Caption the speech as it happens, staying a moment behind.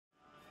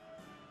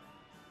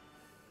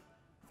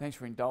Thanks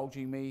for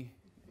indulging me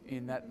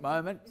in that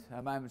moment,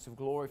 moments of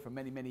glory from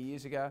many, many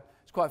years ago.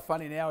 It's quite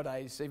funny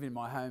nowadays, even in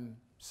my home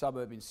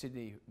suburb in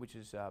Sydney, which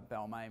is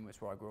Balmain, which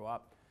is where I grew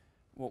up,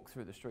 walk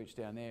through the streets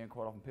down there, and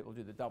quite often people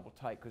do the double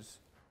take because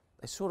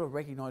they sort of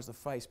recognise the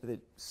face, but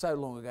so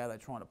long ago they're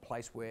trying to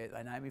place where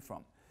they know me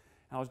from.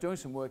 And I was doing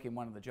some work in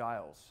one of the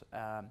jails,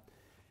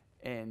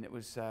 and it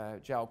was a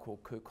jail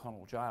called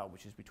Kirkconnell Jail,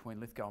 which is between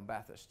Lithgow and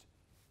Bathurst,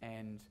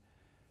 and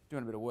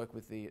doing a bit of work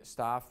with the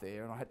staff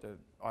there, and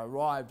I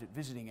arrived at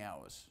visiting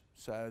hours,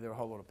 so there were a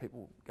whole lot of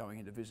people going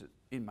in to visit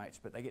inmates,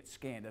 but they get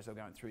scanned as they're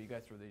going through. You go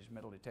through these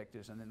metal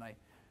detectors, and then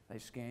they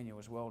scan you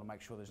as well to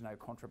make sure there's no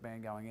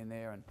contraband going in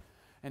there. And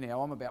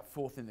anyhow, I'm about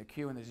fourth in the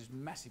queue, and there's this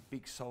massive,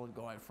 big, solid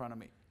guy in front of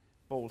me,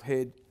 bald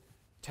head,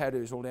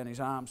 tattoos all down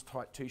his arms,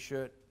 tight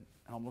t-shirt,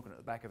 and I'm looking at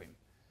the back of him.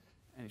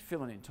 And he's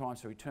filling in time,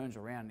 so he turns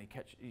around and it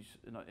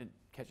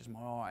catches my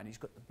eye, and he's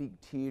got the big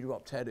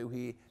teardrop tattoo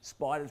here,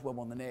 spider's web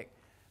on the neck,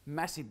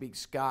 massive big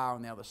scar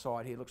on the other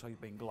side here, looks like he's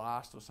been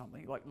glassed or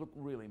something. Like, looked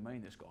really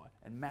mean, this guy,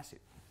 and massive.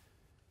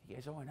 He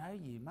goes, "Oh, I know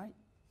you, mate."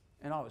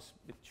 And I was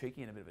a bit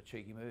cheeky, in a bit of a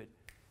cheeky mood.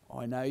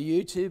 "I know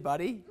you too,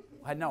 buddy."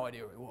 I had no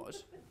idea who he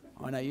was.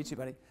 "I know you too,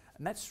 buddy."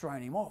 And that's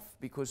thrown him off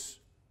because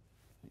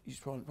he's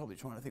probably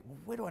trying to think, well,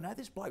 where do I know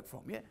this bloke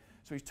from? Yeah.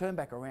 So he's turned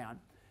back around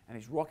and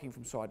he's rocking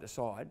from side to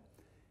side,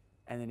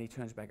 and then he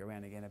turns back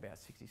around again about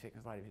 60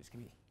 seconds later. He says,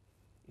 "Come here."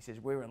 He says,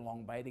 "We were in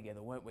Long Bay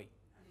together, weren't we?"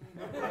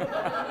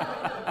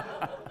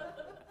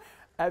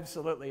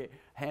 Absolutely,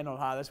 hand on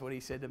heart, that's what he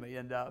said to me.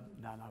 And no,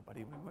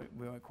 buddy,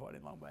 we weren't quite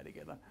in Long Bay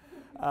together.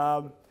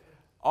 You're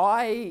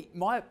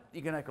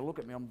going to have to look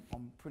at me.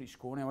 I'm pretty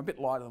scrawny now. I'm a bit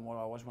lighter than what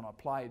I was when I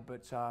played,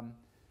 but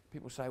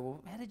people say,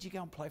 "Well, how did you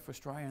go and play for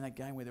Australia in that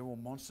game where they're all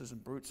monsters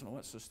and brutes and all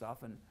that sort of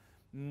stuff?" And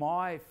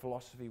my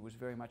philosophy was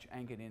very much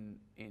anchored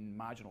in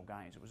marginal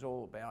gains. It was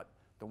all about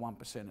the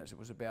 1%ers. It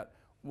was about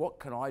what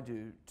can I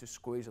do to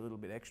squeeze a little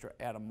bit extra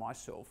out of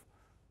myself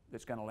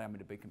that's going to allow me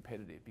to be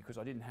competitive, because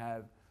I didn't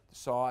have the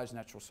size,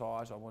 natural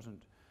size. I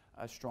wasn't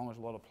as strong as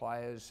a lot of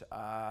players.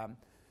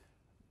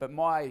 But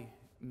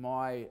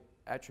my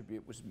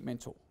attribute was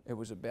mental. It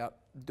was about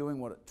doing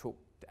what it took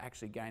to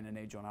actually gain an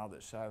edge on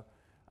others. So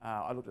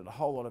I looked at a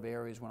whole lot of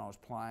areas when I was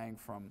playing,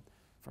 from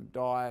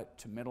diet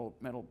to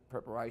mental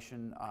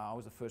preparation. I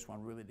was the first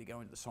one really to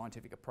go into the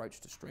scientific approach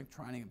to strength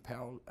training and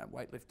power and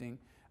weightlifting,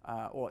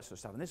 all that sort of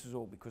stuff. And this was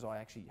all because I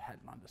actually had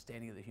an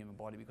understanding of the human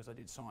body, because I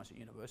did science at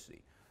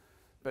university.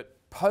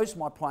 But post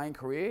my playing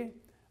career,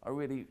 I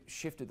really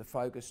shifted the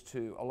focus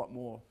to a lot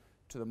more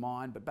to the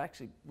mind, but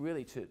actually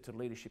really to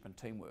leadership and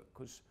teamwork,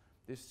 because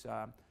this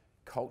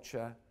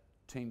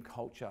team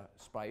culture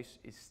space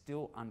is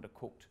still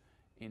undercooked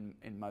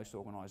in most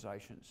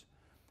organisations.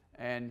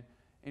 And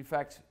in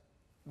fact,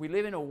 we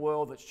live in a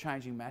world that's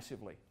changing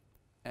massively.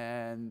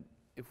 And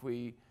if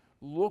we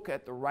look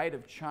at the rate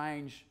of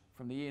change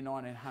from the year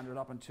 1900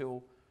 up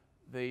until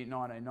the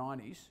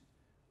 1990s,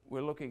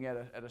 we're looking at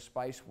a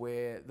space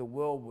where the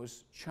world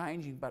was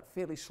changing, but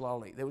fairly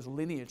slowly. There was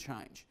linear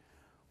change.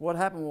 What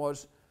happened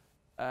was,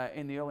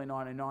 in the early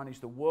 1990s,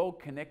 the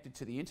world connected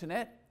to the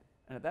internet,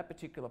 and at that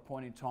particular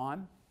point in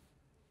time,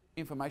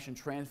 information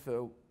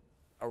transfer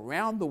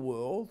around the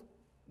world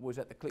was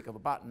at the click of a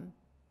button.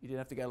 You didn't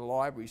have to go to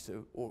libraries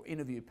or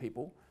interview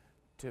people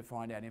to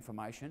find out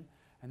information,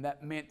 and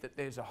that meant that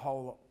there's a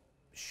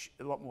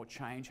lot more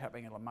change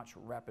happening at a much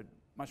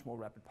more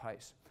rapid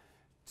pace.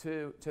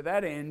 To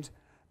that end,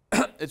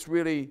 it's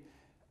really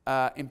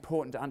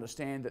important to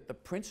understand that the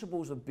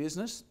principles of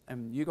business,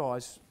 and you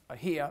guys are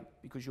here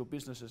because your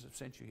businesses have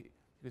sent you here,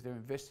 because they're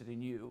invested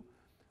in you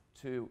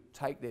to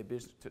take their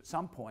business to, at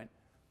some point,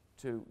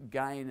 to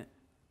gain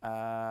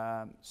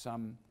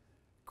some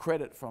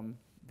credit from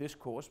this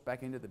course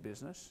back into the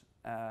business.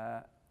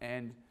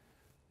 And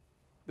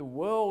the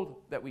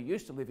world that we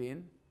used to live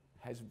in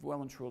has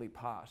well and truly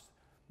passed.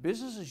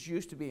 Businesses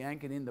used to be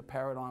anchored in the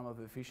paradigm of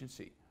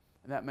efficiency.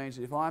 And that means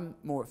that if I'm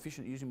more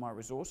efficient using my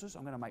resources,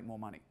 I'm going to make more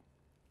money.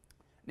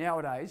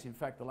 Nowadays, in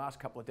fact, the last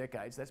couple of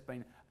decades, that's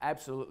been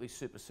absolutely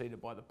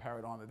superseded by the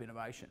paradigm of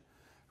innovation.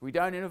 If we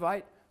don't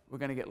innovate, we're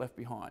going to get left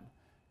behind.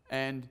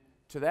 And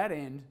to that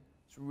end,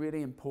 it's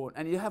really important.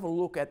 And you have a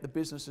look at the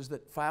businesses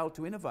that failed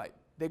to innovate.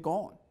 They're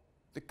gone.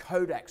 The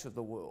Kodaks of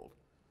the world,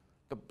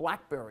 the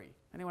BlackBerry.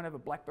 Anyone have a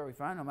BlackBerry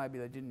phone? Or maybe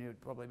they didn't, you're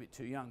probably a bit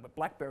too young, but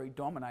BlackBerry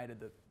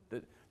dominated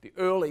the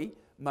early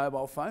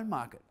mobile phone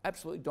market,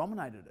 absolutely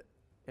dominated it.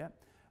 Yeah?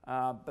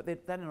 But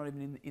they're not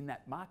even in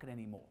that market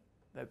anymore.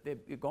 They're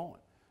gone.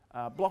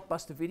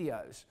 Blockbuster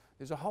videos.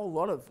 There's a whole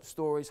lot of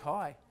stories,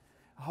 a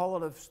whole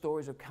lot of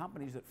stories of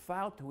companies that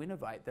failed to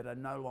innovate that are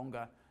no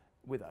longer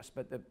with us.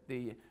 But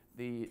the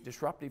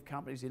disruptive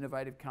companies, the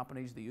innovative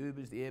companies, the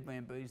Ubers, the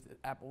Airbnbs, the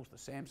Apples, the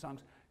Samsungs,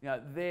 you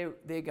know,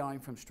 they're going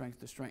from strength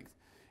to strength.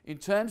 In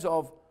terms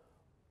of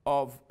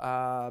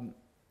the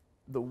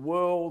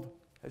world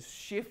has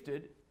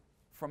shifted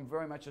from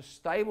very much a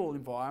stable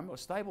environment,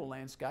 a stable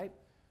landscape,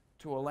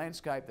 to a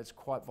landscape that's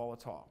quite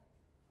volatile.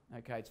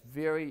 Okay, it's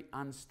very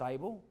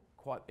unstable,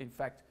 quite, in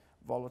fact,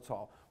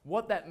 volatile.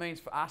 What that means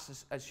for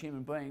us as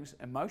human beings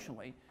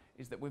emotionally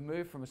is that we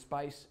move from a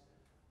space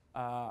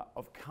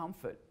of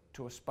comfort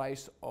to a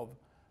space of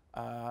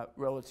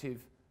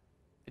relative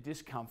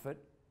discomfort,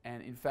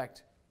 and in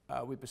fact,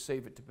 we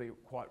perceive it to be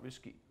quite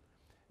risky.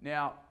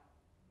 Now,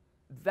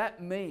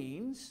 that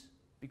means,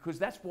 because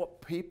that's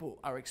what people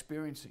are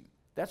experiencing,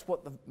 that's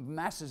what the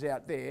masses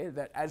out there,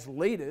 that as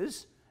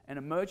leaders and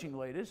emerging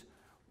leaders,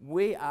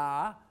 we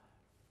are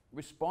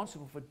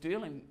responsible for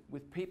dealing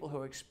with people who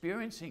are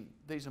experiencing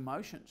these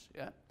emotions.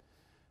 Yeah?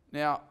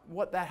 Now,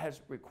 what that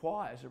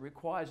requires, it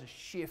requires a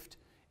shift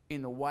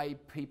in the way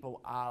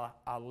people are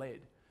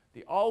led.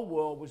 The old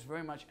world was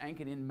very much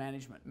anchored in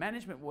management.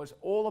 Management was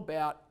all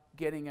about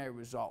getting a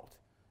result.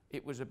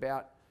 It was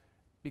about,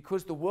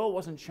 because the world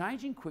wasn't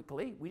changing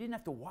quickly, we didn't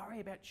have to worry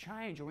about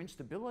change or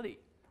instability.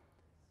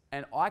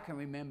 And I can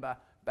remember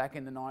back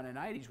in the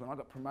 1980s when I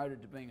got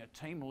promoted to being a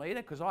team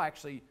leader, because I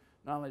actually,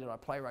 not only did I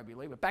play rugby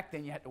league, but back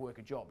then you had to work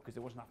a job because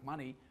there wasn't enough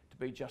money to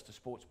be just a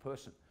sports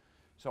person.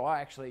 So I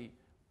actually,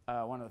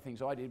 one of the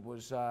things I did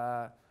was,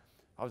 I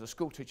was a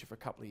school teacher for a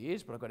couple of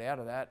years, but I got out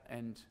of that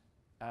and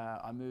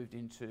I moved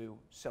into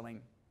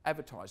selling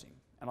advertising,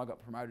 and I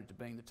got promoted to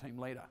being the team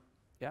leader.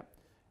 Yep.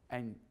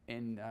 And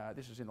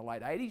this was in the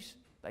late 80s.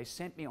 They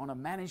sent me on a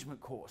management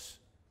course.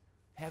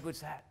 How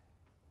good's that?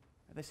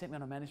 They sent me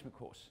on a management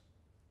course.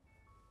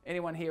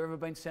 Anyone here ever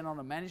been sent on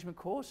a management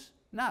course?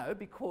 No,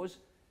 because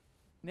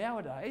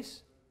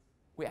nowadays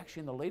we're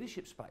actually in the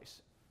leadership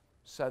space.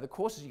 So the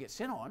courses you get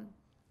sent on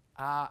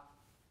are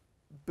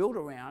built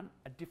around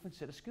a different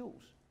set of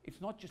skills. It's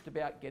not just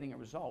about getting a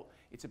result.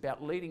 It's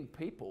about leading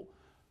people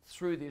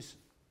through this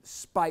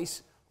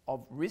space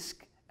of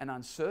risk and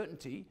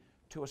uncertainty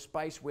to a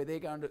space where they're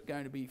going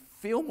to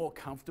feel more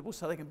comfortable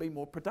so they can be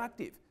more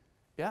productive.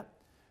 Yeah?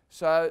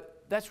 So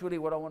that's really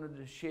what I wanted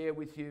to share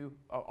with you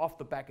off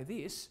the back of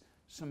this,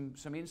 some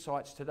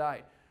insights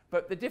today.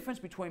 But the difference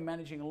between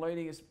managing and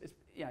leading is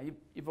you know,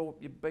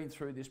 you've been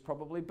through this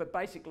probably, but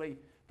basically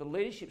the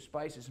leadership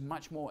space is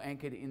much more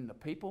anchored in the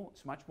people.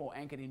 It's much more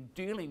anchored in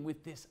dealing with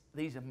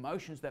these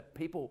emotions that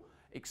people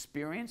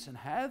experience and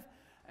have,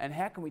 and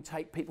how can we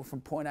take people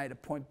from point A to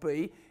point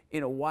B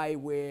in a way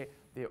where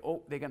they're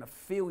going to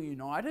feel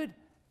united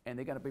and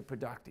they're going to be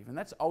productive. And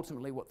that's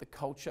ultimately what the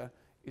culture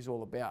is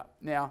all about.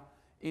 Now,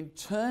 in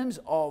terms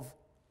of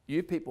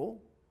you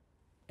people,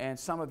 and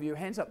some of you,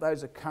 hands up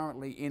those are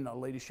currently in a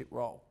leadership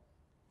role.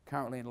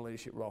 Currently in a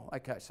leadership role.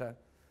 Okay, so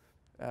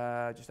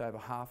just over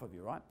half of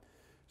you, right?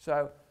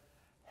 So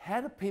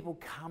how do people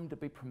come to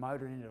be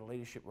promoted into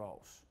leadership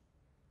roles?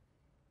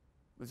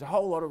 There's a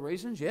whole lot of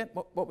reasons, yeah?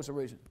 What was the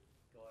reason?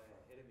 Guy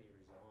ahead of me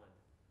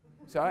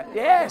resigned. Sorry?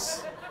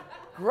 Yes!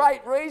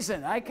 Great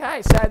reason.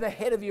 Okay, so the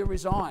head of you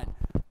resigned.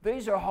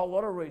 These are a whole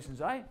lot of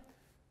reasons, eh?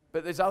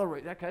 But there's other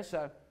reasons. Okay,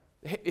 so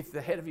if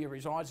the head of you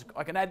resigns,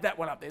 I can add that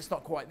one up there. It's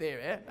not quite there,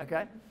 yeah?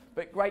 Okay?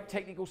 But great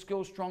technical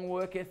skills, strong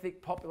work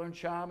ethic, popular and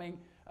charming,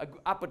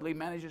 upwardly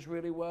manages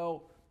really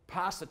well,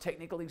 pass the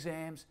technical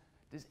exams.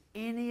 Does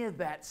any of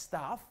that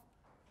stuff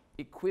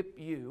equip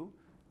you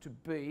to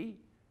be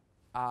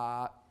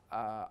a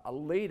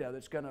leader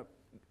that's going to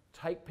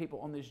take people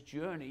on this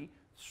journey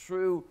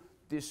through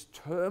this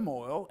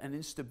turmoil and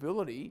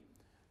instability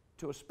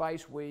to a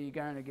space where you're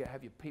going to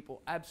have your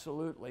people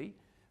absolutely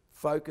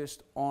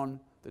focused on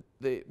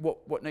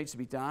what needs to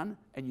be done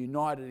and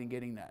united in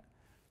getting that?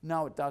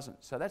 No, it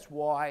doesn't. So that's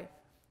why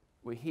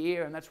we're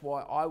here, and that's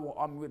why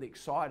I'm really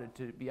excited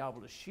to be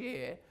able to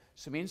share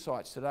some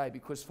insights today,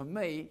 because for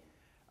me,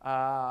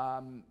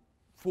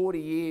 40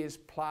 years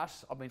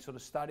plus, I've been sort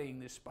of studying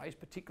this space,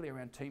 particularly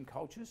around team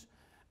cultures,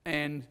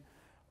 and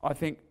I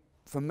think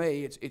for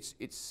me,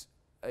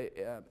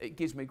 it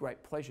gives me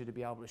great pleasure to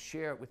be able to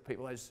share it with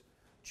people. As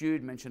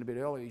Jude mentioned a bit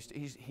earlier,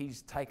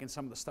 he's taken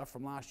some of the stuff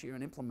from last year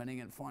and implementing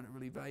it and find it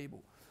really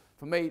valuable.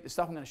 For me, the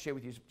stuff I'm going to share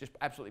with you is just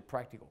absolutely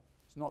practical.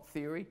 It's not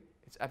theory,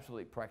 it's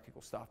absolutely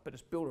practical stuff, but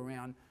it's built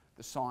around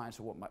the science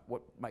of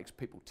what makes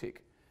people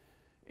tick.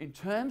 In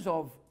terms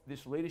of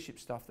this leadership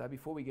stuff though,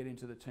 before we get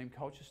into the team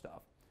culture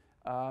stuff,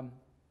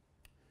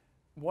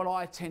 what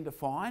I tend to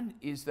find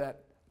is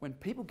that when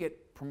people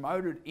get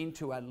promoted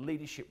into a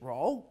leadership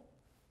role,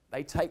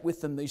 they take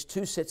with them these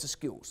two sets of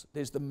skills.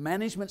 There's the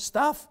management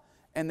stuff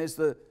and there's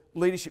the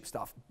leadership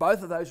stuff.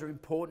 Both of those are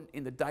important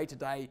in the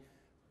day-to-day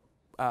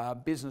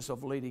business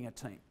of leading a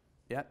team.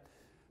 Yeah?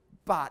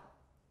 But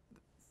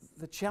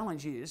the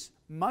challenge is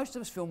most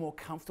of us feel more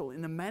comfortable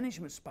in the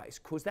management space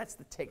because that's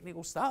the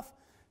technical stuff.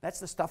 That's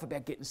the stuff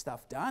about getting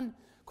stuff done,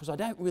 because I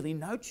don't really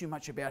know too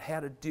much about how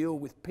to deal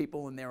with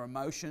people and their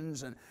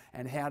emotions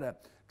and how to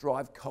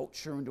drive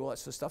culture and do all that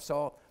sort of stuff.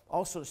 So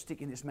I'll sort of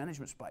stick in this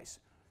management space.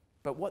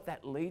 But what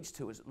that leads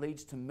to is it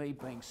leads to me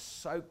being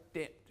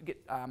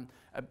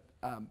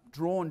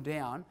drawn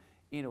down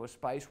into a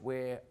space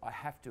where I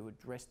have to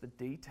address the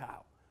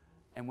detail.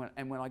 And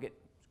when I get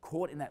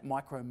caught in that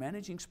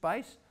micromanaging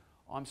space,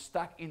 I'm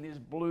stuck in this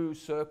blue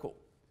circle.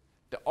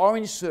 The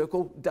orange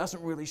circle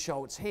doesn't really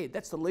show its head.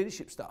 That's the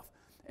leadership stuff.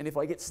 And if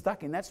I get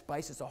stuck in that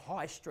space, it's a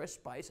high stress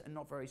space and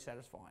not very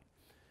satisfying.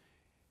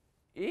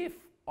 If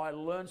I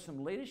learn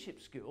some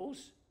leadership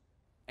skills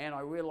and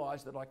I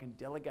realised that I can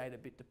delegate a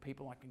bit to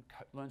people, I can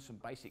learn some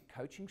basic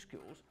coaching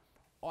skills,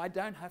 I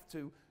don't have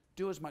to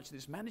do as much of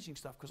this managing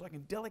stuff because I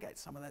can delegate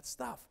some of that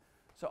stuff.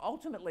 So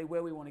ultimately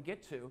where we want to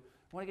get to,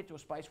 we want to get to a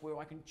space where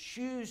I can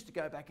choose to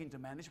go back into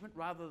management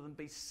rather than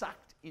be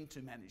sucked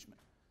into management.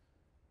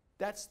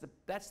 That's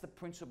the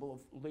principle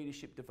of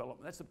leadership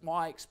development. That's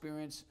my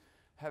experience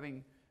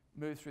having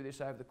moved through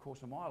this over the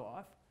course of my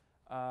life,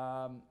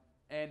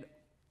 and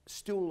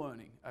still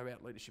learning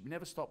about leadership.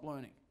 Never stop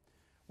learning.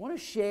 I want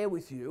to share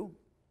with you,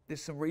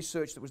 there's some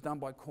research that was done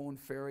by Korn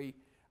Ferry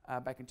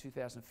back in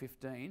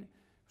 2015. It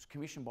was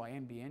commissioned by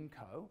NBN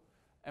Co.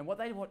 And what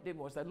they did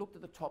was they looked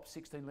at the top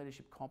 16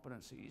 leadership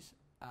competencies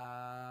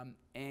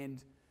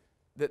and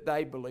that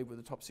they believed were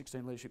the top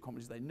 16 leadership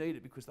competencies they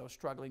needed because they were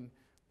struggling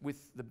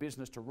with the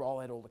business to roll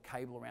out all the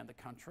cable around the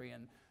country,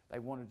 and they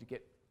wanted to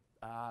get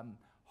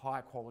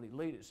higher quality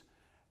leaders.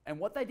 And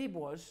what they did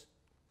was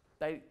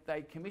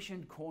they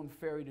commissioned Korn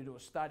Ferry to do a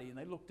study, and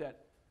they looked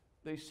at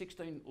these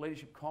 16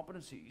 leadership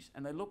competencies,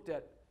 and they looked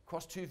at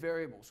across two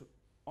variables.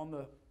 On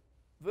the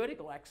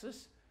vertical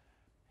axis,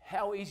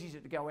 how easy is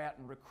it to go out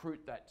and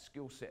recruit that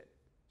skill set?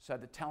 So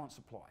the talent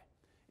supply.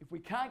 If we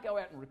can't go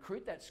out and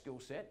recruit that skill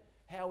set,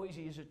 how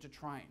easy is it to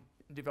train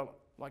and develop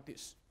like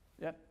this?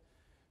 Yeah.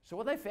 So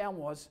what they found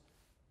was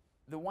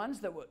the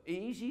ones that were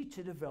easy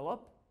to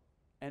develop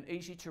and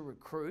easy to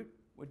recruit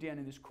were down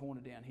in this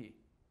corner down here.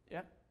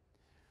 Yeah.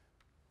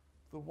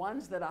 The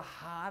ones that are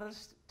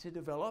hardest to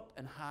develop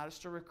and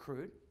hardest to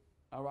recruit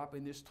are up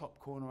in this top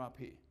corner up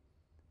here.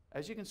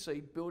 As you can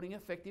see, building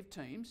effective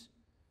teams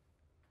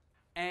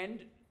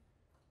and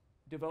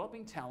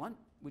developing talent,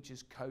 which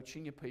is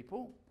coaching your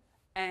people,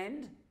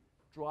 and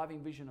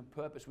driving vision and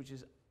purpose, which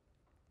is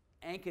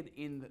anchored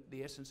in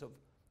the essence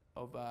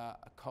of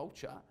a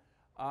culture,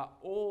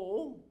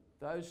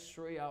 those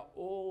three are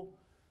all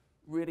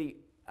really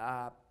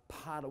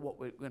part of what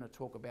we're going to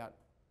talk about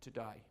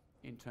today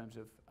in terms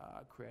of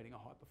creating a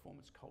high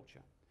performance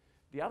culture.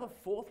 The other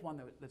fourth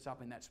one that's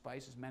up in that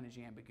space is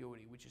managing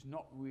ambiguity, which is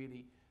not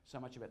really so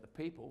much about the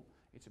people,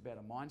 it's about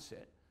a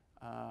mindset,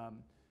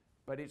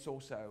 but it's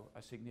also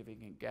a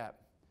significant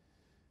gap.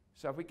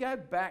 So if we go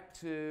back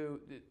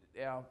to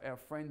our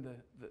friend,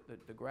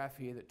 the graph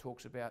here that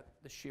talks about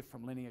the shift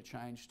from linear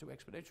change to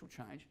exponential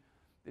change,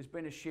 there's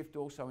been a shift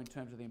also in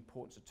terms of the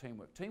importance of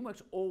teamwork.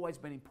 Teamwork's always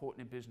been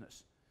important in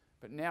business,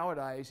 but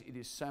nowadays it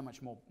is so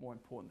much more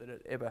important than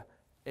it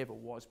ever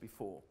was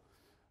before.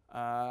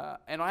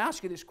 And I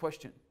ask you this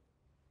question: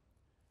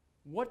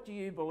 what do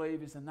you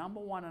believe is the number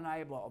one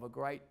enabler of a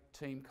great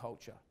team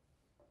culture?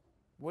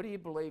 What do you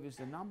believe is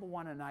the number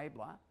one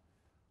enabler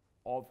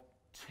of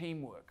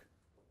teamwork?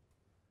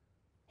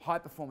 High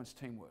performance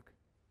teamwork.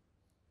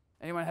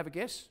 Anyone have a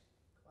guess?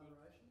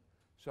 Collaboration.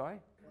 Sorry?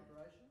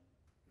 Collaboration.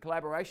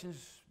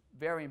 Collaboration's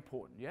very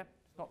important, yeah?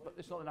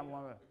 It's not the number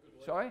one.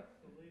 Sorry?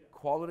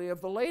 Quality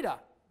of the leader.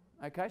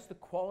 Okay, it's the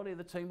quality of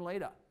the team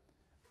leader.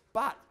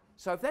 But,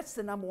 so if that's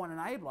the number one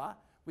enabler,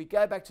 we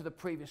go back to the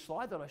previous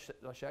slide that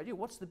I showed you.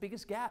 What's the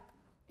biggest gap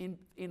in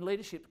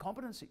leadership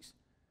competencies?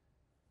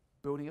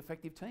 Building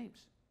effective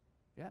teams,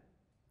 yeah?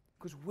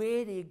 Because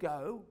where do you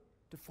go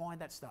to find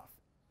that stuff?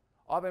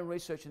 I've been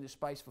researching this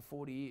space for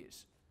 40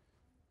 years.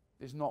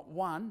 There's not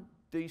one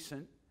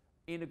decent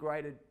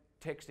integrated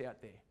text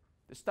out there.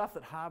 The stuff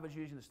that Harvard's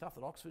using, the stuff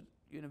that Oxford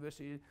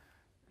University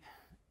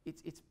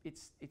is,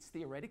 it's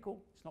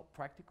theoretical, it's not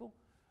practical.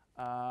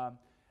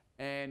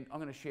 And I'm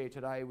going to share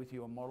today with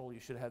you a model. You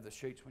should have the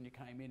sheets when you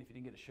came in. If you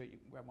didn't get a sheet, you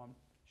can grab one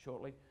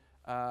shortly,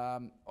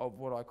 of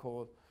what I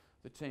call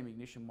the team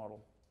ignition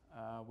model,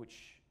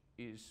 which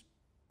is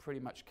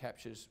pretty much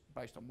captures,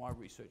 based on my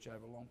research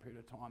over a long period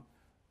of time,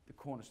 the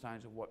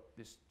cornerstones of what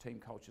this team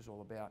culture is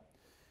all about.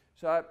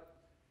 So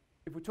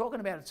if we're talking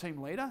about a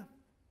team leader,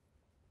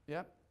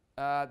 yeah,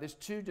 there's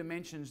two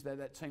dimensions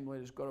that team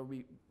leader's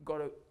got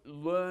to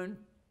learn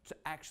to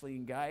actually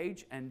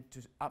engage and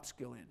to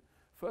upskill in.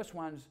 First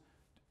one's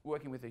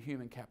working with the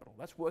human capital.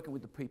 That's working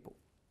with the people.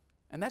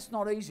 And that's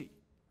not easy,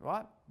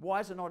 right? Why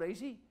is it not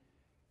easy?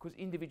 Because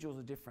individuals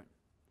are different.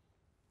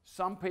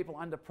 Some people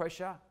under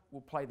pressure will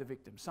play the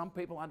victim. Some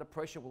people under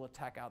pressure will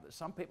attack others.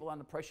 Some people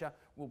under pressure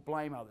will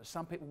blame others.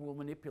 Some people will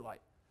manipulate,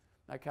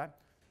 okay?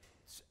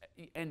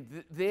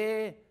 And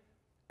they're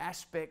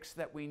aspects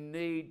that we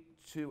need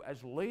to,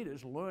 as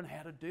leaders, learn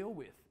how to deal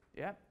with,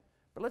 yeah?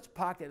 But let's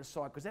park that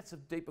aside because that's a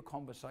deeper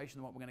conversation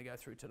than what we're going to go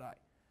through today,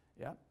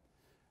 yeah?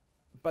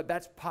 But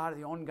that's part of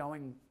the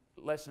ongoing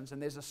lessons,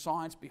 and there's a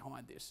science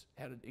behind this,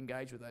 how to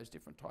engage with those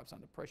different types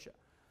under pressure.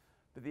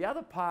 But the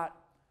other part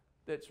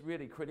that's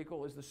really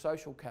critical is the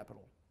social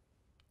capital.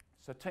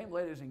 So team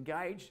leaders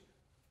engage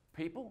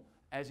people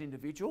as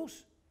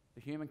individuals,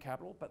 the human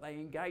capital, but they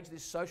engage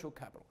this social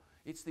capital.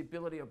 It's the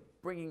ability of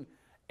bringing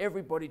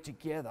everybody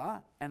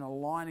together and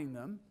aligning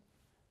them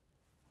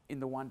in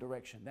the one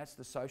direction. That's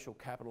the social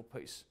capital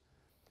piece.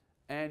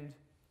 And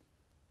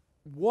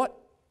what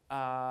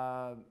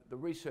the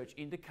research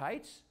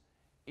indicates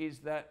is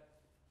that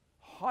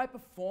high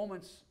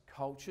performance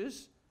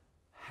cultures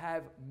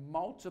have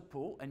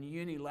multiple and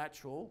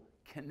unilateral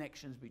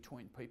connections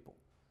between people.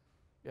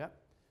 Yeah.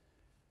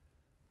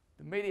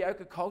 The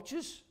mediocre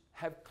cultures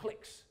have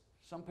cliques.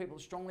 Some people are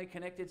strongly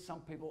connected,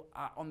 some people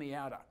are on the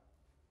outer.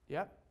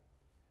 Yeah.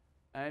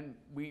 And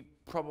we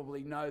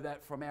probably know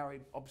that from our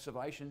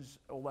observations,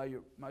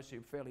 although most of you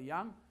are fairly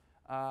young,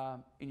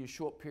 in your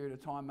short period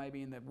of time,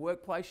 maybe in the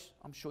workplace,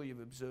 I'm sure you've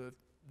observed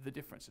the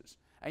differences.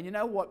 And you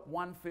know what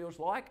one feels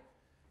like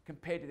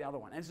compared to the other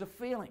one? And it's a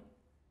feeling.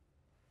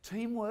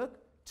 Teamwork,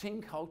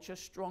 team culture,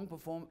 strong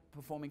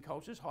performing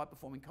cultures, high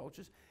performing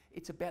cultures,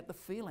 it's about the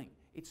feeling.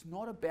 It's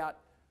not about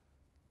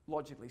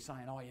logically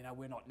saying, oh, you know,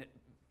 we're not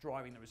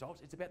driving the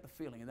results. It's about the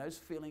feeling. And those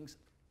feelings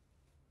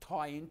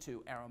tie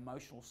into our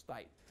emotional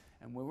state.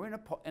 And when we're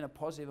in a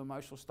positive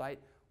emotional state,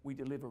 we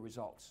deliver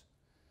results,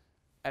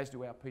 as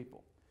do our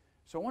people.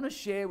 So I want to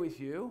share with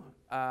you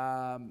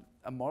a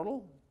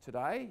model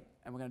today,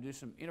 and we're going to do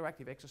some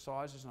interactive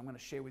exercises, and I'm going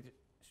to share with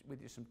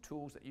you some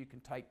tools that you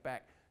can take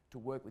back to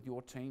work with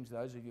your teams,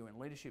 those of you in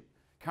leadership,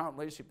 current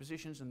leadership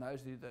positions, and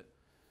those of you that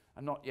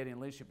are not yet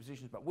in leadership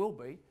positions but will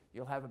be.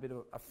 You'll have a bit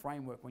of a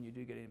framework when you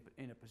do get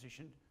in a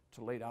position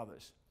to lead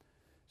others.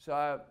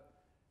 So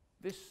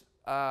this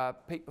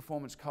peak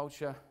performance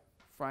culture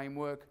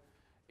framework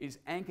is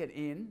anchored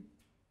in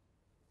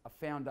a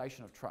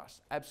foundation of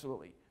trust.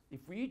 Absolutely.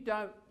 If we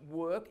don't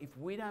work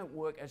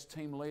as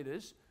team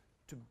leaders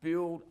to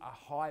build a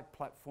high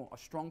platform, a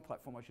strong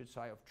platform, I should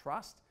say, of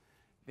trust,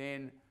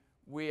 then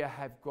we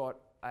have got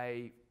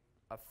a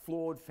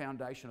flawed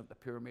foundation of the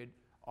pyramid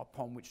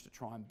upon which to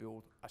try and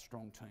build a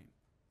strong team.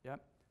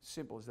 Yep,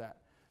 simple as that.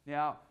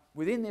 Now,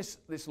 within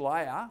this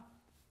layer,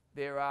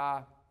 there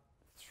are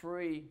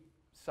 3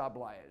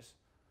 sub-layers.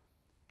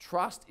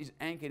 Trust is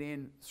anchored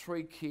in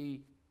 3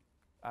 key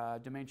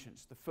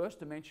dimensions. The first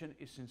dimension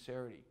is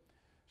sincerity.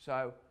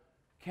 So,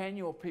 can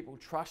your people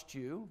trust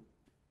you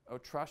or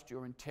trust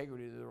your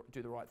integrity to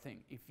do the right thing?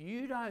 If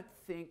you don't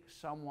think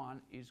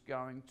someone is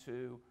going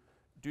to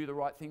do the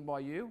right thing by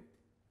you,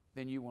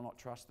 then you will not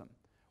trust them.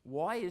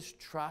 Why is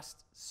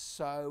trust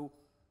so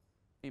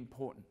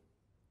important?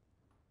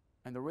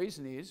 And the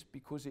reason is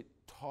because it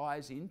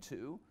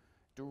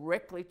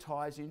directly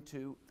ties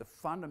into the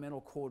fundamental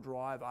core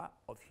driver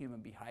of human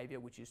behaviour,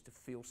 which is to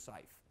feel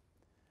safe.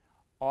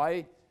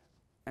 I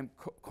am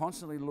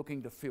constantly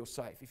looking to feel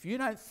safe. If you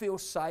don't feel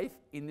safe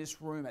in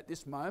this room at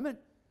this moment,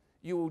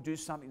 you will do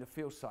something to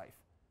feel safe.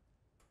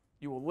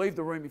 You will leave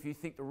the room if you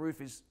think the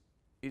roof is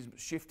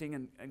shifting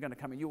and going to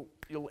come in.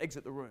 You'll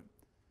exit the room.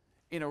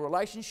 In a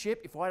relationship,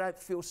 if I don't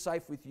feel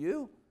safe with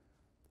you,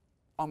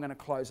 I'm going to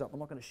close up. I'm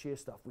not going to share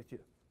stuff with you.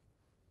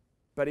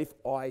 But if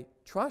I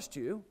trust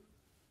you,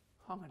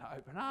 I'm going to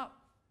open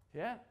up.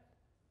 Yeah?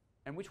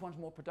 And which one's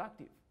more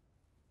productive?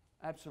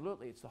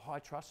 Absolutely, it's the high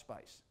trust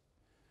space.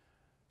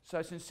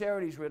 So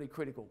sincerity is really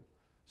critical.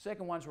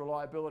 Second one's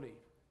reliability.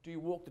 Do you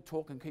walk the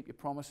talk and keep your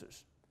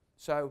promises?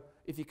 So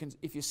if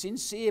you're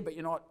sincere but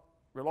you're not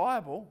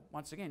reliable,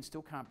 once again,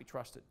 still can't be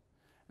trusted.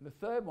 And the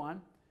third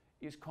one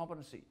is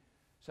competency.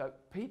 So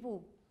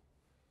people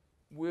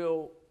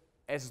will,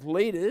 as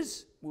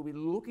leaders, will be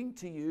looking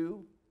to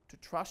you to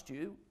trust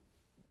you,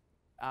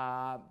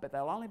 but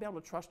they'll only be able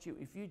to trust you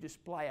if you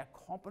display a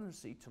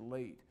competency to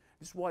lead.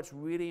 This is why it's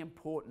really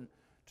important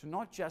to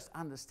not just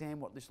understand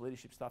what this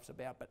leadership stuff's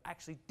about, but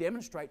actually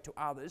demonstrate to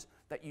others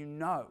that you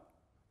know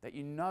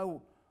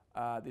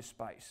this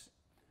space.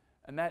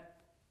 And that,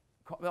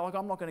 like,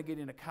 I'm not going to get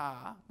in a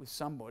car with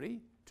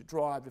somebody to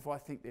drive if I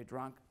think they're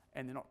drunk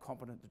and they're not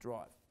competent to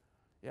drive.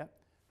 Yeah?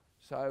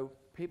 So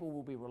people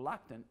will be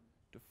reluctant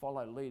to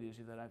follow leaders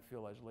if they don't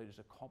feel those leaders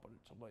are competent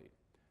to lead.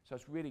 So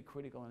it's really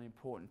critical and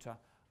important to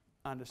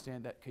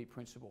understand that key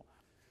principle.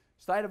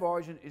 State of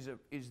origin is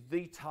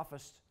the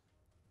toughest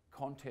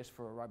contest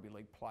for a rugby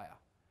league player,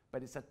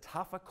 but it's a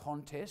tougher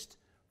contest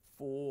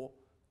for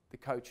the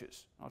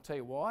coaches. And I'll tell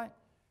you why.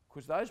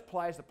 Because those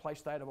players that play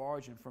state of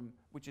origin,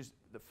 which is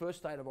the first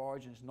state of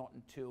origin is not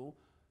until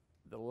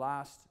the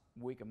last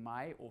week of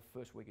May or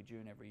first week of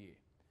June every year.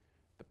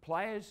 The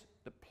players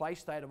that play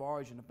state of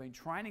origin have been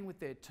training with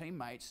their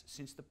teammates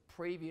since the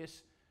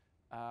previous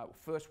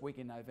first week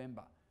in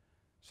November.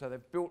 So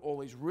they've built all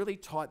these really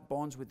tight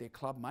bonds with their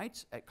club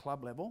mates at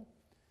club level,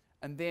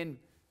 and then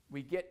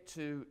we get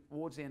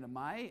towards the end of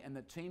May and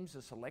the teams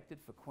are selected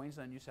for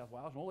Queensland and New South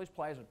Wales, and all these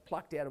players are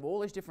plucked out of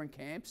all these different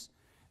camps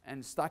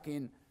and stuck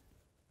in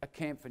a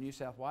camp for New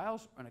South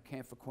Wales and a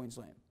camp for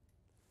Queensland.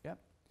 Yep.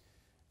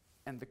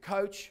 And the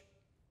coach,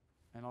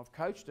 and I've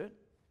coached it,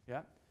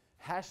 yeah,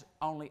 has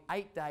only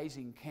 8 days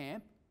in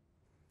camp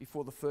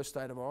before the first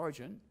state of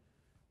origin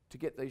to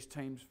get these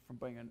teams from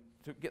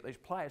to get these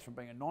players from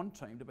being a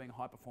non-team to being a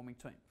high-performing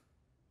team.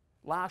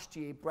 Last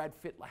year, Brad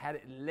Fittler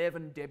had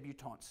 11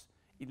 debutants.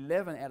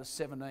 11 out of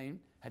 17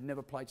 had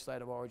never played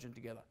state of origin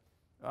together,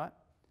 right?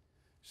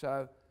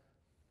 So,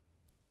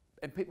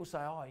 and people say,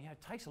 oh, you know,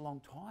 it takes a long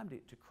time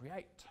to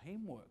create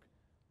teamwork,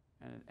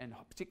 and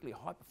particularly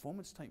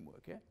high-performance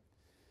teamwork, yeah?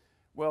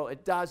 Well,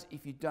 it does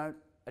if you don't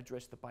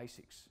address the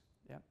basics,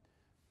 yeah?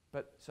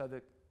 But so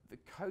the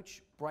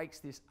coach breaks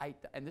this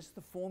and this is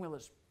the formula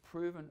that's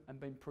proven and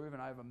been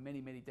proven over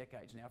many, many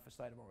decades now for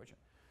state of origin.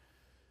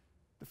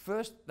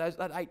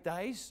 that 8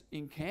 days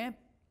in camp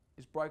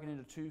is broken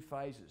into 2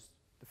 phases.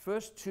 The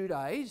first 2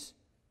 days,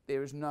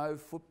 there is no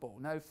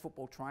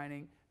football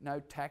training, no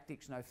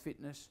tactics, no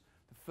fitness.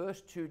 The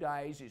first 2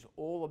 days is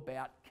all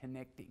about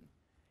connecting.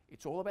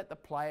 It's all about the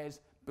players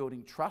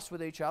building trust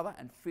with each other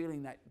and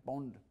feeling that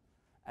bond,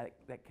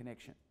 that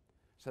connection.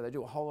 So they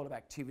do a whole lot of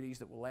activities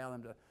that will allow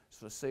them to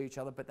sort of see each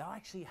other, but they'll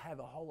actually have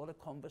a whole lot of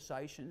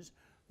conversations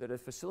that are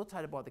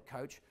facilitated by the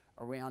coach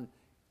around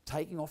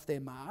taking off their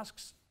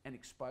masks and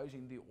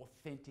exposing the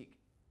authentic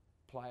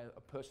player,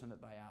 a person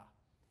that they are.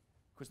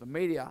 Because the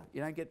media,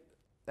 you don't get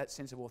that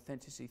sense of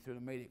authenticity through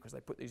the media because they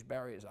put these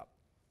barriers up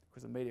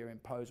because the media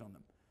impose on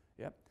them.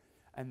 Yep.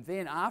 And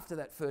then after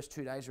that first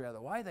 2 days are out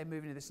of the way, they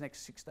move into this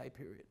next 6-day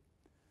period.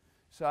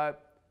 So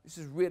this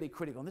is really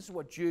critical. And this is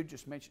what Jude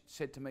just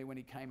said to me when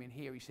he came in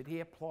here. He said he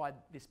applied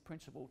this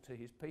principle to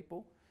his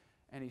people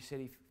and he said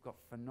he got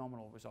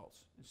phenomenal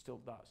results and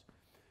still does.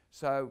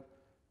 So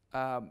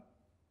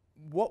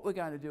what we're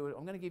going to do is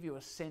I'm going to give you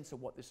a sense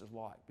of what this is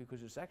like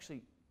because it's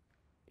actually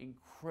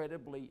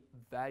incredibly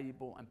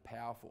valuable and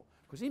powerful.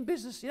 Because in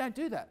business, you don't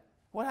do that.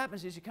 What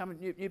happens is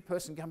new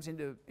person comes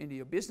into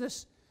your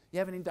business, you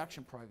have an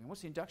induction program.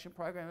 What's the induction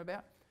program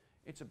about?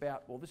 It's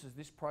about, well, this is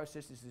this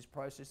process,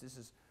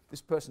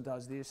 this person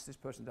does this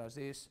person does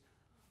this.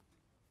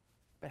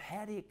 But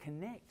how do you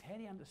connect? How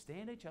do you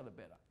understand each other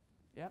better?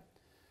 Yeah.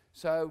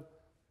 So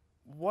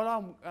what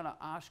I'm going to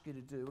ask you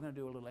to do, we're going to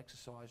do a little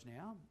exercise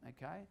now,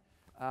 okay?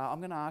 I'm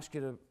going to ask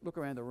you to look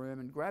around the room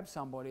and grab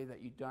somebody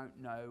that you don't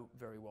know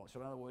very well.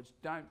 So in other words,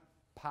 don't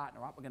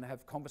partner up. We're going to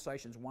have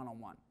conversations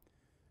one-on-one.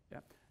 Yeah?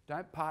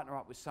 Don't partner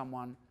up with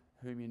someone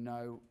whom you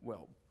know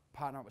well.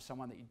 Partner up with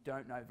someone that you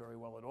don't know very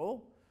well at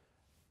all,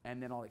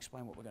 and then I'll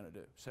explain what we're going to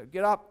do. So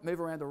get up, move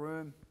around the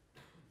room,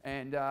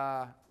 and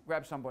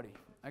grab somebody,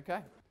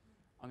 okay?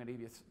 I'm going to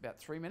give you about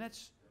 3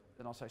 minutes,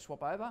 then I'll say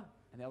swap over,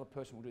 and the other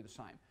person will do the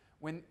same.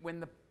 When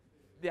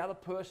the other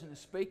person is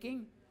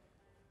speaking,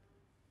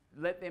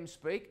 let them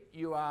speak.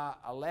 You are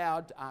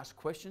allowed to ask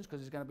questions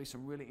because there's going to be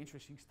some really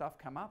interesting stuff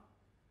come up.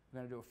 We're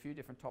going to do a few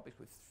different topics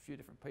with a few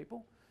different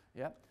people,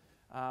 yeah?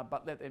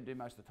 But let them do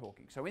most of the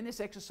talking. So in this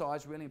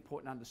exercise, really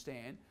important to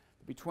understand,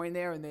 between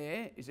there and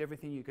there is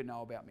everything you can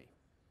know about me,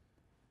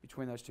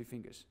 between those 2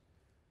 fingers.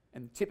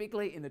 And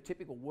typically, in the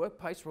typical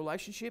workplace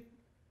relationship,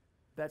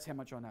 that's how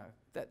much I know,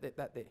 that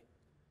there.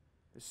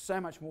 There's so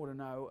much more to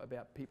know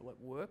about people at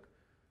work,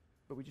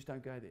 but we just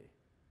don't go there.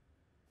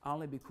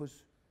 Only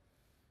because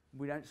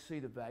we don't see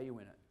the value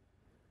in it.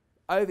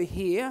 Over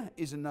here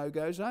is a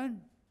no-go zone.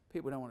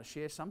 People don't want to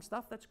share some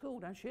stuff. That's cool,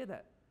 don't share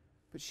that.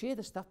 But share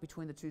the stuff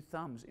between the 2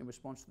 thumbs in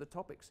response to the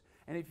topics.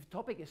 And if the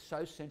topic is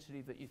so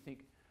sensitive that you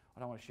think, I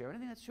don't want to share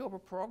anything, that's your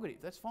prerogative,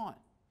 that's fine.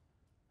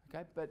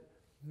 Okay, but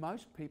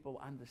most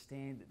people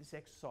understand that this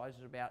exercise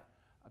is about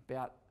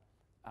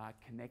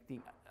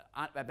connecting,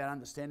 about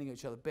understanding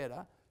each other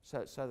better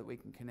so that we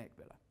can connect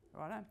better.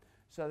 Right?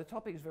 So the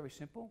topic is very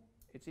simple.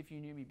 It's if you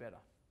knew me better.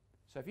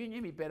 So if you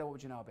knew me better, what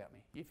would you know about me?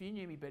 If you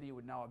knew me better, you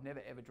would know I've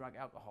never ever drunk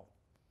alcohol.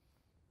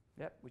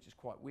 Yep, which is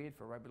quite weird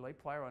for a rugby league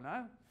player, I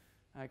know.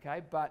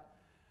 Okay, but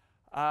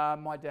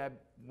my dad,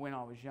 when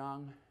I was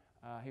young,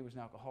 he was an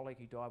alcoholic.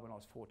 He died when I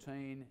was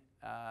 14.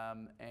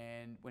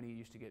 And when he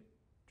used to get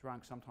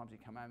drunk, sometimes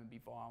he'd come home and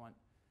be violent.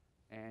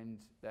 And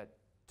that,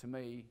 to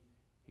me,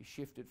 he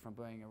shifted from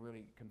being a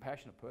really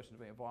compassionate person to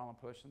being a violent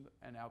person,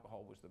 and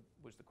alcohol was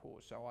the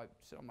cause. So I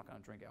said, I'm not going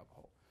to drink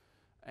alcohol.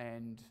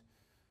 And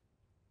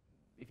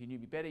if you knew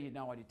me better, you'd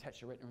know I detached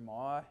the retina in my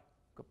eye,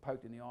 got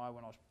poked in the eye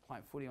when I was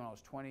playing footy when I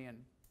was 20, and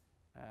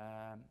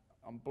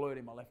I'm blurred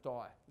in my left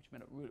eye, which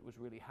meant it was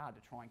really hard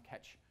to try and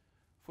catch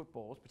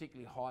footballs,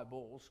 particularly high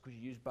balls, because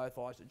you use both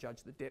eyes to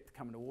judge the depth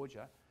coming towards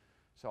you.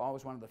 So I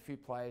was one of the few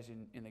players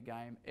in the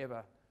game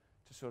ever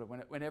to sort of,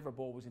 whenever a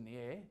ball was in the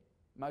air,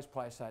 most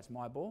players say it's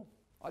my ball.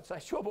 I'd say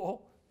it's your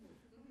ball,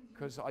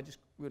 because I just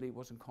really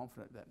wasn't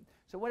confident that.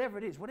 So whatever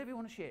it is, whatever you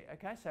want to share,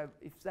 okay? So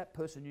if that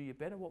person knew you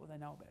better, what would they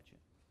know about you?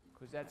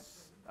 Because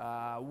that's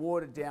a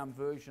watered down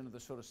version of the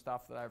sort of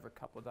stuff that over a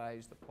couple of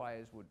days the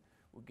players would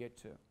get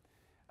to.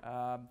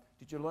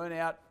 Did you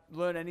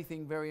learn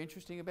anything very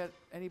interesting about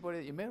anybody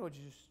that you met, or did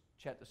you just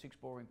chat to 6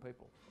 boring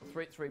people?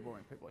 Or three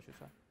boring people, I should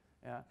say.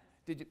 Yeah.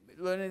 Did you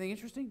learn anything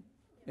interesting?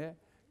 Yeah.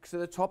 So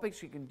the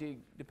topics you can dig,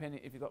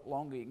 depending if you've got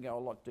longer, you can go a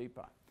lot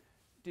deeper.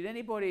 Was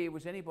anybody,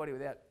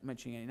 without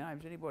mentioning any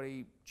names,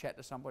 anybody chat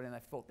to somebody and they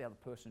felt the other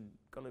person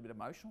got a little bit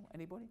emotional?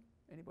 Anybody?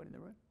 Anybody in the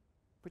room?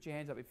 Put your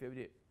hands up if you ever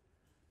did.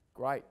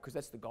 Great, because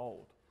that's the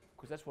gold.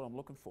 Because that's what I'm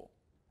looking for.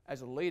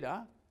 As a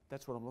leader,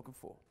 that's what I'm looking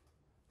for.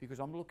 Because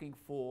I'm looking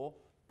for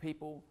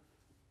people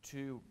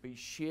to be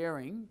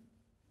sharing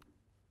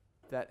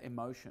that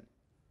emotion.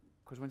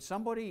 Because when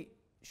somebody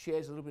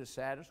shares a little bit of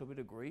sadness or a bit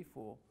of grief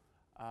or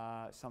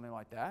something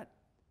like that,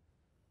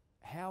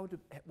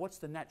 what's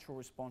the natural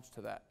response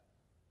to that?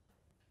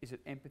 Is it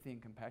empathy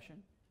and compassion?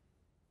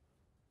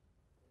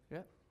 Yeah,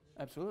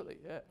 absolutely,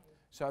 yeah.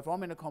 So if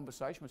I'm in a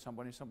conversation with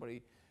somebody and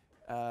somebody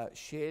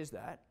shares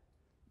that,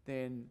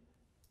 then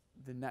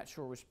the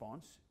natural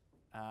response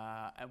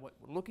And what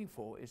we're looking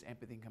for is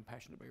empathy and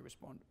compassion to be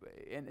responded.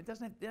 And it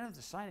doesn't have, they don't have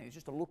to say anything. It's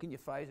just a look in your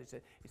face.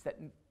 It's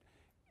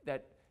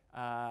that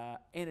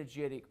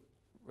energetic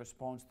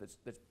response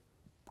that's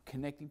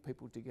connecting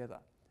people together.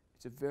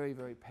 It's a very,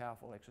 very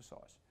powerful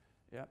exercise.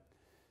 Yeah.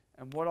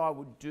 And what I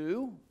would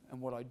do,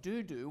 and what I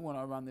do when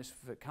I run this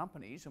for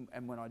companies,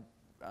 and when I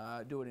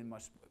do it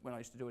when I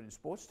used to do it in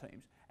sports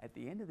teams, at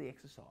the end of the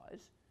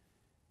exercise,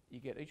 you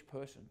get each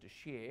person to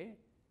share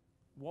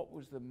what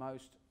was the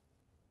most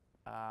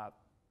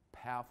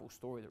powerful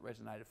story that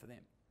resonated for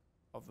them,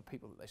 of the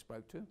people that they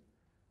spoke to,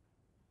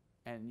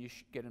 and you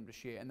get them to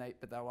share. And they'll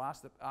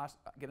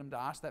get them to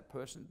ask that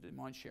person, do you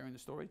mind sharing the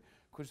story?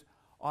 Because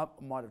I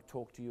might have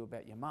talked to you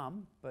about your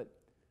mum, but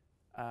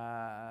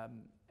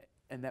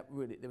and that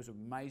really, there was an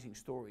amazing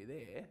story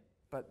there,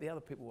 but the other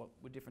people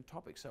were different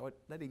topics, so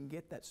they didn't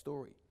get that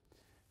story.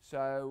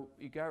 So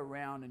you go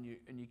around and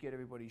you get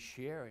everybody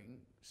sharing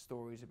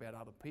stories about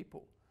other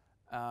people,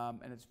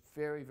 and it's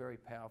very, very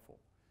powerful.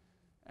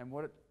 And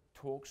what it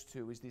talks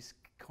to is this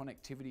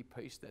connectivity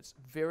piece that's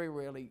very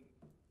rarely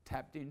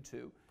tapped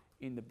into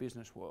in the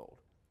business world.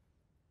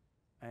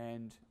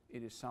 And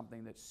it is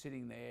something that's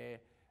sitting there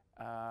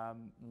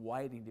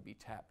waiting to be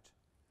tapped.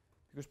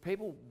 Because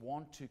people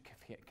want to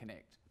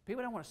connect.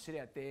 People don't want to sit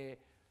out there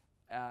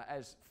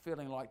as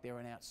feeling like they're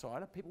an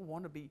outsider. People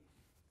want to be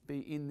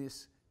in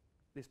this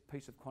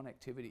piece of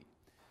connectivity.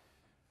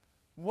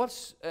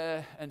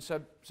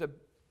 So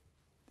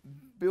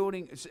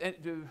building,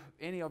 do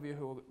any of you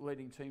who are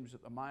leading teams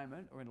at the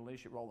moment or in a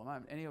leadership role at the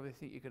moment, any of you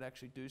think you could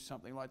actually do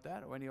something like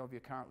that, or any of you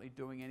currently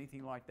doing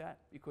anything like that?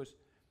 Because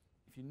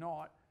if you're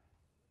not,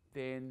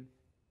 then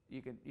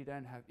you can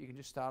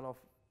just start off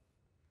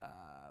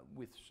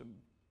with some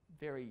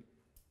very,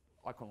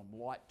 I call them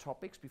light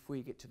topics, before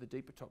you get to the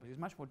deeper topics. There's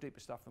much more deeper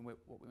stuff than what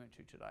we went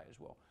to today as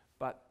well.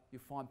 But you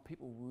find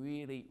people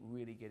really,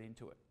 really get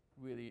into it,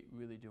 really,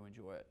 really do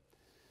enjoy it.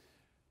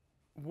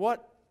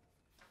 What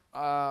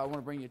I want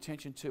to bring your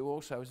attention to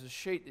also is a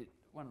sheet,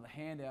 one of the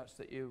handouts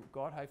that you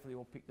got. Hopefully you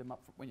all picked them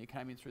up when you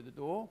came in through the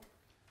door.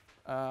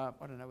 I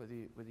don't know whether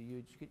you did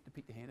you get to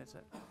pick the handouts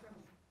up?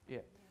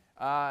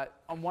 Yeah.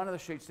 On one of the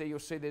sheets there, you'll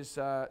see there's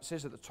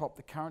says at the top,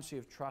 the currency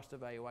of trust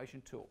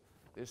evaluation tool.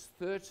 There's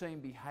 13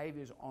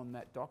 behaviours on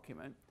that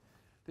document.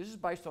 This is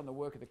based on the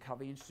work of the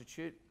Covey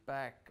Institute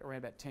back around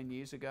about 10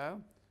 years ago.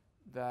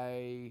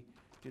 They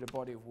did a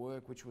body of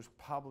work which was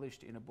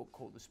published in a book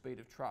called The Speed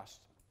of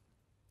Trust.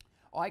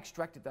 I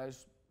extracted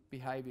those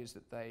behaviours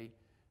that they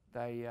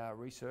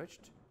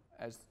researched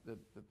as the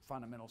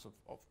fundamentals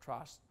of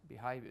trust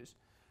behaviours,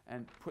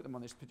 and put them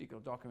on this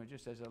particular document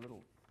just as a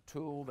little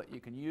tool that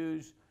you can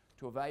use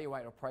to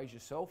evaluate or praise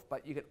yourself.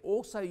 But you can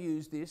also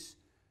use this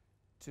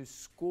to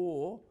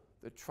score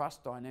the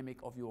trust dynamic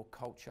of your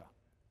culture.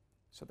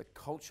 So the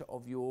culture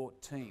of your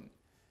team.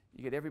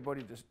 You get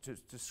everybody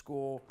to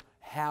score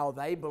how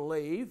they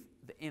believe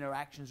the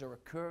interactions are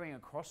occurring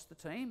across the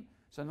team.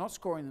 So not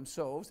scoring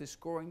themselves, they're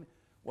scoring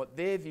what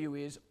their view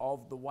is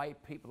of the way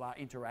people are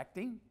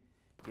interacting.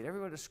 Get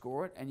everybody to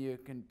score it, and you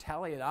can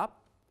tally it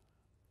up,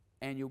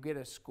 and you'll get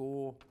a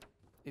score.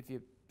 If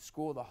you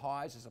score the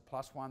highs as a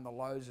 +1, the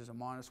lows as a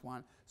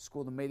 -1,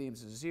 score the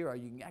mediums as a 0,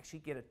 you can actually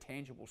get a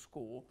tangible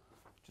score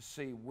to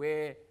see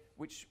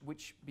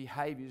which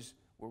behaviours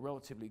we're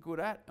relatively good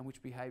at and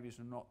which behaviours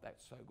are not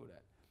that so good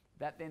at.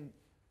 That then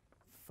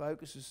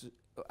focuses,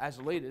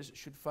 as leaders,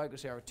 should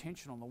focus our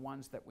attention on the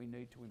ones that we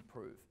need to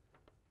improve.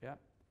 Yeah,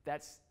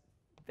 that's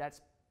a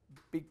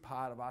big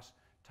part of us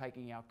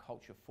taking our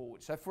culture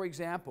forward. So, for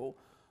example,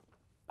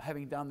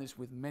 having done this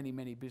with many,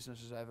 many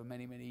businesses over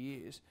many, many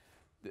years,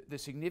 the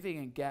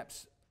significant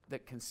gaps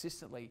that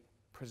consistently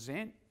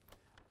present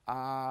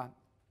are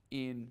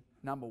in,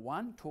 number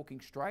one,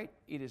 talking straight.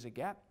 It is a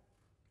gap.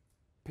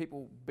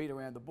 People beat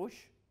around the bush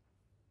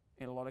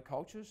in a lot of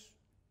cultures.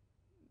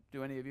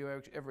 Do any of you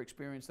ever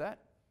experience that?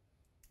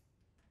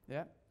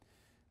 Yeah.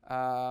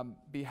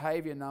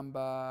 Behaviour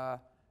number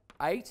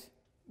 8,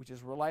 which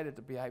is related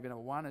to behaviour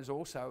number 1, is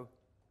also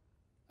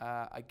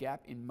a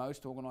gap in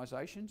most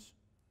organisations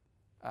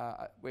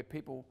where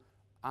people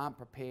aren't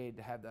prepared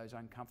to have those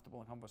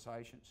uncomfortable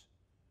conversations.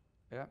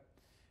 Yeah.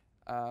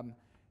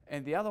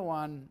 And the other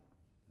one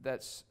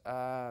that's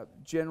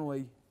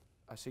generally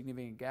a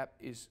significant gap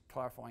is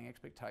clarifying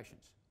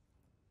expectations.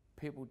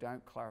 People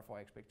don't clarify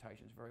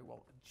expectations very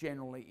well,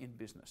 generally in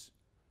business.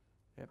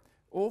 Yep.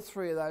 All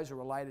 3 of those are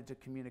related to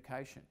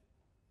communication.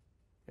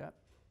 Yep.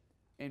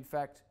 In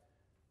fact,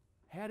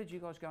 how did you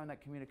guys go in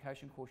that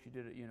communication course you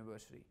did at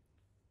university,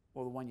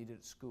 or the one you did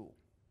at school?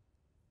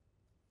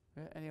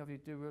 Yeah, any of you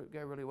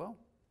go really well?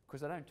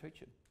 Because they don't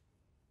teach it.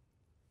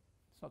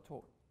 It's not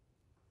taught.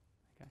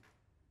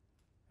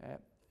 Okay.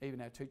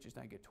 Even our teachers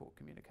don't get taught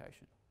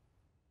communication.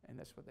 And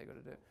that's what they've got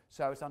to do.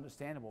 So it's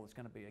understandable there's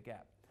going to be a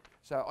gap.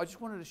 So I just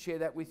wanted to share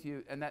that with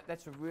you, and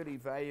that's a really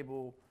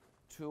valuable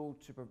tool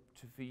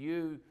for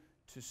you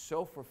to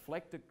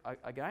self-reflect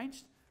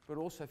against, but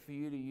also for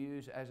you to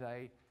use as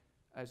a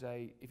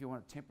if you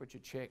want to temperature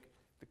check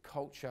the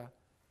culture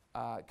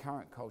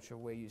current culture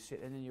where you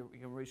sit, and then you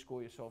can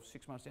rescore yourself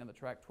 6 months down the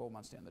track, 12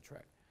 months down the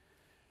track.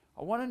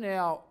 I want to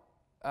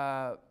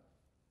now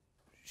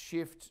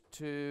shift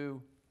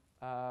to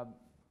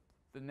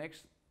the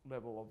next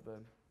level of the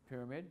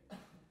pyramid,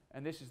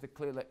 and this is the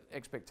clear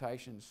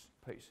expectations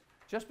piece.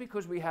 Just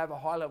because we have a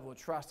high level of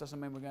trust doesn't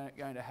mean we're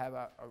going to have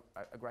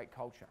a great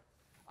culture,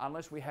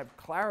 unless we have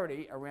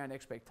clarity around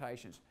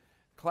expectations.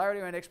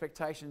 Clarity around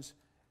expectations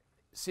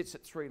sits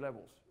at 3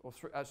 levels, or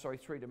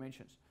 3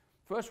 dimensions.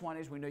 First one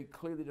is we need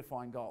clearly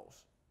defined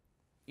goals.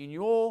 In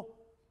your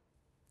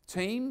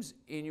teams,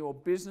 in your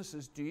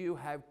businesses, do you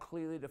have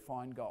clearly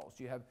defined goals?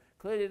 Do you have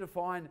clearly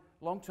defined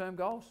long-term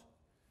goals?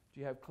 Do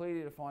you have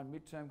clearly defined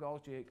mid-term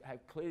goals? Do you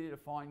have clearly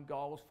defined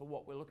goals for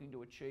what we're looking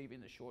to achieve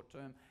in the short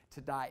term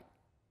today?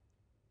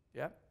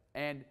 Yeah?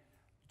 And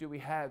do we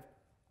have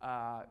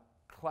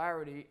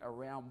clarity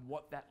around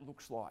what that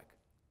looks like?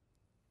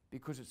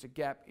 Because it's a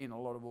gap in a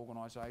lot of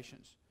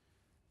organisations.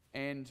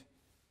 And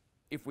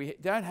if we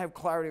don't have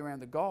clarity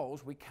around the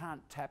goals, we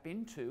can't tap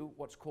into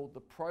what's called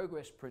the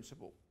progress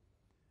principle.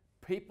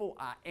 People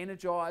are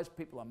energised,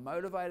 people are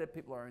motivated,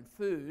 people are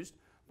enthused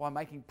by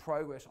making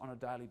progress on a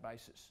daily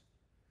basis.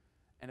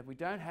 And if we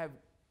don't have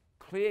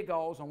clear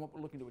goals on what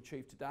we're looking to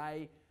achieve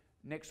today,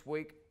 next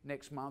week,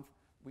 next month,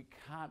 we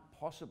can't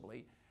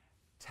possibly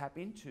tap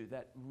into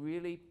that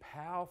really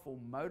powerful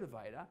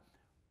motivator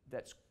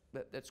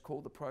that's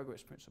called the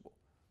progress principle.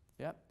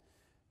 Yeah?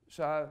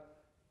 So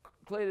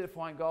clearly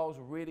defined goals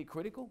are really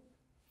critical.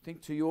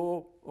 Think to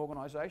your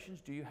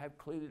organisations. Do you have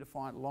clearly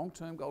defined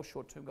long-term goals,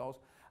 short-term goals?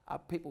 Are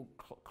people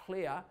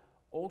clear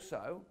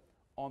also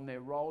on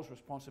their roles,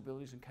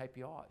 responsibilities and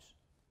KPIs?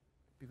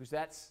 Because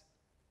that's,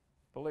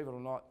 believe it or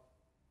not,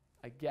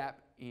 a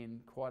gap in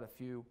quite a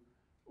few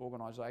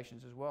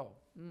organisations as well.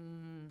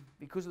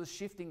 Because of the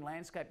shifting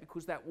landscape,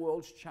 because that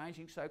world's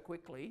changing so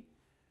quickly,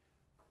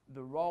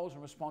 the roles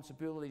and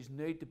responsibilities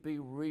need to be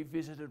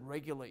revisited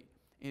regularly.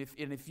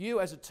 And if you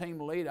as a team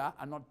leader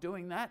are not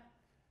doing that,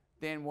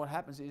 then what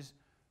happens is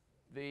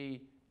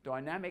the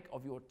dynamic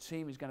of your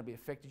team is going to be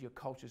affected, your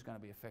culture is going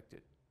to be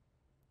affected.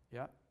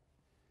 Yeah?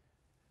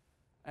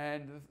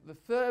 And the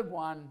third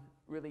one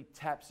really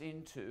taps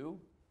into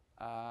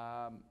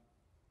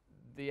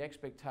the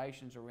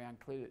expectations around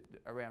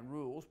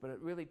rules, but it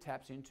really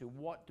taps into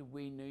what do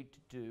we need to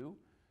do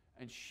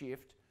and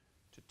shift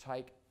to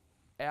take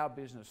our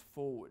business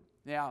forward.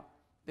 Now,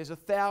 there's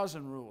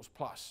 1,000 rules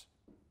plus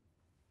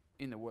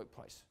in the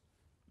workplace.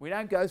 We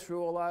don't go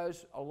through all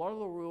those. A lot of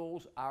the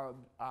rules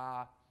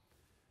are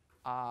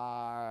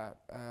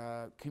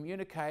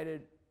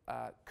communicated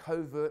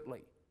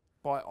covertly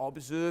by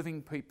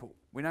observing people.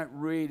 We don't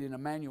read in a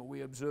manual,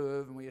 we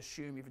observe and we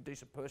assume if you're a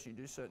decent person you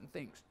do certain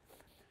things.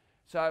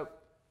 So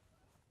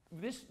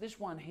this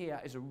one here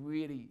is a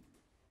really,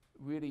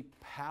 really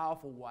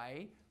powerful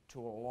way to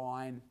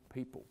align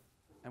people.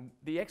 And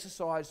the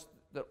exercise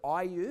that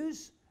I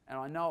use, and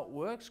I know it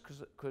works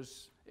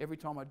because every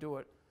time I do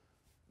it,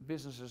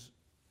 businesses,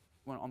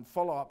 when on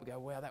follow-up, go,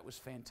 wow, that was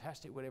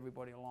fantastic, with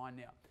everybody aligned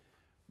now.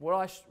 What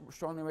I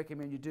strongly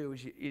recommend you do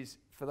is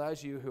for those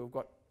of you who have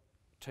got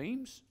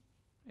teams,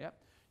 yeah,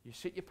 you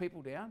sit your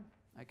people down,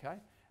 okay,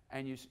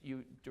 and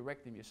you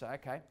direct them. You say,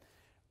 okay,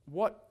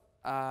 what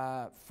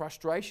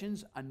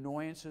frustrations,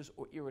 annoyances,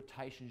 or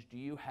irritations do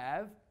you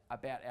have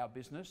about our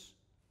business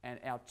and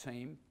our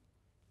team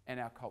and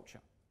our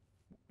culture?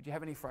 Do you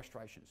have any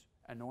frustrations,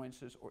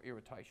 annoyances, or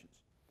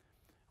irritations?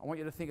 I want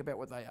you to think about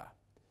what they are.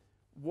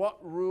 What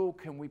rule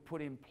can we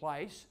put in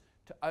place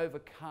to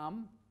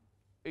overcome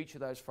each of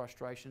those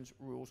frustrations,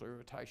 rules, or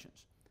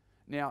irritations?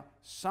 Now,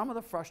 some of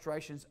the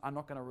frustrations are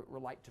not going to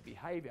relate to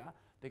behaviour,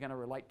 they're going to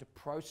relate to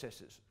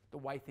processes, the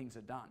way things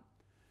are done.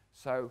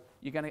 So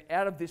you're going to,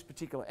 out of this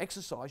particular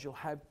exercise, you'll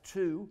have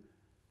two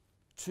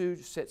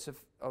sets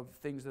of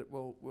things that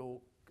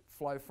will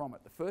flow from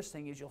it. The first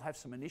thing is you'll have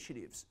some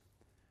initiatives.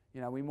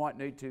 You know, we might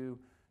need to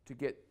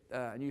get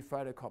a new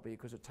photocopier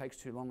because it takes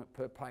too long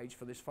per page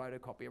for this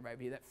photocopier over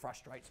here. That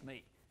frustrates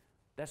me.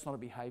 That's not a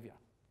behaviour.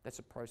 That's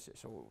a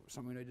process or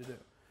something we need to do.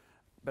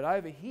 But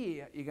over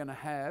here, you're going to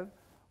have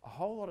a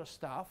whole lot of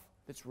stuff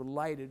that's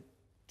related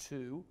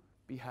to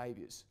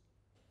behaviours.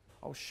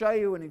 I'll show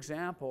you an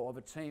example of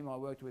a team I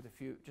worked with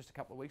just a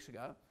couple of weeks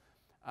ago,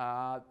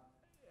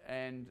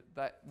 and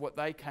what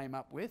they came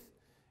up with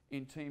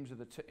in terms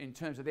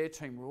of their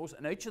team rules.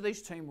 And each of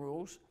these team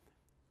rules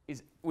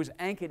was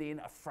anchored in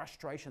a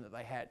frustration that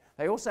they had.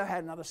 They also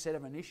had another set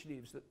of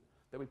initiatives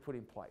that we put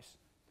in place.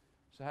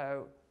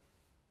 So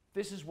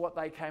this is what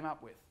they came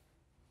up with.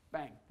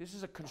 Bang! This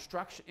is a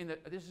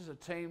this is a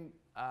team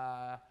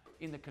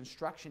in the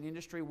construction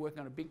industry working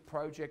on a big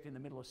project in the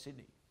middle of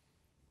Sydney.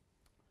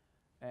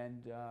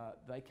 And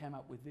they came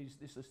up with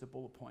this list of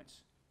bullet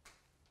points.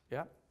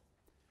 Yeah.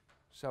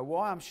 So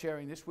why I'm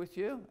sharing this with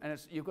you, and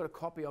you've got a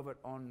copy of it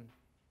on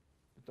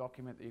the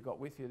document that you got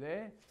with you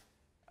there.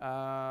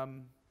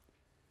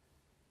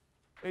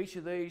 Each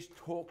of these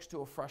talks to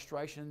a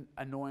frustration,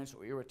 annoyance,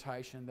 or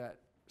irritation that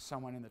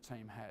someone in the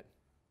team had.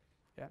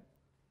 Yeah.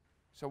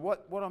 So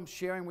what I'm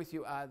sharing with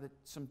you are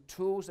some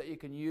tools that you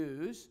can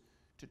use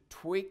to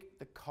tweak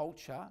the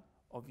culture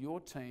of your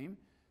team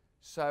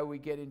so we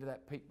get into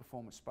that peak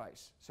performance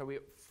space, so we're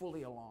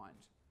fully aligned.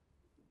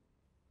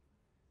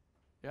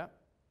 Yeah?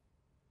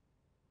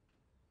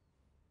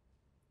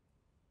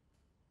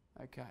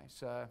 Okay,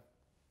 so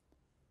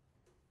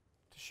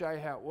to show you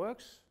how it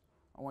works,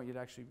 I want you to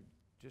actually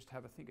just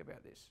have a think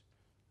about this.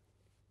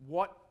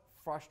 What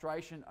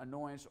frustration,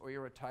 annoyance, or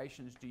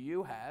irritations do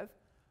you have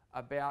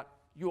about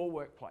your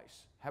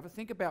workplace? Have a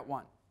think about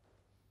one.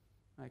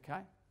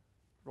 Okay?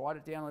 Write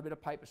it down on a bit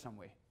of paper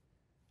somewhere.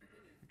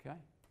 Okay?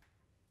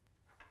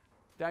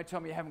 Don't tell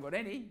me you haven't got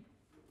any,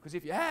 because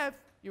if you have,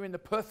 you're in the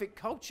perfect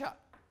culture.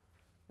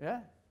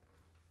 Yeah?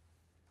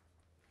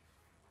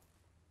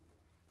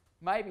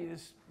 Maybe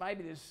there's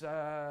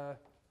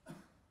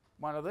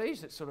one of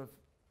these that sort of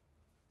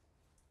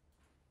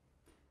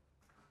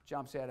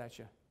jumps out at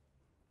you.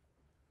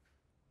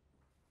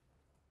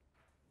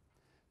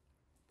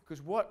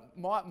 Because what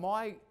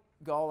my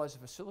goal as a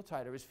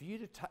facilitator is for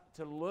you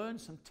to learn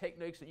some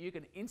techniques that you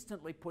can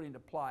instantly put into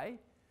play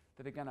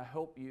that are going to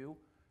help you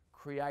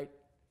create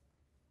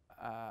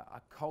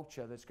a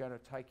culture that's going to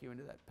take you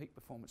into that peak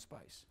performance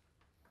space.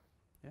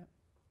 Yeah.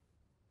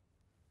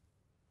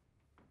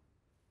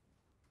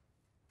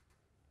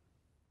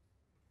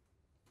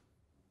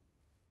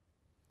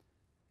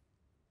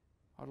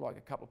 I'd like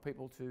a couple of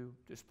people to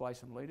display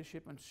some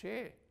leadership and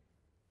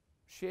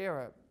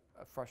share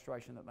a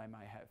frustration that they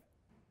may have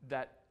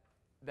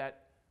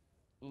that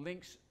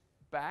links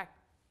back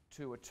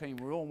to a team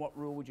rule, and what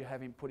rule would you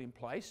have him put in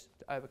place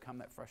to overcome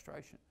that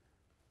frustration?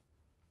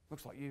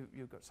 Looks like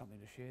you've got something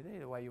to share there,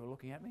 the way you were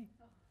looking at me.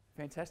 Oh.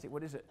 Fantastic.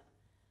 What is it?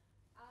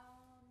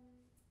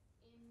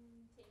 In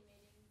team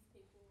meetings,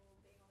 people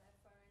being on their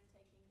phone,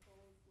 taking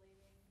calls,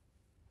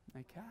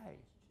 leaving. Okay.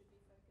 Should be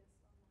focused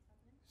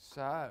on what's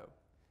happening.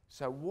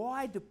 So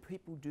why do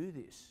people do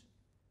this?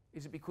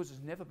 Is it because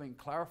it's never been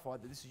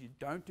clarified that this is you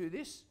don't do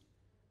this?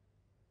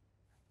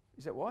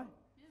 Is that why?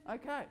 Yeah.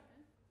 Okay. Yeah.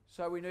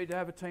 So we need to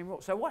have a team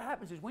rule. So what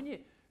happens is when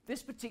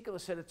this particular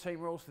set of team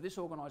rules for this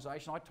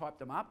organisation, I typed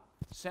them up,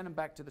 sent them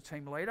back to the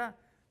team leader.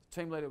 The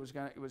team leader was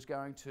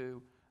going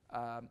to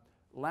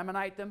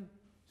laminate them,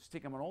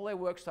 stick them on all their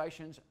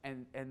workstations,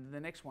 and the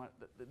next one,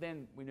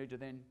 then we need to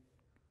then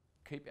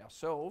keep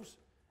ourselves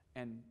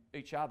and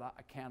each other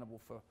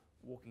accountable for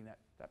walking that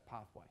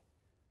pathway.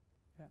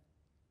 Yeah.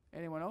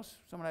 Anyone else?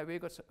 Someone over here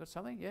got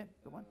something? Yeah,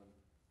 got one?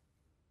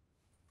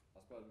 I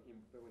suppose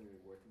when you're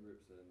in working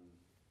groups and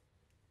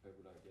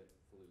people don't get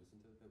fully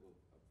listened to,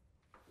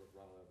 people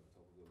run over the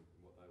top of them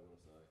in what they want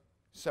to say.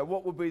 So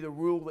what would be the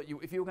rule that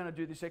if you were going to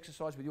do this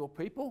exercise with your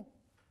people,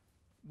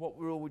 what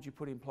rule would you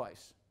put in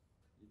place?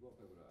 You'd want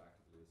people to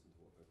actively listen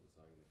to what people are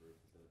saying in the group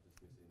instead of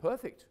dismissing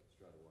Perfect.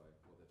 straight away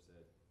what they've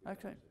said.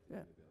 Okay,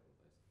 yeah.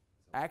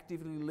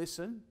 Actively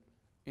listen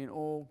in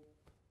all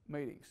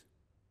meetings.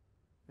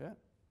 Yeah?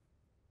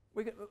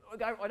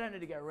 I don't need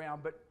to go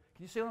around, but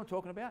can you see what I'm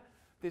talking about?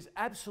 There's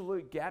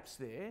absolute gaps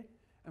there.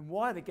 And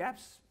why are the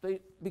gaps?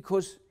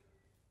 Because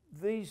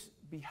these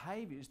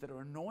behaviours that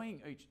are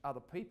annoying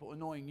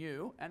annoying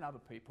you and other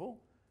people,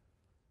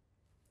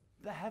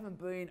 they haven't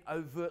been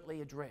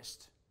overtly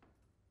addressed.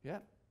 Yeah?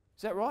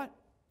 Is that right?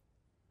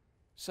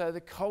 So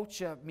the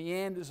culture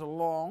meanders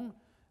along,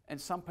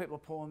 and some people are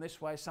pulling this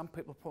way, some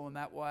people are pulling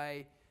that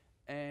way,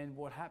 and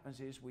what happens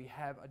is we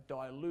have a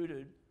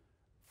diluted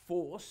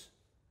force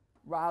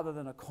rather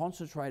than a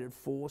concentrated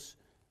force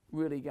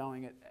really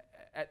going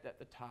at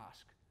the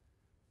task.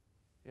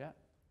 Yeah?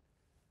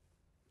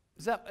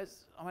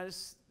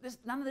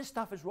 None of this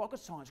stuff is rocket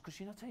science, because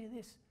I'll tell you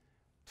this,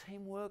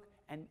 teamwork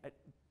and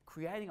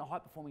creating a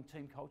high-performing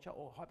team culture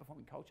or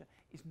high-performing culture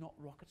is not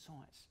rocket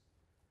science.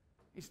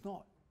 It's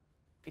not.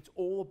 It's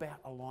all about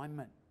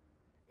alignment.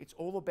 It's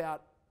all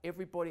about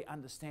everybody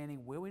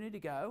understanding where we need to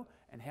go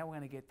and how we're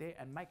going to get there,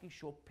 and making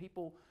sure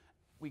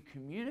we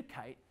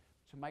communicate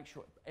to make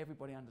sure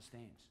everybody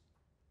understands.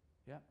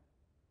 Yeah?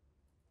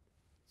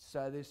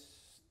 So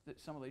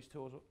some of these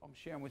tools I'm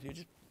sharing with you,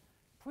 just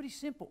pretty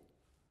simple.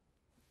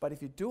 But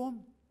if you do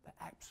them, they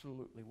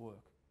absolutely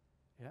work.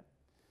 Yeah?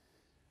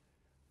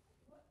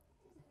 What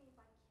does it mean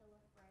by killer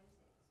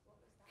phrases? What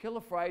was that?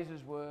 Killer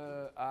phrases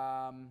were,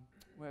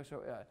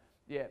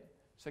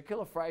 so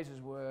killer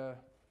phrases were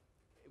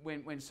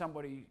when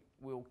somebody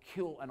will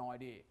kill an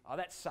idea. Oh,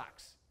 that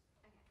sucks.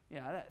 Okay.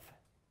 You know,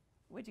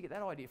 where'd you get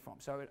that idea from?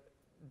 So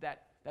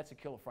that's a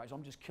killer phrase.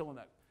 I'm just killing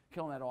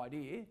that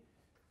idea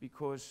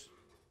because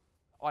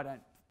I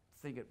don't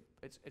think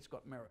it's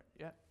got merit.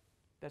 Yeah,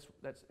 it's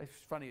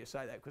funny you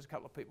say that, because a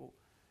couple of people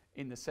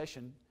in the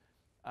session,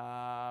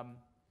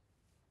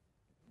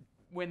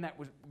 when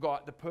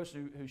the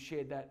person who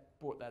shared that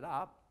brought that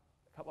up,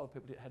 a couple of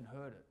people hadn't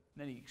heard it.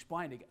 And then he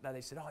explained it.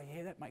 They said, "Oh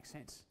yeah, that makes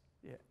sense."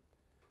 Yeah.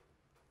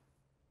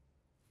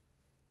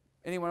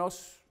 Anyone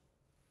else?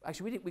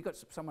 Actually, we got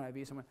someone over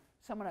here.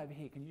 Someone over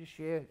here. Can you just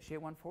share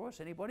one for us?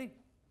 Anybody?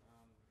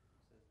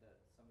 Says that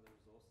some of the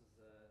resources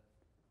are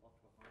locked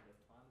behind a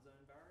time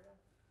zone barrier.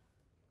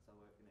 So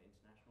I work in an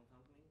international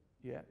company.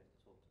 Yeah. We have to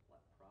talk to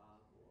like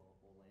Prague or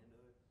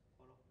Orlando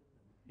quite often,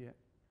 and yeah.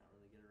 can't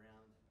really get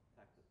around the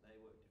fact that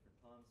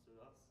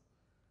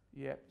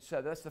Yeah,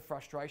 so that's the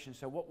frustration.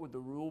 So what would the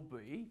rule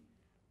be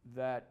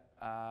that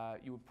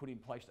you would put in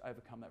place to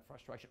overcome that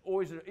frustration?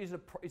 Or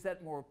is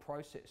that more a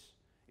process?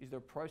 Is there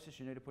a process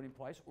you need to put in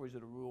place, or is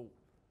it a rule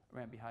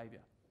around behaviour?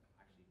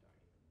 I actually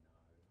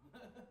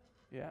don't even know.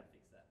 Yeah. How to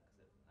fix that,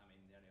 because I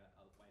mean, the only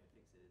other way to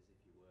fix it is if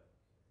you work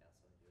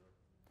outside your.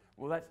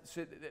 Well,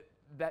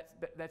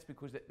 that's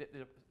because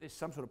there's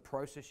some sort of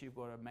process you've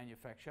got to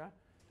manufacture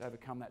to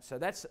overcome that. So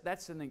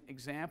that's an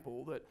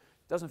example that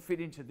doesn't fit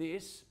into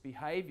this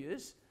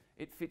behaviours.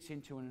 It fits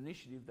into an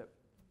initiative that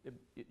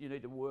you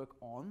need to work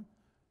on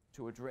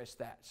to address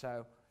that.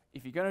 So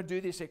if you're going to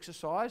do this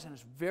exercise, and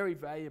it's very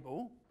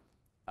valuable,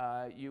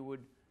 you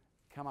would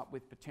come up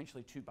with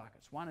potentially two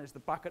buckets. One is the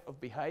bucket of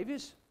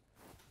behaviours,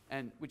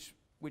 and which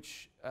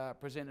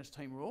present as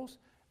team rules,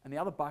 and the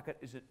other bucket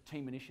is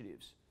team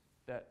initiatives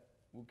that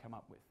we'll come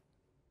up with.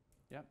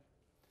 Yep.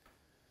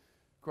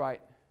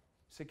 Great.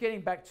 So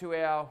getting back to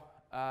our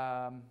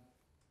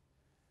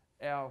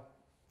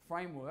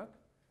framework,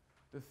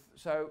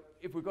 so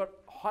if we've got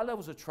high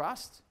levels of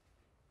trust,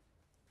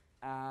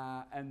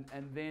 and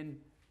then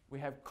we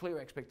have clear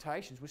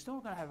expectations, we're still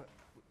not going to have,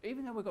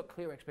 even though we've got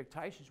clear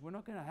expectations, we're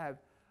not going to have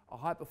a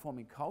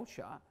high-performing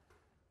culture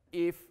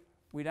if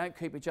we don't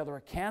keep each other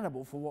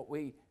accountable for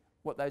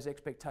what those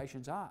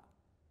expectations are.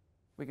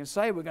 We can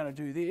say we're going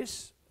to do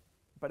this,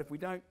 but if we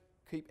don't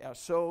keep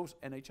ourselves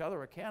and each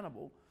other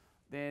accountable,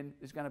 then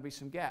there's going to be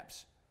some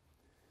gaps.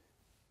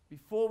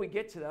 Before we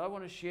get to that, I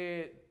want to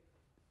share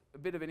a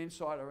bit of an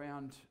insight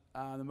around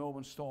the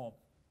Melbourne Storm.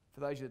 For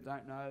those of you that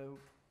don't know,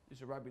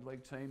 it's a rugby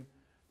league team,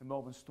 the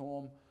Melbourne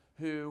Storm,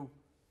 who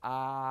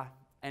are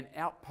an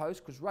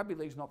outpost, because rugby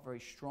league's not very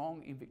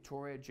strong in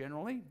Victoria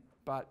generally,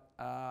 but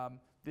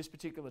this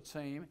particular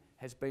team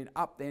has been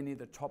up there near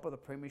the top of the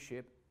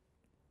premiership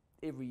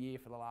every year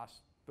for the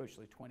last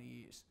virtually 20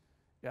 years.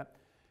 Yeah?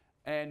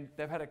 And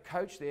they've had a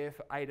coach there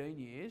for 18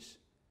 years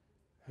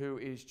who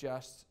is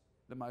just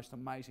the most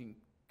amazing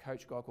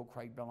coach, guy called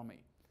Craig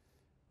Bellamy.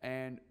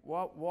 And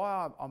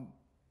why I'm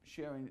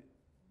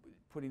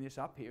putting this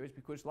up here is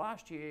because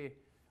last year,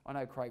 I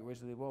know Craig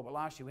reasonably well, but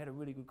last year we had a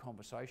really good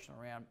conversation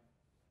around,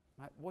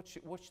 mate, what's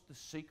the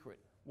secret?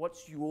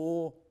 What's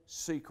your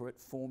secret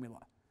formula?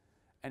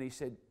 And he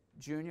said,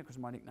 Junior, because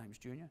my nickname's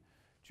Junior,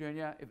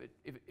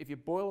 if you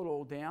boil it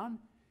all down,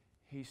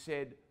 he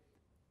said,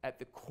 at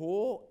the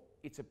core,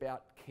 it's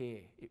about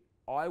care.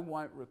 I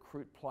won't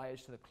recruit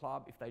players to the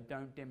club if they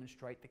don't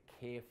demonstrate the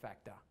care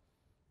factor.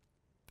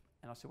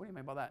 And I said, what do you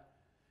mean by that?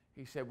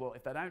 He said, well,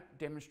 if they don't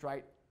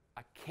demonstrate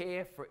a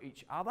care for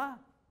each other,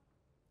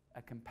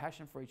 a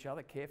compassion for each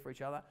other, care for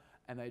each other,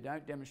 and they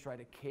don't demonstrate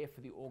a care for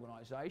the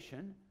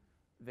organisation,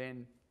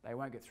 then they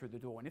won't get through the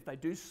door. And if they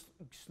do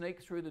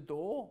sneak through the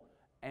door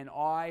and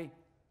I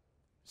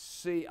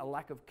see a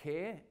lack of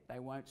care, they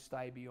won't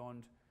stay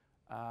beyond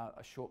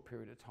a short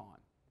period of time.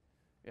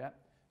 Yeah.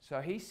 So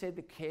he said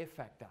the care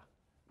factor,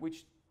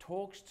 which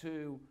talks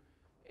to,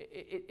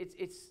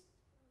 it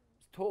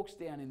talks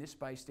down in this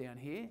space down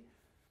here,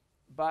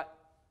 but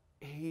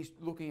he's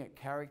looking at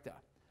character.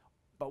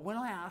 But when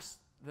I asked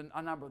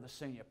a number of the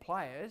senior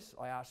players,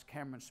 I asked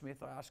Cameron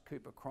Smith, I asked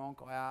Cooper Cronk,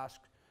 I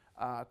asked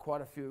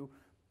quite a few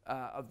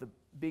of the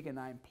bigger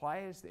name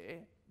players there,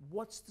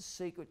 what's the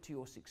secret to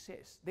your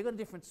success? They've got a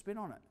different spin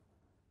on it.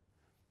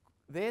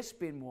 Their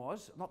spin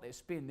was, not their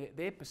spin,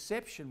 their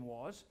perception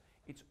was,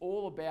 it's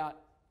all about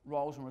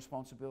roles and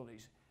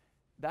responsibilities.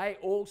 They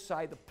all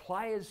say, the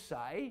players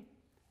say,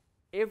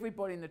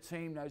 everybody in the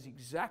team knows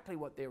exactly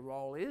what their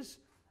role is,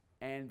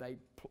 and they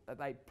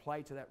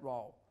play to that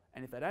role.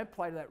 And if they don't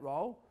play to that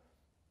role,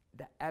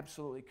 they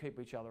absolutely keep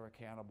each other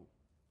accountable.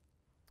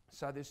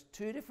 So there's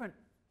two different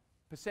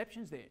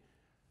perceptions there.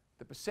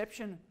 The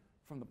perception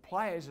from the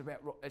players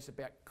is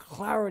about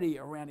clarity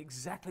around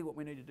exactly what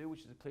we need to do,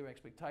 which is the clear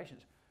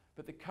expectations.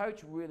 But the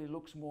coach really is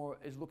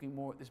looking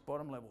more at this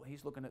bottom level.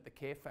 He's looking at the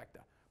care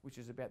factor, which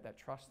is about that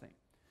trust thing.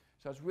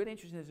 So it's really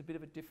interesting. There's a bit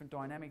of a different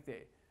dynamic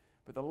there.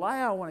 But the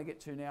layer I want to get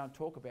to now and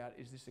talk about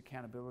is this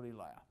accountability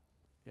layer.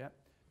 Yeah?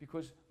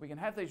 Because we can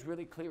have these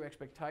really clear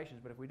expectations,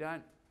 but if we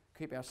don't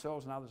keep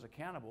ourselves and others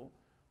accountable,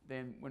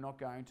 then we're not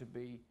going to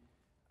be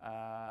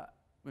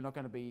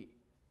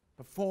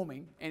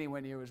performing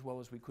anywhere near as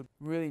well as we could.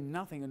 Really,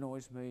 nothing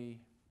annoys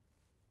me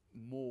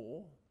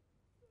more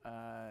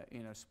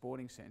in a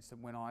sporting sense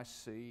than when I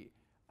see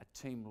a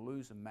team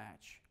lose a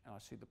match and I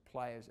see the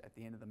players at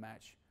the end of the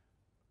match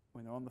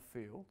when they're on the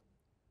field.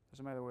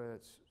 Doesn't matter whether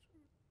it's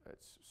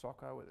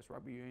soccer, whether it's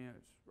rugby union,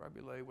 it's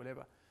rugby league,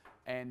 whatever,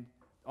 and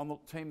on the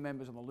team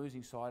members on the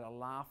losing side are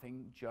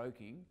laughing,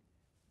 joking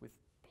with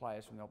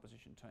players from the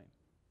opposition team.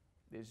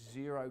 There's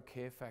zero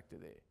care factor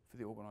there for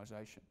the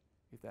organisation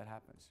if that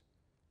happens.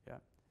 Yeah?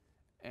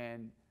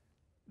 And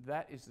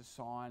that is the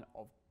sign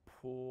of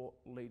poor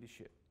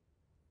leadership,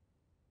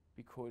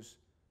 because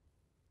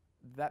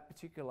that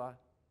particular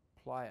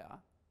player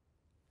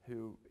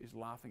who is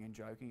laughing and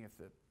joking if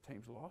the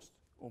team's lost,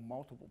 or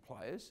multiple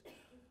players,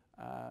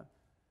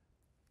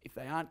 if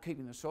they aren't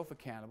keeping themselves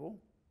accountable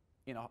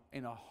in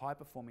a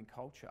high-performing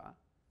culture,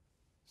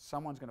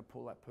 someone's going to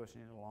pull that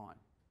person into line.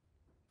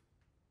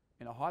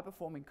 In a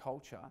high-performing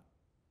culture,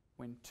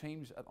 when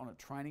teams on a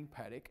training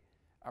paddock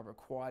are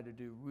required to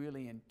do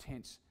really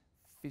intense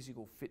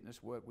physical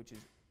fitness work, which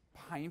is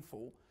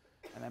painful,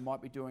 and they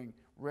might be doing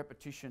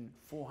repetition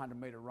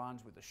 400-metre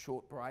runs with a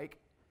short break,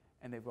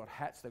 and they've got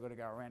hats they've got to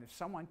go around. If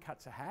someone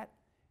cuts a hat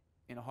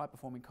in a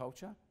high-performing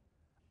culture,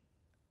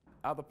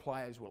 other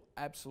players will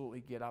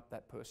absolutely get up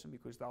that person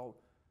because they'll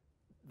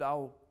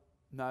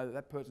know that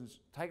that person's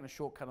taken a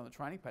shortcut on the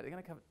training pad. They're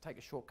going to take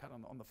a shortcut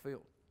on the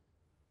field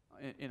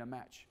in a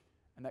match,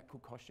 and that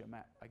could cost you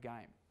a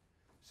game.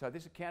 So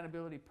this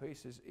accountability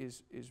piece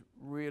is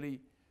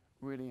really,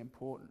 really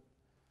important.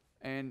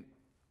 And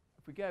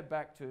if we go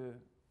back to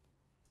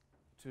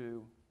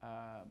the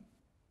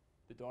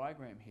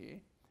diagram here,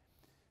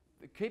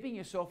 keeping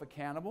yourself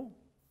accountable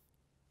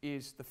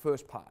is the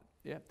first part.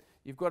 Yeah,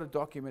 you've got a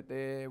document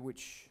there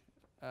which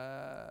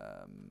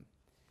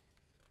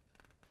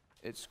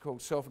it's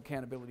called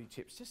self-accountability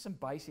tips. Just some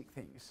basic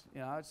things.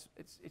 You know,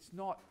 it's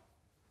not.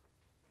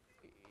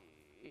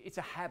 It's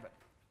a habit.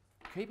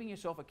 Keeping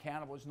yourself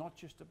accountable is not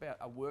just about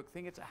a work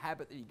thing. It's a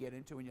habit that you get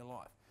into in your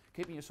life.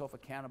 Keeping yourself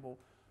accountable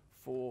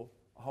for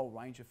a whole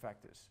range of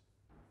factors,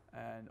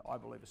 and I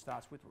believe it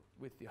starts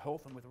with your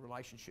health and with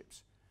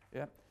relationships.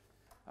 Yeah.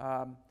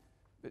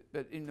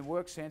 But in the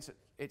work sense,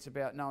 it's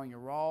about knowing your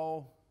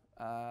role,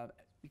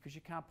 because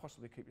you can't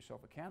possibly keep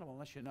yourself accountable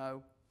unless you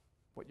know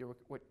what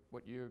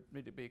you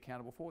need to be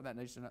accountable for. That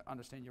needs to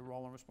understand your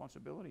role and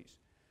responsibilities.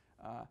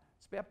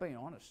 It's about being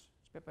honest.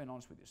 It's about being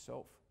honest with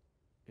yourself,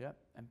 yeah,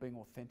 and being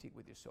authentic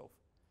with yourself.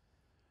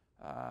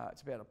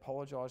 It's about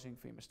apologising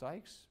for your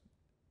mistakes.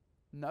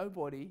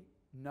 Nobody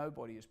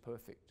is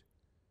perfect.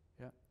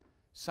 Yeah.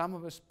 Some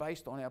of us,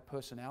 based on our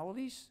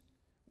personalities,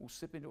 will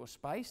slip into a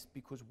space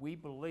because we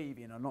believe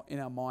in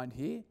our mind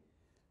here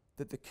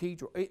that the key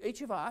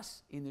each of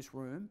us in this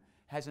room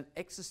has an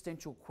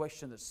existential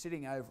question that's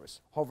sitting over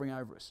us, hovering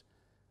over us.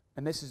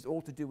 And this is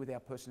all to do with our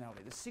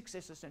personality. There's 6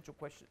 existential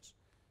questions.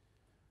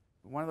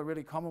 One of the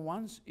really common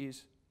ones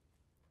is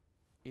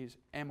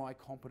am I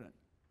competent?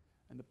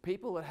 And the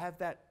people that have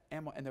that,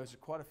 and there's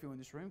quite a few in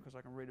this room because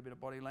I can read a bit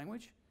of body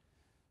language.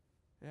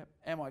 Yep.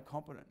 Am I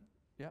competent?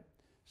 Yep.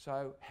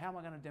 So how am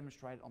I going to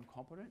demonstrate I'm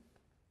competent?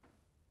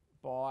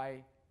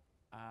 By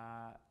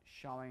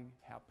showing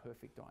how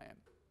perfect I am.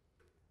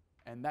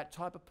 And that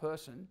type of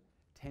person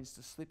tends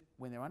to slip,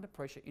 when they're under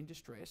pressure, in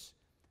distress,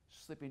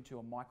 slip into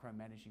a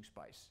micromanaging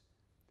space.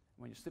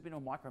 When you slip into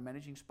a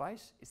micromanaging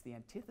space, it's the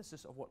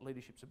antithesis of what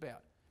leadership's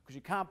about. Because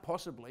you can't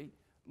possibly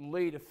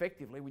lead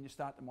effectively when you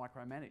start to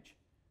micromanage.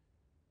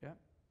 Yeah.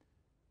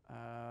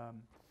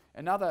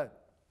 Another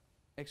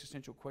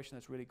existential question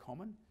that's really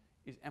common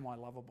is, am I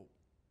lovable?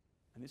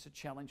 And this is a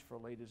challenge for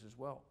leaders as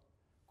well.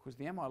 Because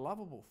the am I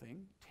lovable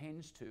thing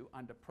tends to,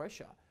 under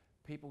pressure,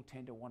 people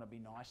tend to want to be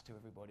nice to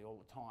everybody all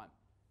the time.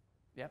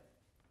 Yep.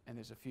 And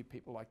there's a few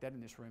people like that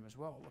in this room as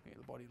well, looking at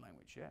the body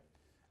language,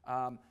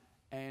 yeah.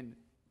 And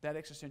that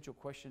existential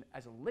question,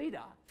 as a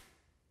leader,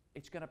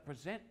 it's going to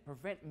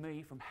prevent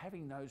me from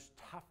having those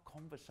tough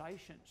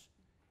conversations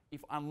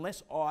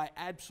unless I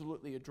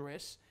absolutely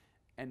address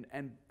and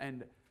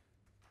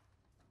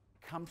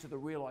come to the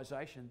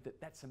realisation that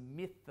that's a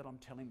myth that I'm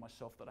telling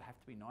myself, that I have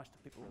to be nice to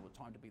people all the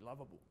time to be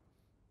lovable.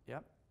 Yeah.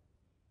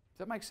 Does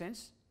that make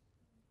sense?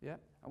 Yeah.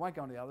 I won't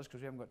go into the others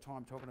because we haven't got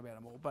time talking about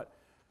them all. But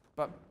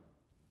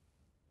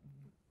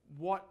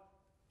what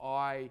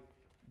I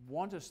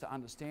want us to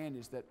understand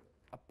is that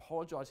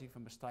apologising for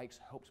mistakes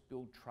helps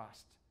build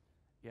trust.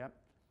 Yeah.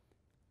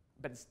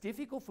 But it's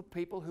difficult for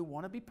people who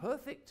want to be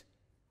perfect,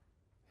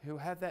 who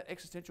have that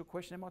existential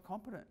question, am I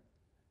competent?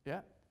 Yeah.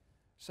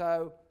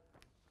 So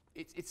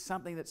it's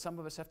something that some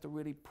of us have to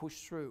really push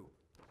through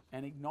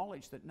and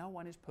acknowledge that no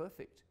one is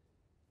perfect,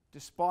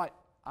 despite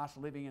us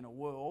living in a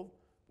world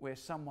where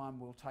someone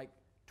will take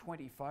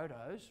 20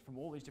 photos from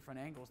all these different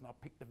angles and they'll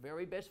pick the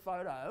very best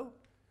photo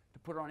to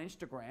put it on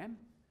Instagram,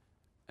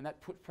 and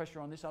that puts pressure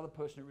on this other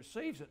person who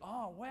receives it.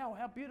 Oh, wow,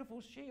 how beautiful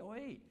is she or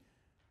he?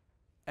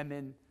 And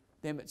then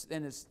it's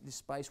this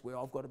space where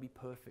I've got to be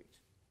perfect.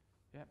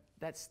 Yeah,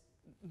 that's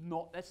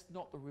not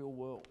the real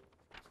world.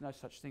 There's no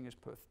such thing as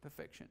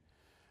perfection.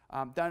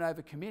 Don't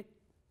overcommit.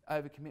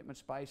 Overcommitment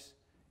space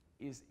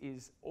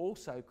is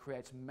also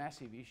creates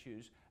massive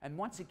issues. And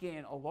once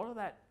again, a lot of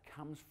that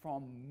comes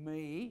from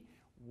me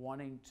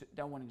wanting to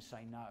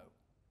say no.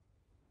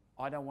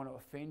 I don't want to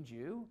offend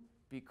you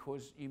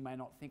because you may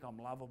not think I'm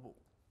lovable.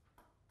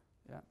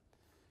 Yeah.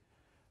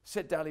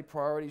 Set daily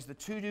priorities. The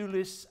to-do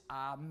lists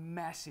are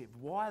massive.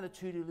 Why are the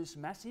to-do lists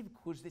massive?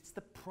 Because it's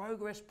the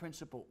progress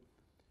principle.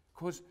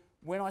 Because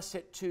when I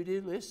set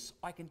to-do lists,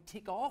 I can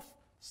tick off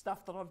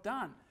stuff that I've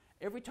done.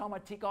 Every time I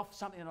tick off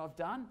something that I've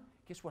done,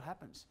 guess what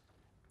happens?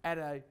 At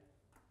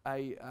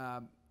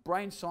a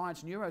brain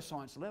science,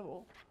 neuroscience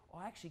level,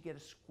 I actually get a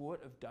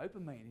squirt of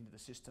dopamine into the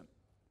system.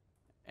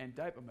 And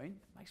dopamine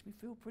makes me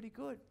feel pretty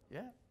good,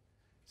 yeah?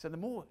 So the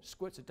more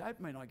squirts of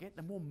dopamine I get,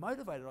 the more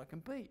motivated I can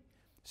be.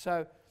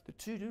 So the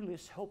to-do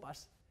lists help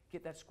us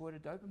get that squirt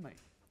of dopamine,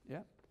 yeah?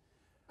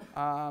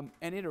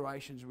 And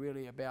iteration's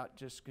really about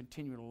just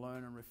continuing to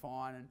learn and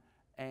refine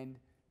and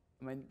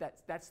I mean,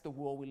 that's the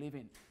world we live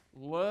in.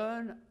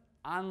 Learn,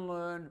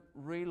 unlearn,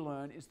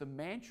 relearn is the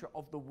mantra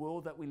of the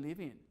world that we live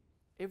in.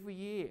 Every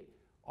year,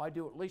 I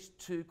do at least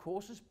 2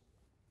 courses.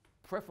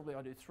 Preferably,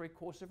 I do 3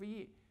 courses every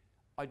year.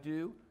 I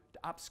do to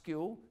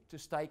upskill to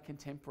stay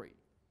contemporary.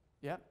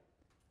 Yeah?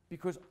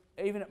 Because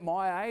even at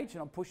my age,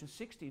 and I'm pushing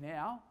 60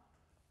 now,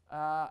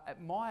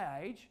 at my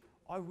age,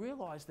 I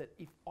realise that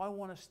if I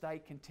want to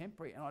stay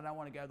contemporary and I don't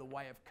want to go the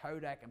way of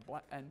Kodak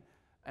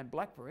and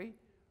BlackBerry,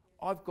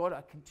 I've got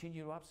to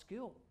continue to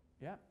upskill.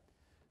 Yeah?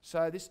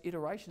 So this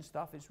iteration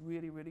stuff is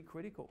really, really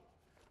critical.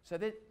 So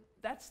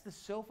that's the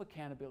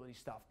self-accountability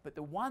stuff. But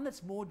the one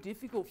that's more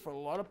difficult for a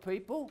lot of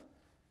people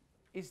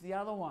is the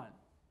other one.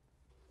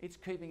 It's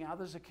keeping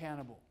others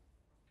accountable.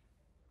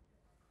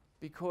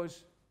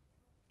 Because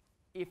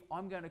if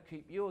I'm going to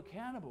keep you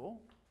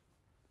accountable,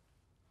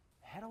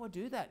 how do I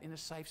do that in a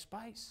safe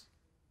space?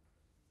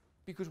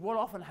 Because what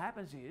often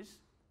happens is,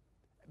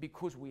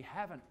 because we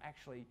haven't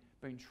actually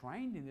been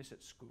trained in this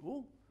at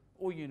school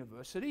or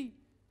university,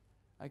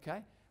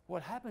 okay,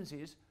 what happens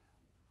is,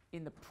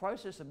 in the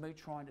process of me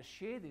trying to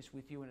share this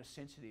with you in a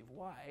sensitive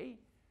way,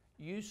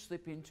 you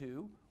slip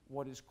into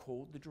what is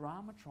called the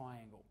drama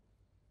triangle.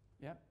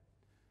 Yep.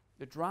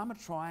 The drama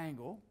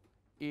triangle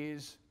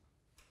is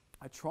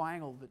a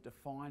triangle that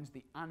defines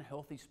the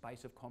unhealthy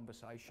space of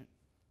conversation.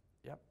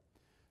 Yep.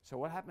 So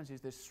what happens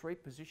is there's 3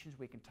 positions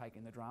we can take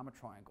in the drama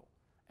triangle.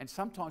 And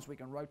sometimes we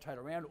can rotate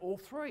around all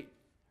 3,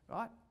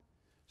 right?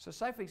 So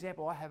say, for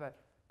example, I have a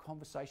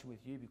conversation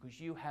with you because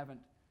you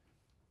haven't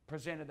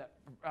presented that,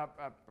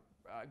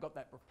 got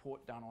that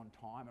report done on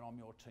time, and I'm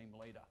your team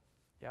leader.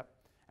 Yep.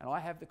 And I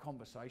have the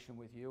conversation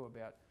with you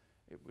about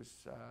it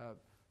was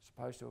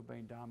supposed to have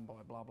been done by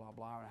blah, blah,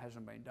 blah, and it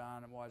hasn't been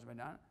done, and why hasn't it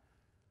been done?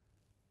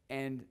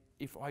 And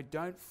if I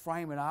don't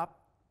frame it up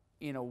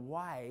in a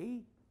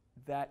way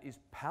that is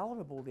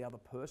palatable to the other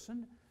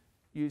person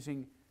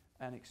using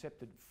an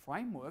accepted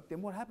framework,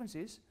 then what happens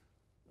is,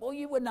 well,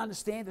 you wouldn't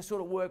understand the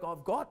sort of work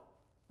I've got.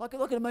 Like,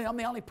 look at me, I'm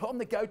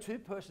the go-to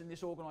person in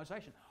this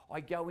organisation. I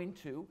go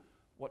into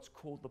what's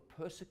called the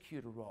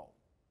persecutor role.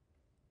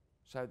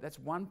 So that's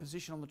one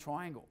position on the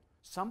triangle.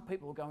 Some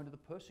people will go into the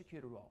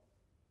persecutor role.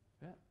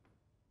 Yeah.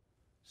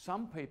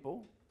 Some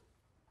people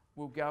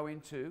will go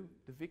into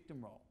the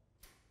victim role.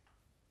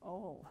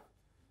 Oh,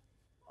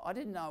 I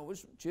didn't know it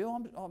was Jill.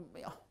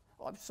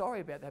 I'm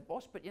sorry about that,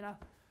 boss, but you know,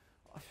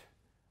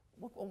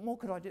 what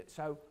could I do?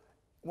 So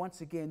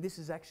once again, this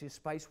is actually a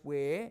space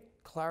where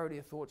clarity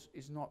of thoughts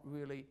is not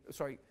really,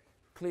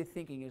 clear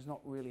thinking is not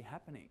really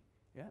happening.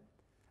 Yeah.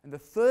 And the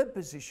third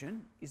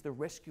position is the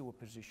rescuer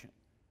position.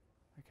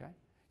 Okay.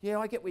 Yeah,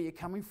 I get where you're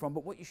coming from,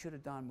 but what you should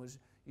have done was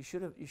you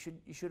should have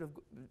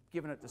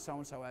given it to so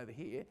and so over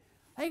here.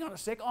 Hang on a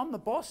sec, I'm the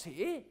boss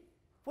here.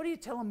 What are you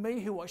telling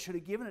me who I should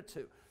have given it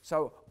to?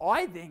 So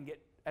I then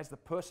get, as the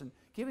person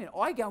giving it,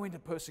 I go into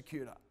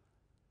persecutor.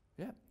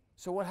 Yeah.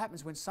 So what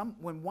happens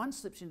when one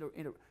slips into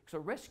so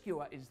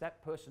rescuer is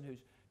that person who's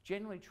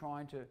generally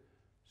trying to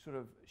sort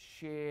of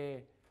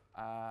share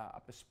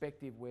a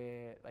perspective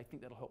where they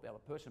think that'll help the other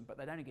person, but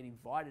they don't get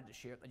invited to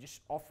share it. They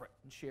just offer it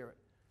and share it,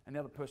 and the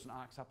other person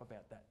arcs up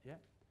about that. Yeah.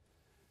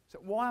 So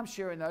why I'm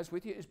sharing those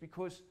with you is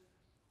because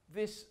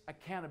this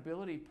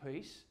accountability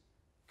piece,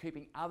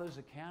 keeping others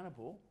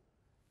accountable,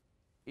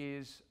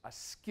 is a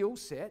skill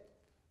set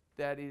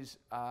that is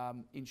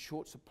in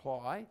short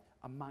supply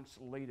amongst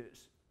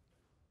leaders.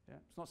 Yeah?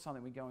 It's not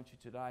something we go into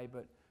today,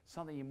 but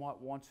something you might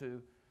want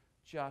to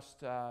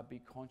just be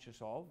conscious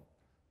of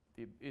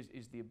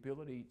is the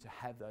ability to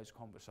have those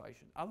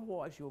conversations.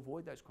 Otherwise, you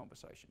avoid those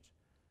conversations.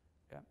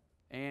 Yeah?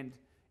 And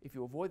if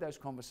you avoid those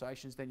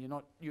conversations, then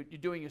you're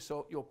doing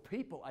your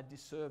people a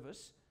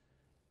disservice,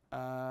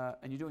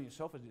 and you're doing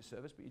yourself a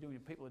disservice, but you're doing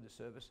your people a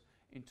disservice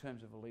in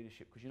terms of a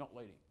leadership, because you're not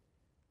leading.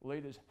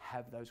 Leaders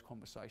have those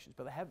conversations,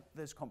 but they have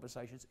those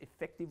conversations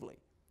effectively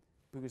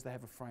because they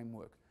have a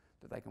framework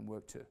that they can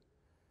work to.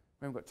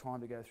 We haven't got time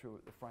to go through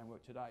the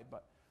framework today,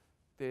 but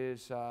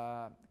there's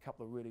a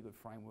couple of really good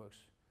frameworks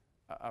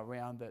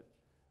around that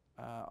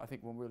I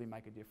think will really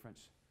make a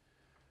difference.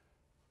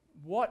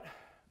 Whilst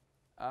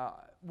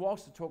we're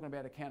talking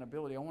about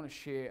accountability, I want to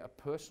share a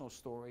personal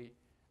story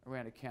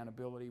around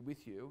accountability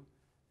with you,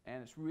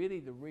 and it's really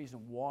the reason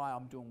why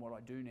I'm doing what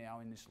I do now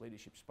in this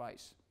leadership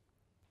space.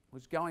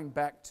 Was going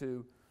back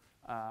to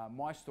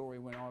my story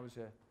when I was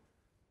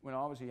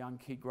a young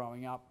kid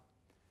growing up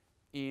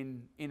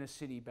in inner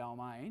city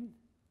Balmain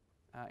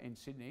in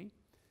Sydney.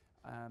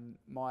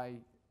 My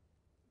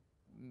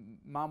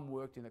mum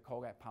worked in the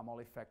Colgate palm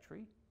olive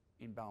factory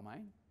in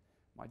Balmain.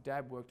 My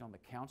dad worked on the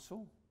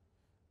council.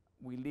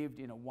 We lived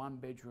in a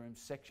 1-bedroom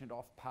sectioned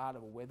off part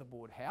of a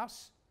weatherboard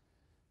house.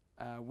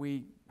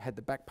 We had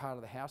the back part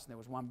of the house, and there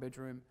was 1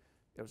 bedroom,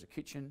 there was a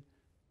kitchen,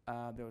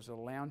 there was a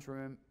lounge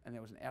room, and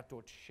there was an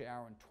outdoor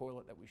shower and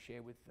toilet that we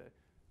shared with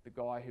the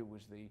guy who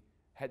was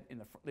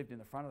lived in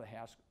the front of the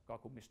house, a guy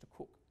called Mr.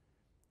 Cook.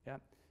 Yeah,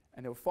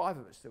 and there were 5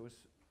 of us. There was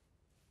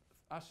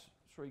us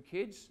 3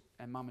 kids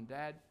and mum and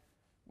dad.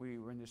 We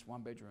were in this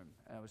 1 bedroom,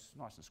 and it was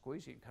nice and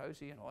squeezy and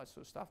cosy and all that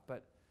sort of stuff.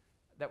 But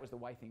that was the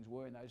way things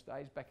were in those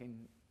days. Back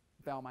in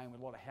Balmain,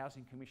 with a lot of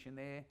housing commission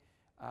there,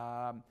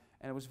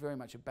 and it was very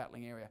much a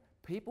battling area.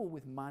 People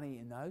with money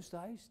in those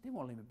days didn't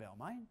want to live in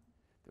Balmain.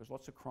 There was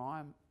lots of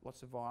crime,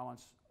 lots of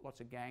violence,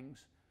 lots of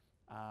gangs.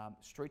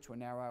 Streets were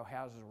narrow,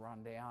 houses were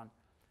run down,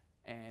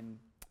 and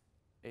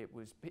it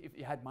was, if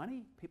you had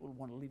money, people would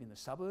want to live in the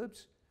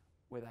suburbs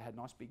where they had a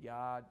nice big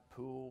yard,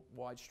 pool,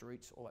 wide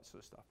streets, all that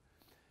sort of stuff.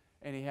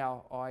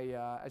 Anyhow,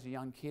 as a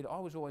young kid, I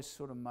was always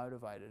sort of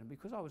motivated, and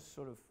because I was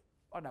sort of,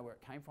 I don't know where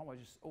it came from, I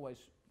just always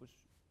was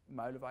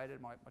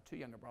motivated. My two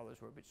younger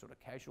brothers were a bit sort of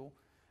casual,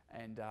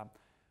 and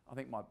I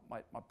think my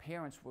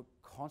parents were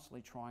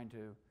constantly trying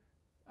to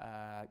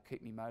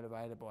keep me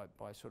motivated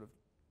by sort of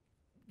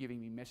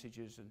giving me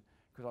messages, and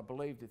because I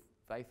believed if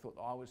they thought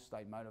I was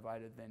stayed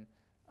motivated, then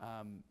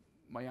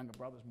my younger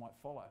brothers might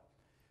follow.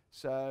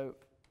 So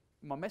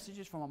my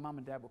messages from my mum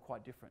and dad were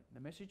quite different. The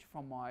messages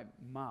from my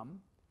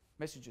mum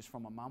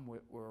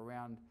were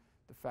around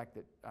the fact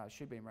that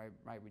she'd been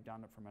made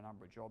redundant from a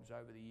number of jobs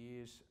over the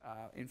years,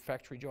 in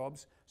factory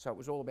jobs. So it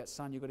was all about,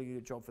 son, you've got to get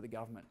a job for the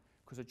government,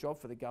 because a job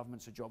for the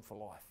government's a job for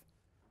life.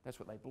 That's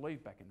what they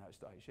believed back in those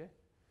days, yeah?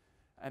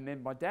 And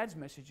then my dad's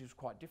message was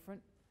quite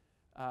different.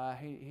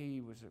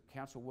 He was a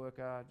council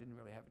worker, didn't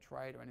really have a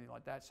trade or anything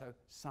like that. So,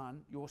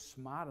 son, you're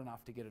smart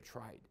enough to get a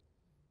trade.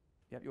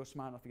 Yep, you're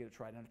smart enough to get a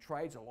trade. And a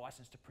trade's a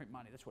license to print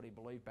money. That's what he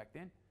believed back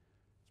then.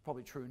 It's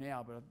probably true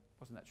now, but it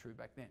wasn't that true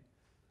back then.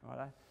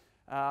 Righto?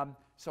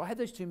 So I had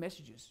those two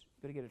messages.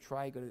 Got to get a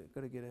trade,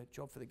 got to get a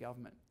job for the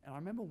government. And I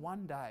remember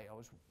one day I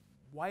was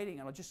waiting,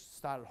 and I just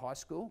started high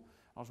school.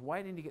 I was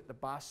waiting to get the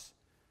bus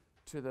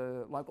to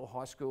the local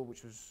high school,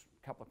 which was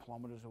a couple of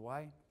kilometres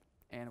away.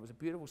 And it was a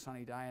beautiful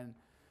sunny day.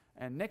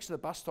 And next to the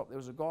bus stop, there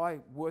was a guy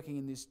working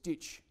in this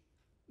ditch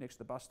next to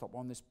the bus stop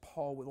on this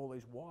pole with all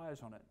these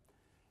wires on it.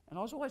 And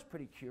I was always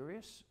pretty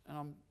curious, and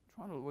I'm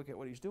trying to work out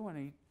what he's doing.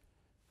 He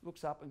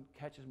looks up and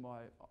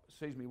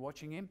sees me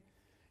watching him.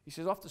 He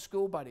says, "Off to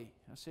school, buddy."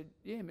 I said,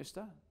 "Yeah,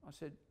 mister." I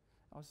was a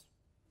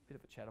bit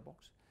of a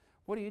chatterbox.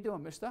 "What are you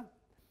doing, mister?"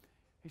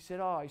 He said,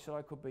 "I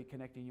could be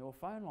connecting your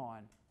phone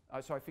line.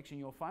 Fixing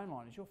your phone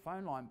line. Is your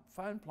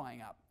phone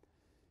playing up?"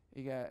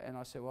 And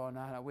I said, "Well,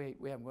 no,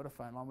 we haven't got a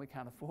phone line. We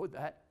can't afford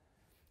that."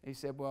 He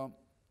said, when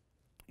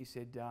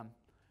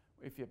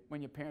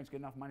your parents get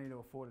enough money to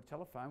afford a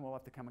telephone, we'll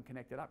have to come and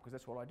connect it up, because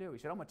that's what I do. He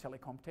said, "I'm a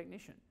telecom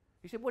technician."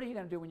 He said, "What are you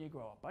going to do when you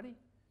grow up, buddy?"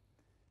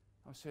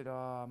 I said,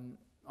 "I'm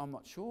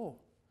not sure."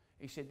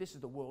 He said, "This is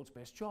the world's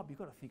best job. You've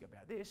got to think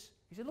about this."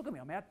 He said, "Look at me.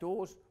 I'm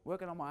outdoors,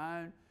 working on my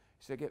own."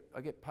 He said,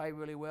 I get paid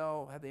really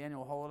well, have the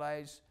annual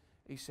holidays.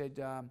 He said,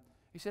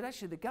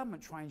 "Actually, the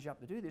government trains you up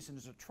to do this, and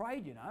it's a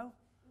trade, you know."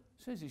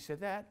 As soon as he said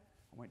that,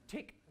 I went,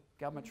 tick.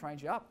 Government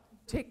trains you up,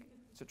 tick.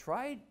 It's a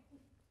trade.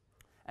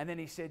 And then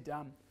he said,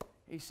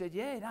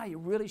 "Yeah, no, you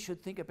really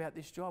should think about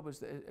this job as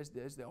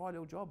the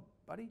ideal job,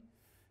 buddy."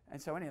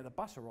 And so anyhow, the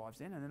bus arrives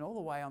then, and then all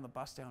the way on the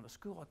bus down to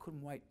school, I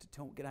couldn't wait to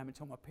get home and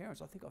tell my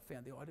parents, "I think I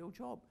found the ideal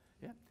job."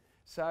 Yeah.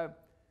 So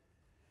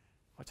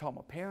I told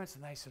my parents,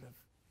 and they sort of,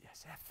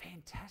 "Yes,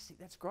 fantastic,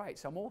 that's great."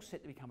 So I'm all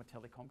set to become a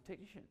telecom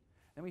technician.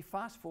 Then we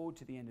fast forward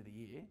to the end of the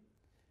year,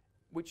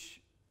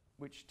 which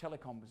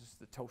telecom is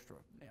the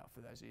Telstra now,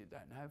 for those of you who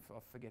don't know. I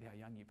forget how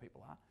young you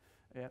people are.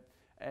 Yeah.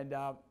 And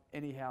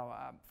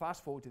anyhow,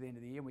 fast forward to the end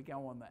of the year, and we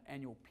go on the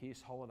annual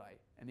Pearce holiday.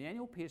 And the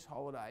annual Pearce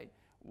holiday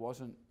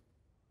wasn't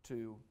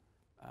to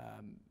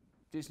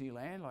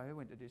Disneyland. Like, who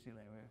went to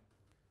Disneyland?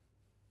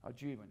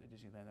 Jude went to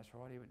Disneyland, that's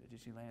right. He went to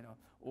Disneyland.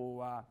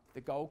 Or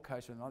the Gold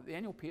Coast. The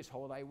annual Pearce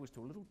holiday was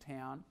to a little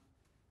town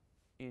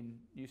in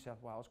New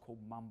South Wales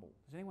called Mumble.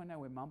 Does anyone know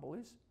where Mumble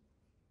is?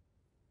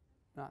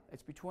 No,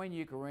 it's between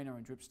Eucarina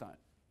and Dripstone.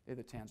 They're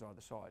the towns either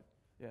side.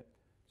 Yeah.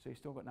 So you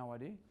still got no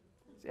idea?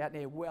 It's out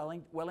near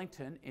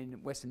Wellington in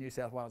western New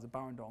South Wales, the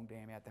Burrendong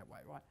Dam out that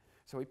way, right?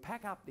 So we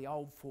pack up the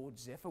old Ford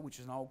Zephyr, which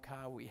is an old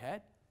car we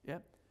had.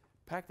 Yep.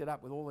 Packed it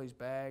up with all these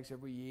bags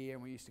every year,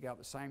 and we used to go up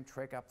the same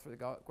trek up through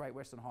the Great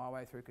Western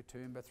Highway, through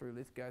Katoomba, through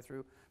Lithgow,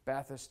 through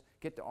Bathurst,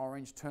 get to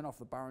Orange, turn off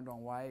the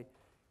Burrendong Way,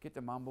 get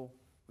to Mumble.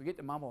 We get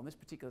to Mumble on this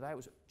particular day. It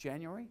was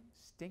January,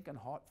 stinking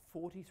hot,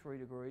 43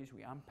 degrees.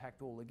 We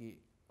unpacked all the gear.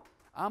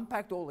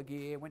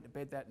 Went to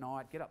bed that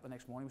night, get up the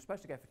next morning. We were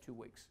supposed to go for 2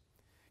 weeks.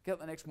 Get up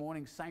the next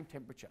morning, same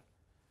temperature.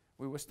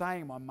 We were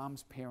staying at my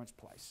mum's parents'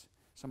 place.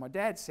 So my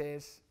dad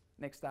says,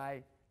 next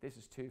day, "This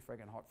is too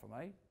friggin' hot for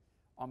me.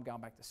 I'm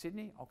going back to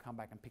Sydney. I'll come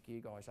back and pick you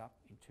guys up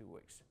in 2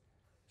 weeks."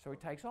 So he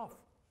takes off.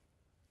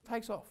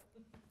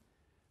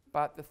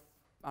 But the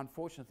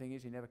unfortunate thing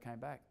is he never came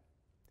back,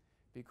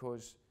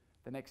 because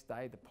the next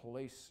day the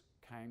police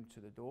came to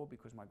the door,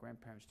 because my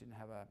grandparents didn't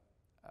have a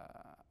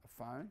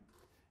phone,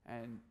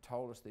 and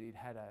told us that he'd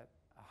had a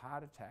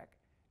heart attack,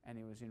 and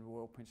he was in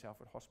Royal Prince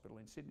Alfred Hospital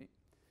in Sydney,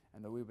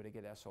 and that we were to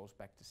get ourselves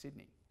back to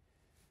Sydney.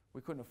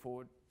 We couldn't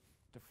afford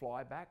to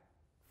fly back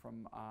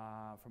from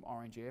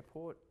Orange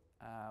Airport.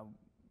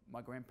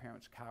 My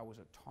grandparents' car was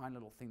a tiny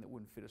little thing that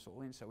wouldn't fit us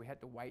all in, so we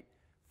had to wait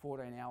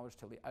 14 hours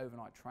till the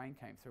overnight train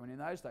came through. And in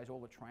those days, all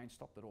the trains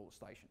stopped at all the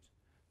stations.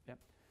 Yep.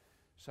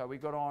 So we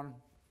got on,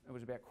 it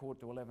was about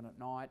 11:15 at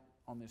night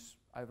on this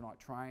overnight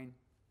train,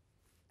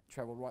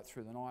 travelled right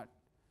through the night,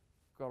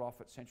 got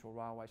off at Central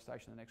Railway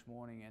Station the next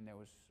morning, and there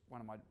was one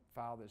of my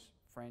father's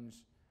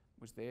friends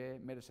was there,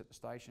 met us at the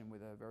station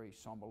with a very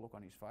sombre look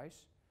on his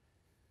face,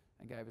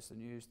 and gave us the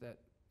news that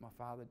my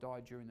father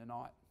died during the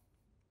night.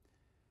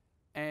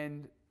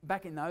 And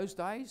back in those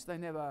days, they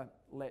never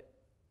let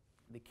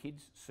the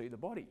kids see the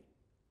body.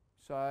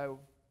 So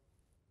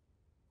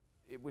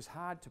it was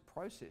hard to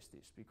process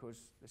this, because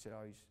they said,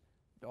 oh, he's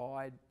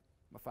died,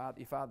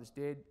 your father's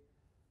dead,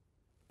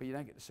 but you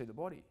don't get to see the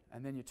body.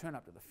 And then you turn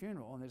up to the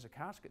funeral and there's a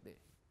casket there.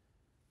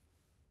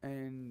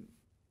 And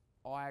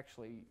I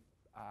actually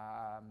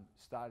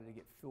started to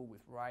get filled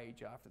with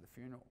rage after the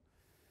funeral.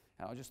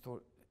 And I just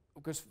thought,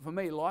 because for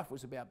me life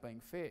was about being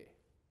fair,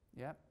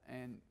 yeah,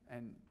 and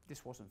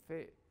this wasn't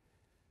fair.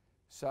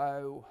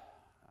 So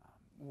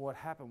what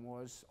happened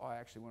was I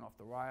actually went off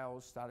the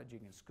rails, started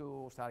jigging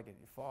school, started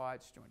getting in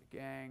fights, joined a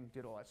gang,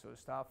 did all that sort of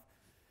stuff.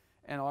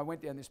 And I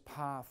went down this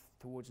path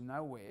towards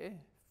nowhere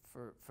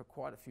for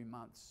quite a few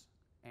months.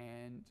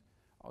 And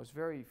I was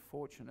very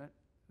fortunate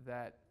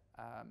that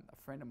a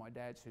friend of my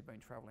dad's who'd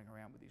been travelling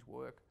around with his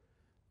work,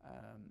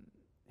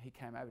 he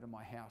came over to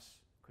my house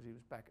because he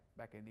was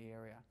back in the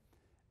area,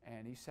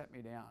 and he sat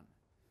me down,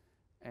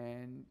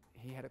 and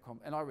he had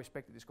and I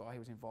respected this guy. He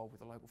was involved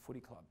with the local footy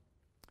club,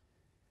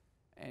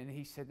 and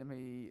he said to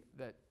me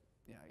that,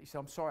 you know, he said,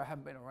 I'm sorry I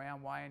haven't been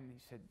around, Wayne. He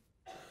said,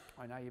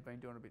 I know you've been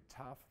doing a bit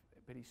tough,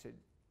 but he said,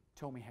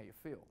 tell me how you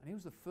feel. And he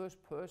was the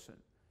first person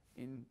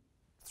in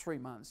 3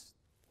 months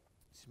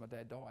since my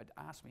dad died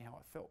to ask me how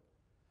I felt.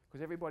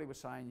 Because everybody was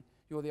saying,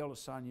 you're the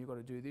eldest son, you've got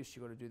to do this,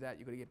 you've got to do that,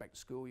 you've got to get back to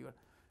school.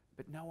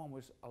 But no one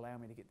was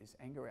allowing me to get this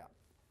anger out.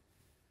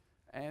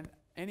 And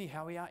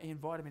anyhow, he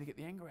invited me to get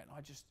the anger out, and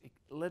I just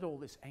let all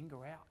this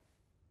anger out.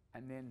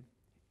 And then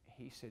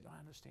he said, I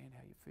understand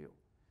how you feel.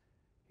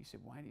 He said,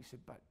 Wayne, he said,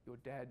 but your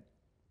dad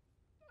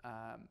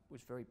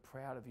was very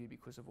proud of you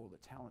because of all the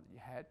talent that you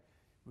had.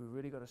 We've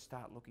really got to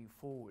start looking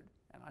forward.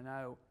 And I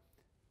know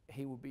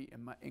he will be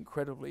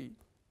incredibly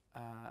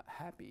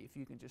happy if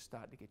you can just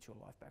start to get your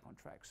life back on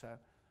track. So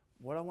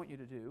what I want you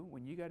to do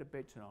when you go to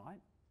bed tonight,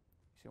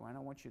 he said, Wayne, I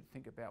want you to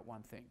think about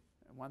one thing,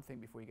 and one thing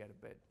before you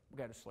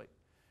go to sleep.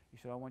 He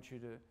said, I want you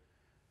to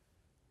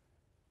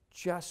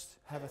just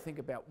have a think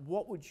about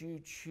what would you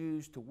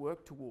choose to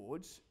work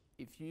towards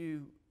if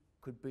you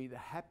could be the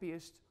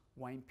happiest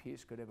Wayne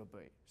Pearce could ever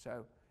be.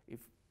 So if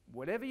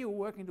whatever you're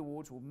working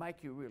towards will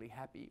make you really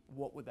happy,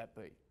 what would that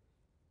be?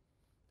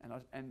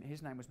 And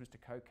his name was Mr.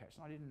 Kokas,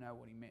 and I didn't know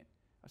what he meant.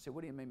 I said,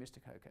 what do you mean, Mr.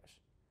 Kokas?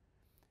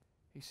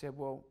 He said,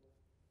 well,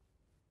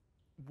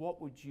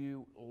 what would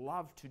you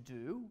love to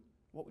do?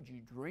 What would you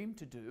dream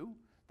to do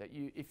that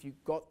if you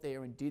got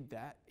there and did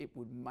that, it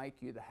would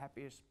make you the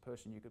happiest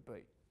person you could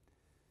be?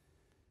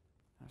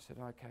 I said,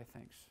 okay,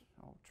 thanks.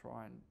 I'll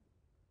try and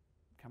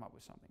come up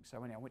with something. So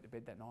anyway, I went to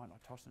bed that night and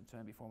I tossed and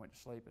turned before I went to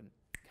sleep, and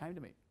it came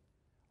to me,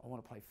 I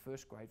want to play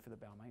first grade for the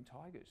Balmain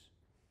Tigers.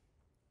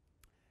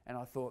 And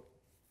I thought,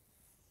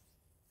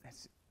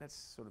 that's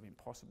sort of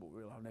impossible,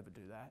 really. I'll never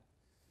do that.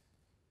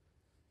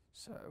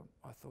 So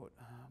I thought,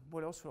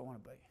 what else would I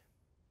want to be?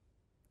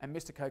 And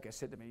Mr. Kokas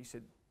said to me, he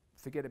said,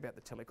 forget about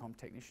the telecom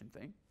technician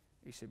thing.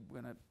 He said,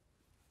 we're going to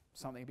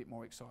something a bit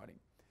more exciting.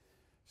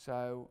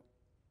 So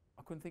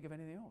I couldn't think of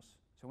anything else.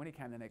 So when he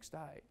came the next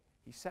day,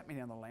 he sat me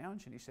down the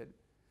lounge and he said,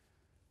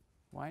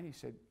 Wayne, he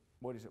said,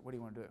 what is it? What do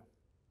you want to do?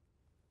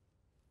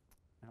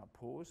 And I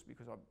paused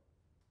because I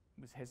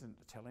was hesitant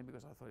to tell him,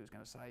 because I thought he was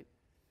going to say,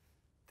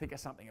 think of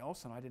something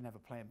else, and I didn't have a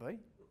plan B.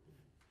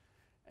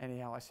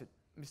 Anyhow, I said,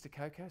 Mr.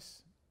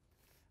 Kokas,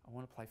 I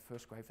want to play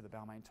first grade for the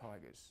Balmain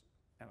Tigers.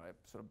 And I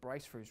sort of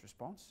braced for his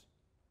response,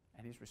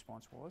 and his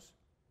response was,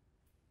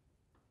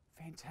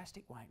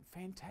 fantastic, Wayne,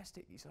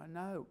 fantastic. He said, I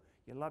know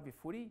you love your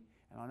footy,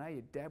 and I know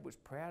your dad was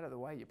proud of the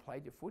way you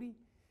played your footy.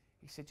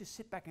 He said, just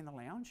sit back in the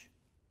lounge,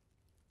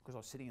 because I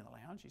was sitting in the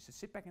lounge. He said,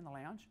 sit back in the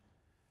lounge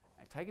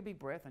and take a big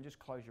breath and just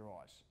close your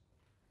eyes.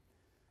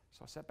 So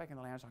I sat back in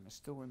the lounge. I can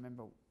still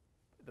remember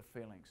the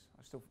feelings.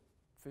 I still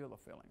feel the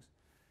feelings.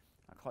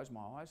 I closed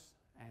my eyes,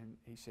 and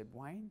he said,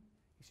 Wayne,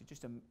 he said,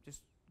 just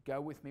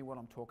go with me what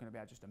I'm talking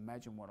about. Just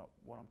imagine what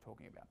I'm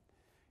talking about.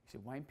 He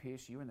said, Wayne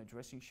Pearce, you're in the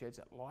dressing sheds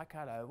at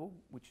Leichhardt Oval,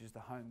 which is the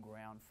home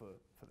ground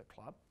for the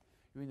club.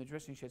 You're in the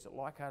dressing sheds at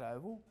Leichhardt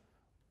Oval,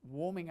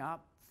 warming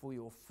up for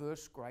your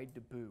first grade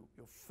debut,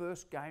 your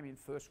first game in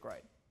first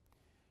grade.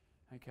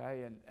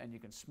 Okay, and you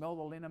can smell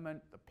the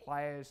liniment. The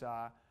players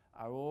are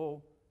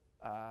all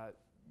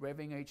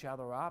revving each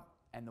other up,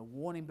 and the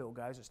warning bell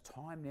goes, it's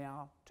time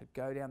now to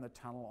go down the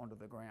tunnel onto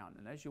the ground.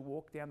 And as you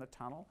walk down the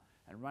tunnel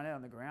and run out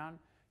on the ground,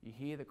 you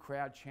hear the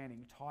crowd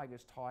chanting,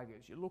 Tigers,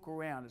 Tigers. You look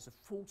around, it's a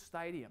full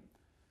stadium.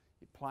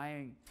 You're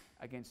playing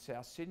against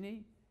South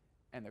Sydney,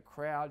 and the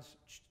crowd's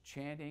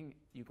chanting,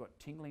 you've got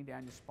tingling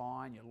down your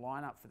spine, you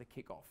line up for the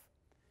kickoff.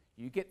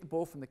 You get the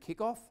ball from the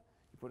kickoff,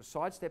 you put a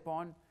sidestep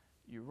on,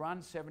 you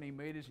run 70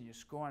 metres and you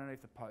score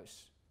underneath the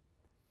posts.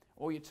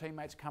 All your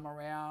teammates come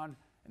around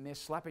and they're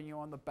slapping you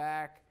on the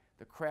back,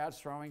 the crowd's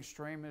throwing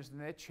streamers and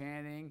they're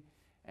chanting,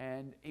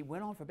 and he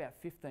went on for about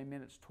 15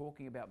 minutes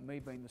talking about me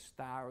being the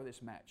star of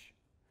this match.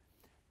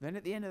 Then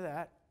at the end of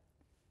that,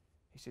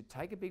 he said,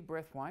 take a big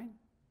breath, Wayne.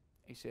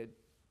 He said,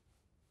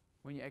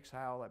 when you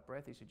exhale that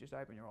breath, he said, just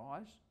open your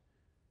eyes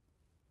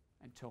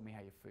and tell me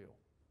how you feel.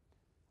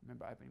 I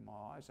remember opening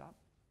my eyes up,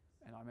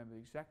 and I remember the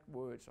exact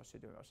words I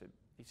said to him.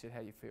 He said,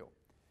 how do you feel?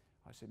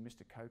 I said,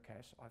 Mr.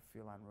 Kokas, I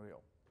feel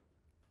unreal.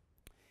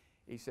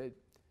 He said,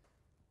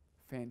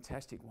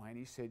 fantastic, Wayne.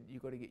 He said,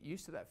 you've got to get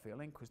used to that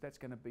feeling because that's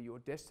going to be your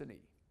destiny.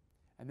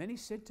 And then he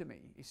said to me,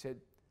 he said,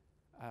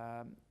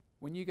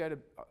 when you go to,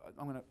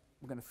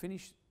 we're going to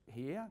finish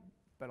here,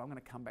 but I'm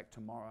going to come back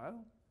tomorrow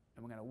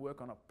and we're going to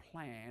work on a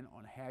plan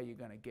on how you're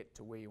going to get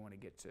to where you want to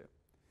get to.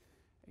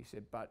 He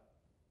said, but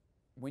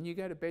when you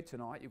go to bed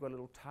tonight, you've got a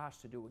little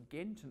task to do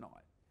again tonight.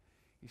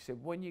 He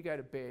said, when you go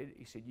to bed,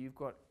 he said, you've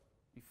got,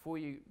 before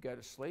you go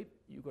to sleep,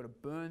 you've got to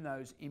burn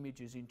those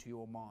images into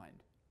your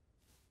mind.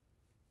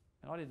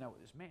 And I didn't know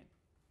what this meant.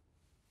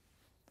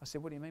 I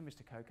said, what do you mean,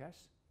 Mr. Kokas?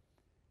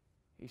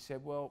 He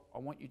said, well, I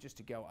want you just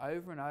to go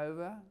over and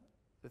over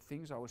the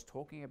things I was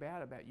talking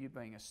about you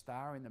being a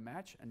star in the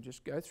match, and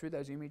just go through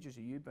those images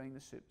of you being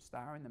the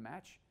star in the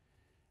match,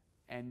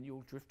 and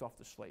you'll drift off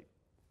to sleep.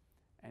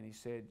 And he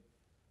said,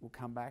 we'll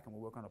come back and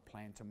we'll work on a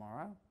plan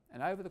tomorrow.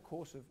 And over the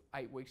course of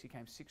 8 weeks, he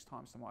came 6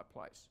 times to my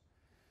place.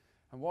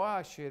 And why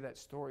I share that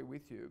story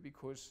with you,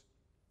 because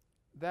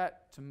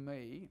that to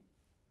me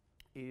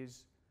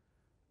is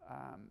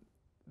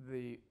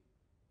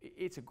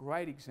it's a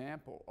great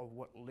example of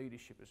what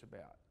leadership is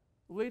about.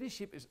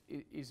 Leadership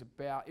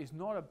is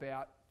not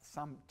about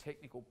some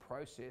technical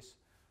process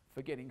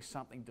for getting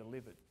something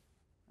delivered.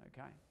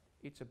 Okay?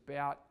 It's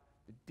about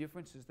the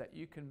differences that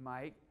you can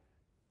make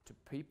to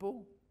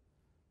people,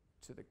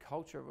 to the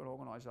culture of an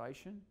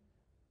organisation,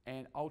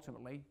 and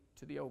ultimately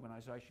to the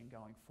organisation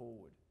going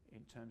forward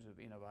in terms of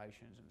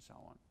innovations and so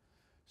on.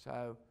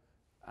 So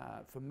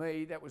for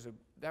me,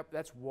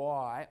 that's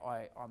why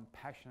I'm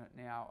passionate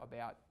now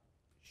about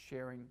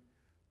sharing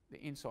the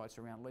insights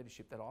around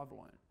leadership that I've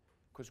learned.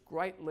 Because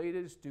great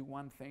leaders do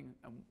one thing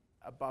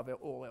above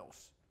all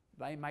else.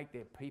 They make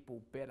their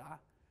people better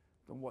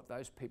than what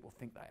those people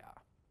think they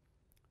are.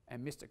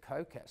 And Mr.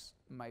 Kokas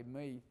made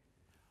me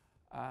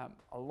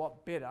a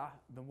lot better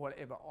than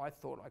whatever I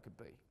thought I could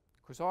be.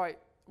 Because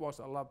whilst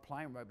I love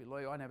playing rugby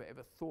league, I never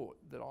ever thought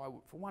that I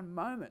would, for one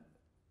moment,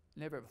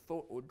 never ever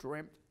thought or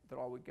dreamt that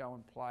I would go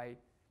and play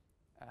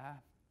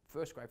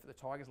first grade for the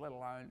Tigers, let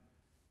alone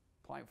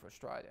playing for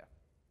Australia.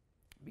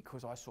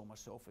 Because I saw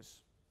myself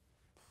as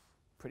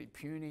pretty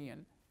puny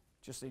and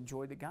just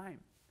enjoyed the game.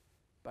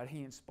 But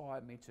he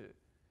inspired me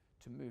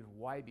to move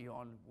way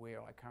beyond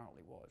where I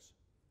currently was.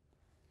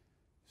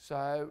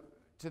 So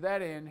to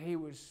that end, he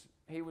was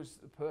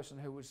the person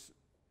who was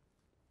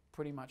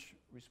pretty much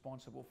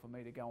responsible for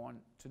me to go on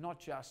to not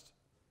just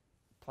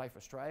play for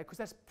Australia, because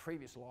that's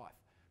previous life,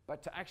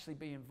 but to actually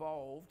be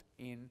involved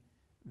in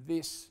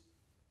this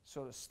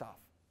sort of stuff,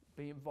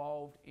 be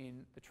involved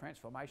in the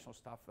transformational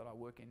stuff that I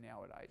work in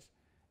nowadays.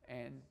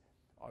 And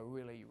I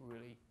really,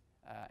 really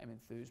am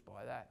enthused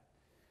by that.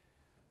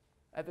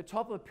 At the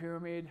top of the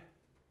pyramid,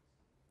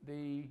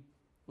 the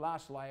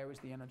last layer is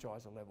the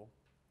energizer level.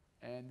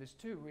 And there's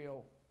 2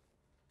 real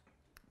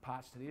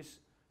parts to this.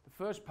 The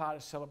first part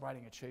is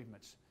celebrating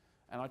achievements.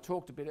 And I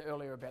talked a bit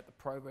earlier about the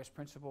progress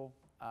principle,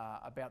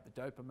 about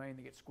the dopamine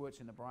that gets squirts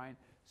in the brain.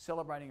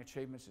 Celebrating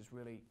achievements is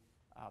really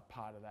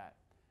part of that.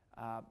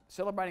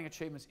 Celebrating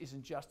achievements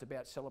isn't just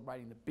about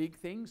celebrating the big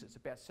things, it's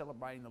about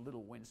celebrating the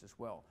little wins as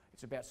well.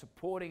 It's about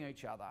supporting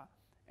each other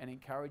and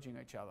encouraging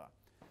each other.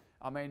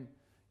 I mean,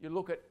 you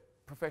look at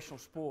professional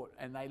sport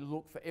and they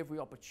look for every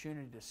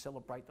opportunity to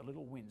celebrate the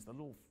little wins, the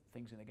little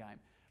things in the game.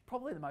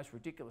 Probably the most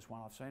ridiculous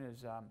one I've seen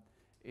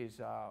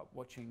is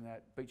watching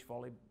that beach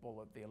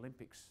volleyball at the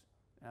Olympics.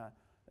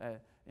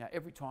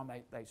 Every time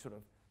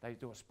they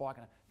do a spike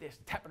and they're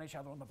tapping each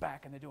other on the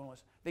back and they're doing all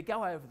this. They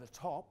go over the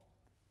top,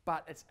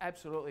 but it's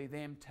absolutely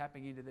them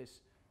tapping into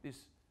this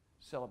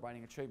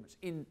celebrating achievements.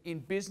 In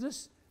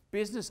business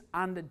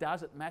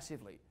underdoes it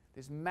massively.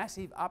 There's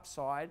massive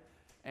upside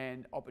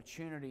and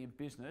opportunity in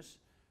business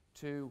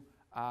to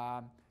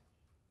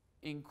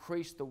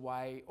increase the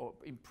way, or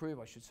improve,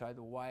 I should say,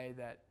 the way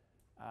that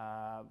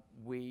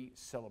we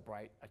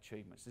celebrate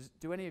achievements.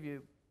 Do any of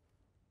you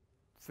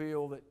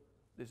feel that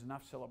there's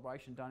enough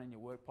celebration done in your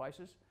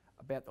workplaces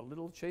about the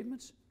little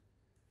achievements?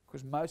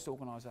 Because most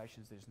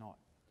organisations there's not.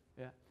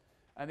 Yeah.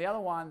 And the other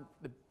one,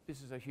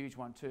 this is a huge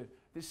one too.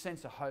 This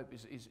sense of hope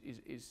is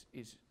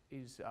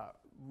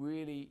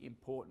really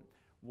important.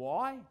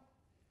 Why?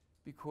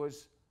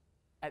 Because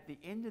at the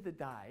end of the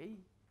day,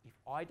 if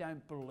I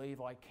don't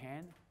believe I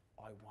can,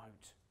 I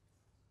won't.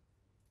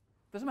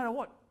 Doesn't matter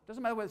what.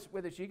 Doesn't matter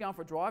whether it's you going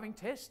for a driving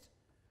test,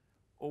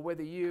 or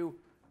whether you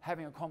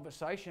having a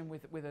conversation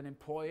with an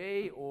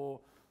employee, or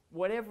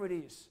whatever it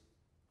is.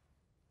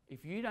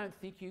 If you don't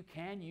think you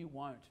can, you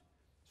won't.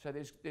 So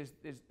there's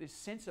this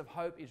sense of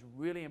hope is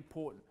really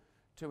important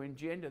to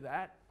engender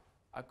that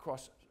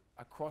across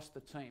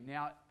the team.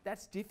 Now,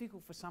 that's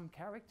difficult for some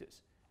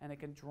characters, and it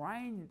can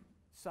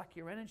suck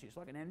your energy. It's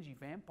like an energy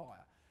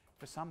vampire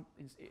for some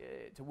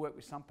to work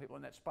with some people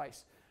in that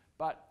space.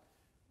 But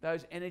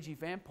those energy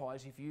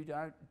vampires, if you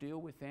don't deal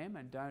with them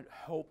and don't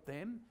help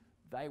them,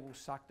 they will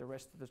suck the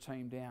rest of the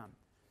team down.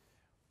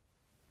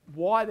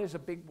 Why there's a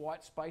big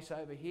white space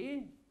over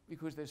here?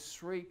 Because there's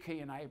 3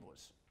 key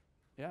enablers.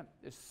 Yeah,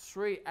 there's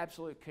 3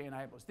 absolute key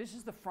enablers. This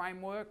is the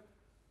framework,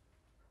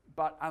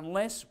 but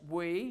unless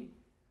we...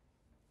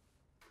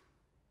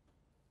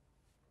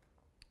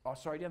 Oh,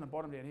 sorry, down the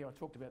bottom down here, I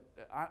talked about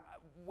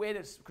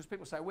because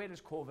people say, where does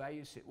core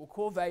values sit? Well,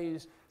 core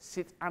values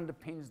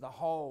underpins the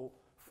whole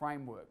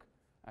framework.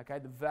 Okay,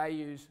 the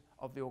values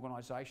of the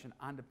organisation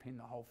underpin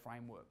the whole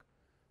framework.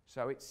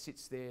 So it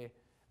sits there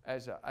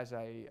as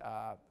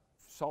a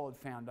solid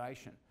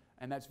foundation,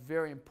 and that's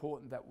very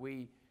important that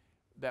we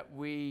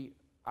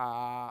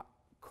are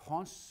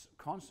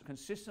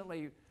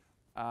consistently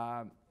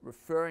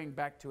referring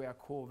back to our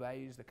core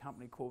values, the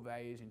company core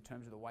values, in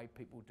terms of the way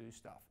people do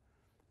stuff,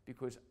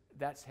 because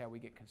that's how we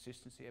get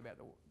consistency about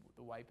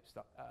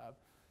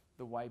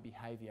the way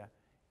behaviour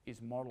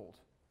is modelled.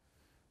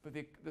 But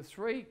the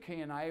 3 key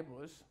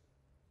enablers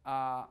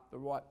are the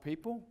right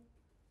people.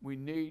 We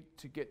need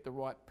to get the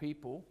right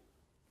people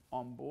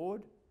on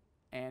board,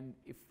 and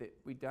if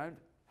we don't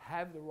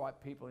have the right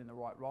people in the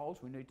right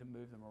roles, we need to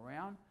move them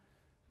around.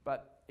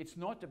 But it's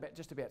not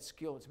just about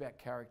skill, it's about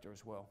character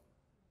as well.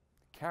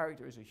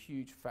 Character is a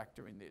huge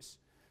factor in this.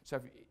 So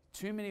if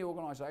too many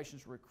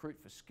organisations recruit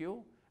for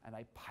skill and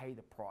they pay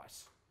the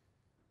price.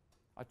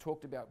 I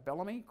talked about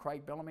Bellamy,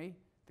 Craig Bellamy,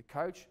 the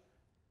coach.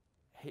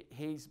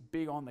 He's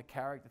big on the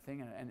character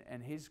thing,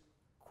 and his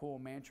core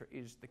mantra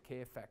is the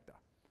care factor.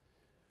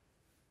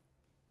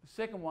 The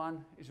second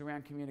one is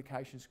around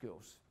communication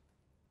skills.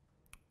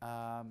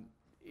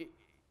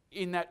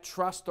 In that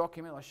trust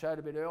document I showed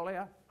a bit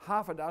earlier,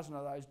 half a dozen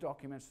of those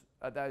documents,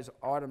 those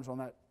items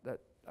on that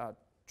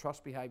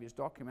trust behaviours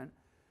document,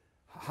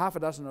 half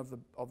a dozen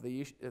of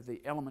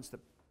the elements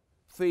that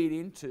feed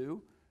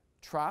into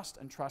trust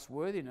and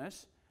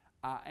trustworthiness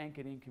are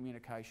anchored in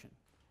communication.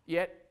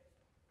 Yet,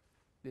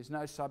 there's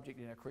no subject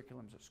in our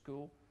curriculums at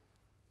school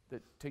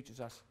that teaches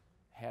us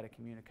how to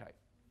communicate.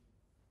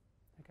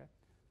 Okay,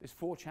 there's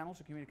 4 channels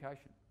of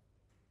communication.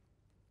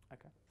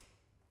 Okay,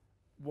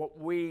 what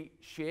we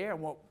share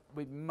and what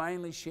we're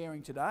mainly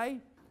sharing today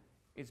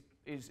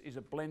is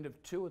a blend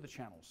of 2 of the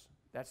channels.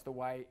 That's the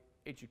way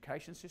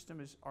education system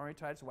is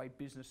orientated. It's the way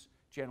business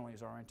generally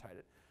is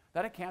orientated.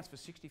 That accounts for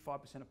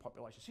 65% of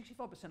population.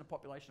 65% of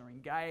population are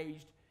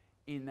engaged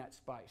in that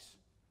space.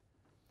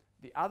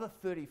 The other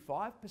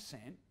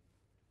 35%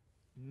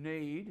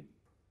 need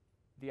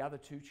the other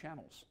 2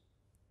 channels.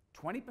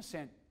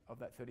 20% of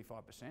that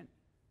 35%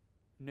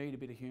 need a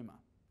bit of humour.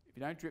 If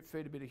you don't drip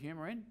feed a bit of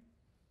humour in,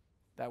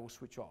 they will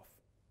switch off.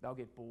 They'll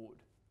get bored.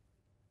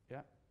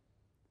 Yeah.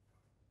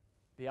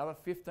 The other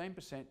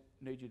 15%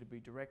 need you to be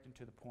direct and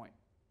to the point.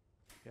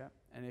 Yeah.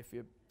 And if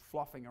you're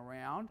fluffing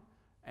around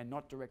and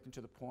not direct and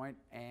to the point,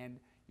 and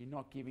you're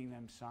not giving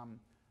them some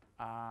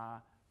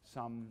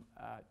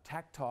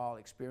tactile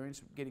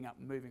experience, getting up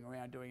and moving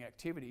around doing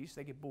activities,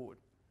 they get bored.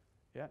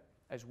 Yeah,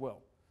 as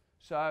well.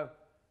 So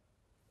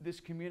this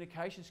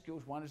communication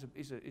skills one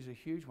is a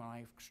huge one.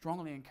 I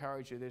strongly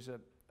encourage you. There's a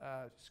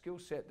skill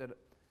set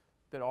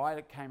that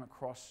I came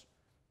across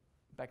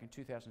back in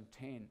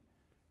 2010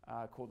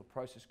 called the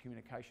process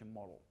communication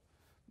model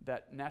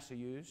that NASA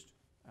used.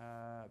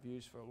 I've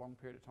used for a long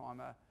period of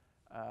time.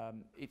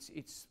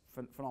 It's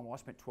phenomenal. I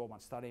spent 12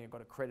 months studying. I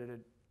got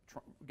accredited.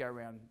 Go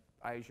around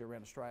Asia,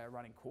 around Australia,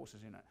 running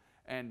courses in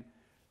it.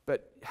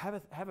 But have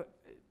a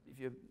if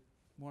you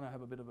want to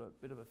have a bit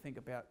of a think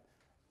about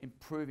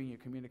improving your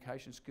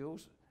communication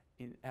skills,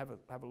 have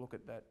a look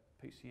at that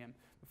PCM.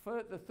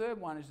 The third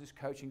one is this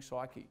coaching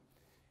psyche.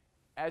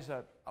 As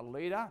a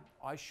leader,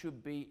 I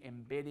should be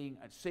embedding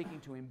and seeking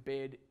to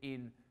embed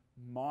in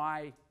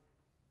my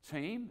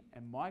team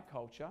and my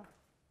culture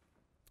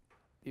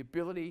the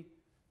ability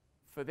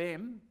for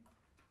them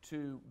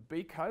to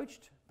be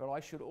coached, but I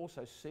should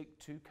also seek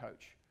to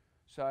coach.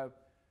 So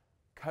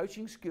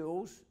coaching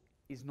skills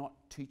is not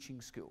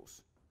teaching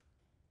skills.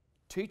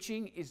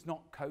 Teaching is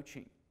not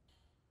coaching.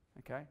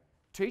 Okay?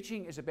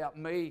 Teaching is about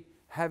me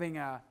having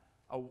a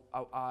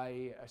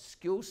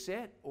skill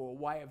set or a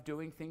way of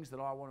doing things that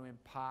I want to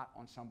impart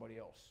on somebody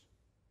else.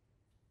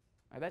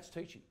 Now that's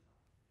teaching.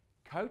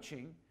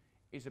 Coaching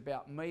is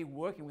about me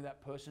working with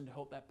that person to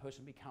help that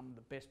person become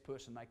the best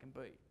person they can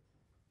be.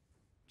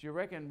 Do you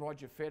reckon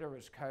Roger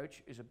Federer's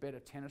coach is a better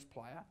tennis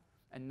player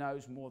and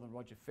knows more than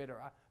Roger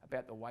Federer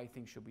about the way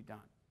things should be done?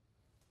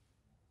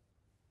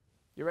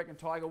 You reckon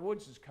Tiger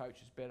Woods'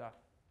 coach is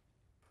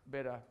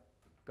better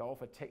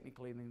golfer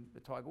technically than the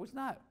Tiger Woods?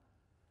 No,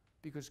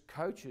 because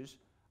coaches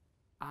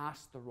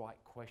ask the right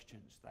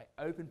questions. They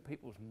open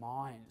people's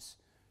minds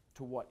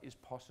to what is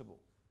possible.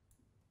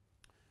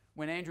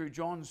 When Andrew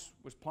Johns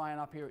was playing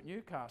up here at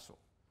Newcastle,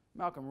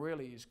 Malcolm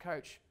Reilly, his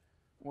coach,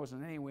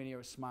 wasn't anywhere near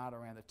as smart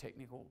around the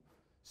technical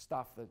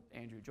stuff that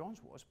Andrew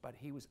Johns was, but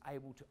he was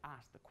able to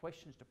ask the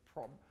questions to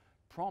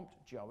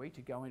prompt Joey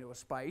to go into a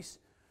space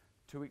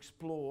to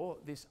explore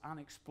this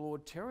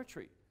unexplored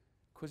territory,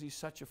 because he's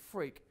such a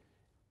freak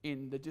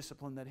in the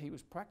discipline that he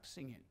was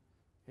practicing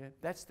in. Yeah,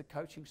 that's the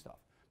coaching stuff.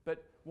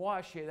 But why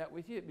I share that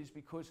with you is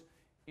because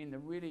in the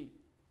really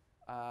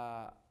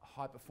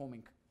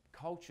high-performing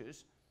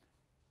cultures,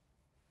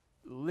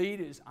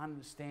 leaders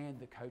understand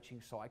the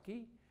coaching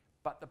psyche,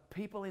 but the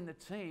people in the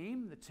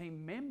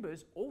team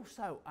members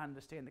also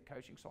understand the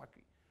coaching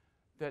psyche.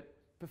 That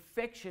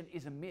perfection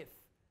is a myth,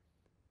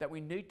 that we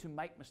need to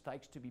make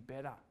mistakes to be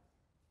better.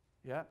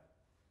 Yeah?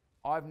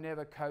 I've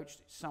never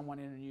coached someone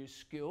in a new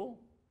skill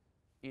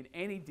in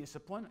any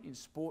discipline, in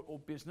sport or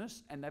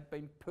business, and they've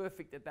been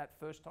perfect at that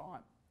first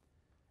time.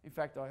 In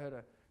fact, I heard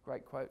a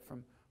great quote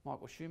from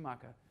Michael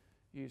Schumacher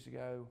years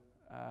ago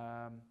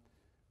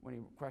when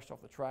he crashed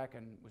off the track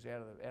and was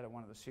out of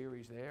one of the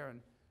series there, and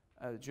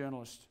the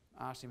journalist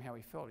asked him how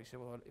he felt. He said,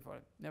 well, if I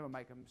never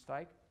make a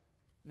mistake,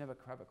 never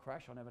have a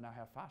crash, I'll never know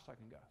how fast I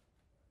can go.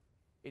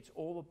 It's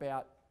all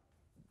about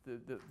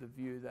the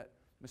view that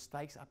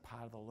mistakes are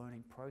part of the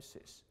learning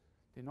process.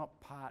 They're not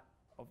part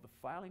of the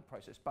failing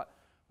process. But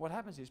what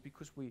happens is,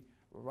 because we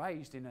were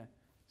raised in a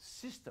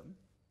system,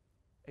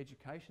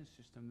 education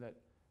system, that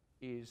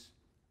is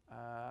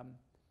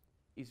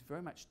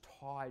very much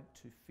tied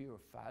to fear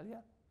of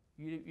failure.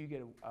 You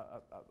get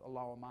a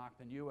lower mark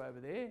than you over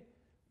there,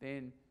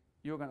 then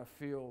you're going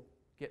to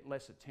get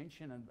less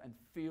attention and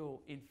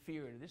feel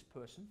inferior to this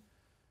person.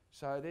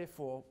 So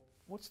therefore,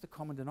 what's the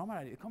common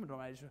denominator? The common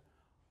denominator is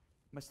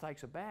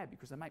mistakes are bad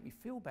because they make me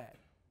feel bad.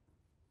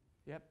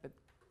 Yep, but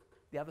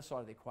the other side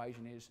of the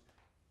equation is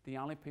the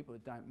only people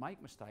that don't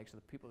make mistakes are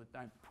the people that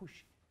don't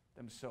push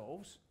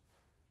themselves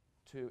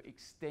to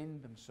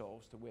extend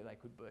themselves to where they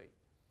could be.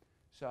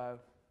 So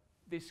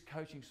this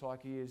coaching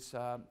psyche is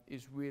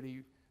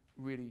really,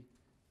 really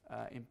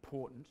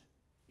important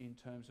in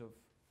terms of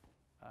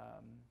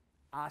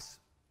us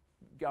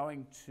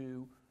going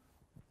to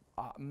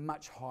a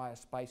much higher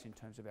space in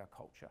terms of our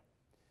culture.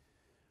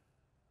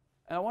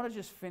 And I want to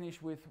just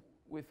finish with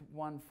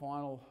one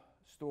final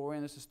story,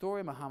 and it's the story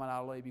of Muhammad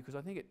Ali, because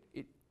I think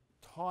it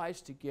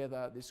ties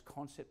together this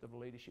concept of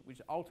leadership,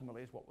 which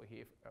ultimately is what we're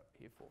here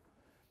for.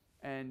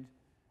 And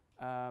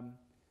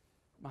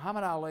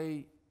Muhammad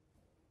Ali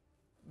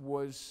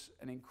was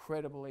an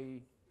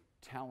incredibly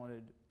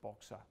talented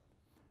boxer,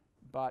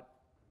 but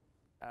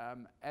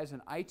as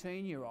an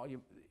 18-year-old,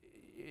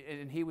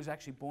 and he was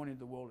actually born into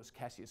the world as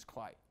Cassius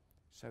Clay,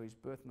 so his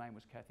birth name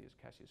was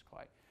Cassius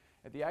Clay.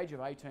 At the age of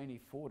 18, he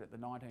fought at the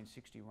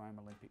 1960 Rome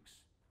Olympics,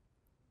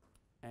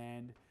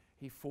 and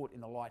he fought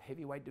in the light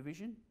heavyweight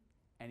division,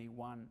 and he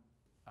won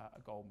a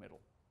gold medal.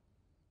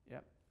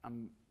 Yep,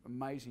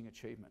 amazing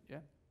achievement. Yeah,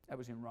 that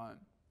was in Rome.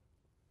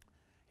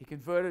 He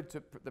converted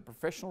to the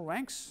professional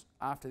ranks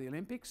after the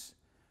Olympics,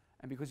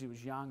 and because he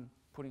was young,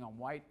 putting on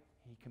weight,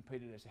 he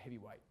competed as a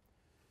heavyweight.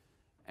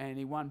 And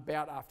he won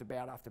bout after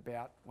bout after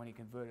bout when he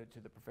converted to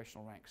the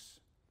professional ranks.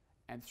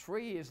 And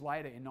 3 years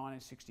later, in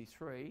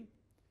 1963,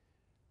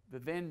 the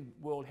then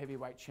world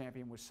heavyweight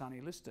champion was Sonny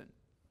Liston.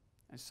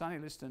 And Sonny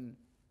Liston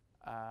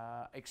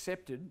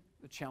accepted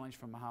the challenge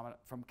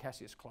from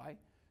Cassius Clay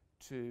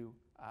to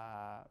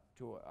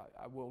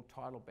a world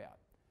title bout.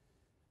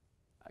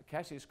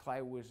 Cassius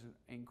Clay was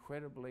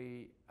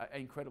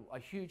a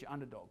huge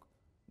underdog.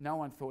 No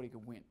one thought he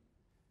could win.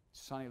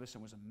 Sonny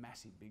Liston was a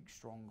massive, big,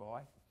 strong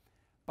guy.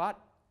 But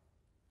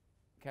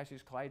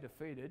Cassius Clay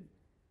defeated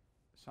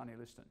Sonny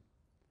Liston.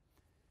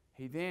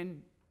 He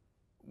then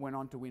went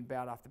on to win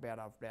bout after bout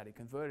after bout. He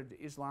converted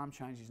to Islam,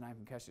 changed his name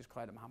from Cassius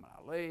Clay to Muhammad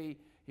Ali.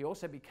 He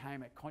also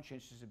became a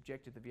conscientious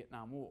objector to the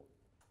Vietnam War.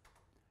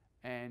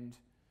 And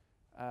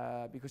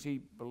because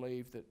he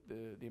believed that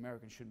the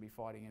Americans shouldn't be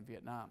fighting in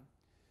Vietnam.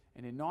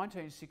 And in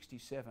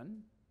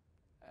 1967,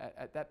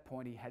 at that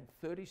point, he had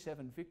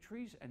 37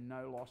 victories and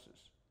no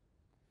losses.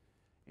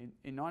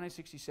 In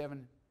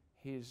 1967,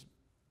 his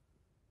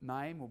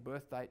name or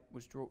birth date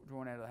was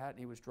drawn out of the hat, and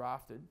he was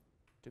drafted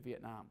to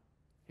Vietnam.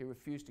 He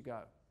refused to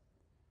go.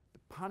 The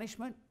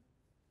punishment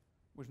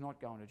was not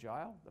going to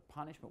jail. The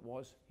punishment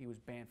was he was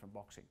banned from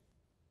boxing.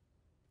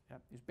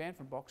 Yep. He was banned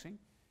from boxing,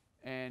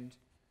 and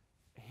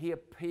he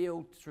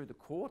appealed through the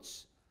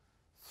courts.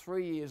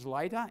 3 years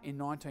later, in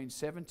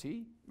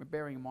 1970,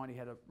 bearing in mind he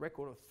had a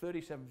record of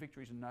 37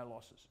 victories and no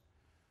losses.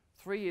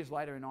 3 years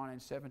later, in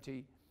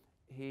 1970,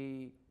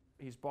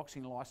 his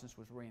boxing license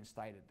was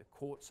reinstated. The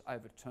courts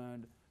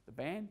overturned the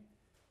ban,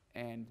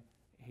 and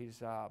his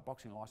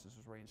boxing license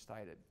was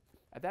reinstated.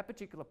 At that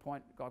particular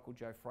point, a guy called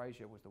Joe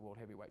Frazier was the world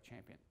heavyweight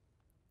champion.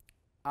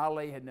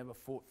 Ali had never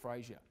fought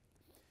Frazier.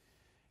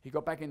 He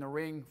got back in the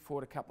ring,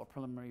 fought a couple of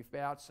preliminary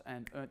bouts,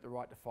 and earned the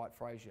right to fight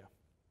Frazier.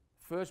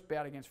 First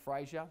bout against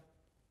Frazier,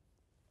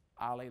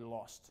 Ali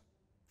lost.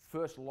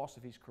 First loss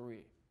of his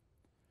career.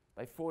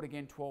 They fought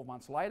again 12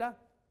 months later.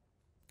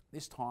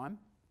 This time,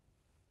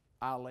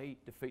 Ali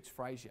defeats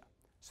Frazier.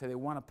 So they're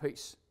one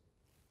apiece.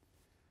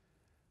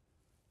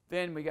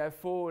 Then we go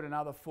forward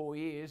another 4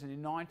 years, and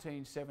in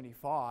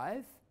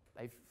 1975,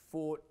 they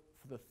fought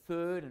for the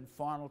third and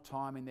final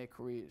time in their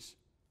careers.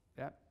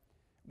 Yeah?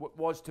 What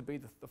was to be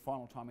the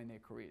final time in their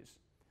careers.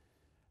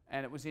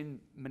 And it was in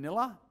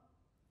Manila,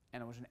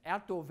 and it was an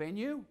outdoor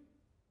venue,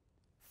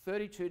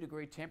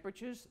 32-degree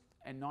temperatures,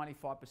 and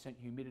 95%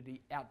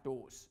 humidity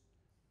outdoors.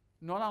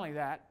 Not only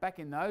that, back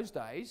in those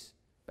days,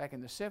 back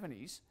in the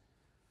 70s,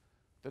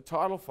 the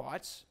title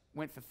fights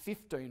went for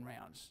 15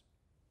 rounds,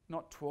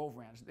 not 12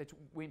 rounds. It's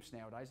wimps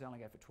nowadays, they only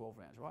go for 12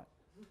 rounds, right?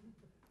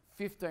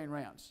 15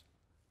 rounds.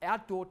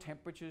 Outdoor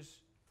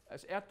temperatures,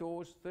 as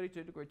outdoors,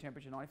 32-degree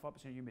temperature,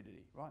 95%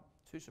 humidity, right?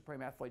 Two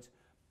supreme athletes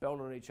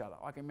belted at each other.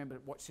 I can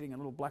remember sitting on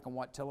a little black and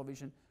white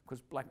television,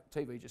 because black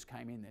TV just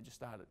came in there, just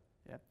started.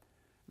 Yeah,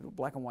 little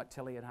black and white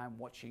telly at home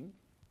watching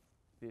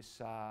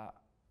this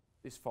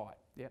this fight.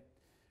 Yeah,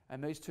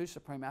 and these two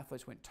supreme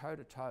athletes went toe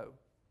to toe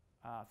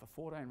for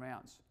 14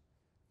 rounds.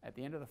 At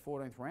the end of the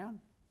 14th round,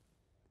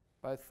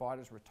 both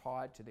fighters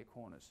retired to their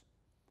corners,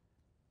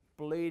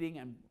 bleeding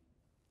and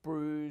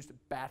bruised,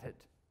 battered.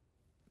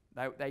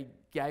 They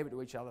gave it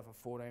to each other for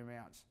 14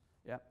 rounds.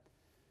 Yeah.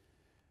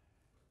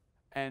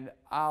 And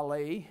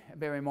Ali,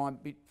 bear in mind,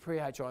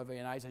 pre-HIV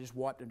and AIDS, they just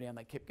wiped him down,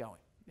 they kept going.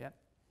 Yeah.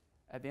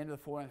 At the end of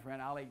the 14th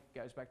round, Ali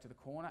goes back to the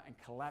corner and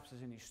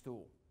collapses in his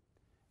stool.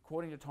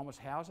 According to Thomas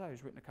Hauser,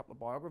 who's written a couple of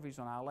biographies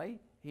on Ali,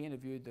 he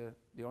interviewed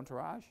the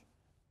entourage,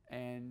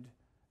 and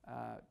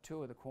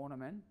two of the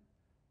cornermen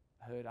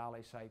heard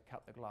Ali say,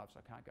 "Cut the gloves,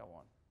 I can't go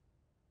on."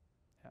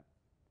 Yeah.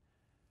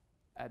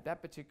 At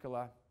that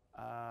particular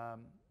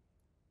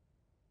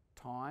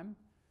time,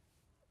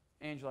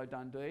 Angelo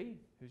Dundee,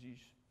 who's his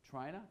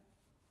trainer,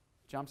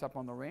 jumps up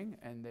on the ring,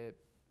 and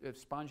they're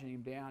sponging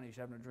him down. He's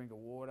having a drink of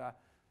water.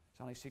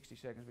 It's only 60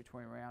 seconds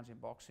between rounds in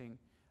boxing.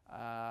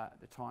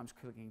 The time's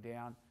clicking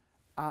down.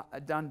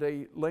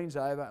 Dundee leans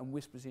over and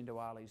whispers into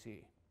Ali's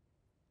ear.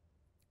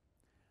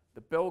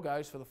 The bell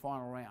goes for the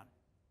final round.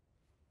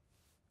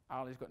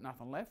 Ali's got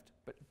nothing left,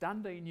 but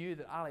Dundee knew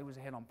that Ali was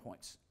ahead on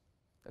points.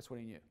 That's what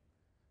he knew.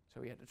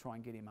 So he had to try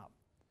and get him up.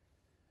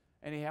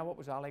 Anyhow, what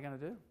was Ali going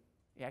to do?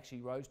 He actually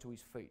rose to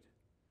his feet.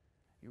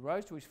 He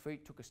rose to his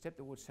feet, took a step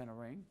towards centre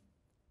ring,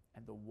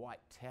 and the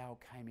white towel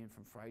came in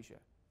from Frazier.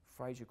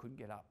 Frazier couldn't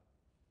get up.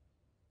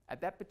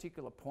 At that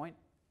particular point,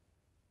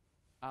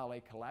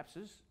 Ali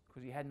collapses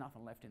because he had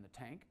nothing left in the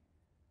tank,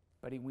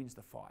 but he wins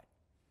the fight.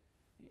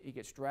 He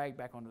gets dragged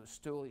back onto the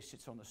stool. He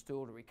sits on the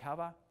stool to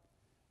recover,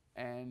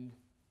 and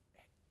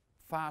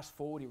fast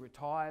forward, he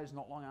retires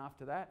not long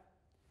after that.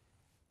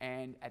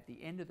 And at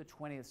the end of the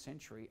 20th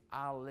century,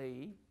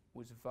 Ali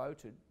was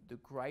voted the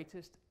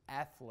greatest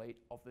athlete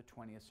of the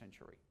 20th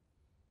century.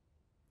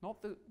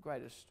 Not the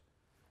greatest,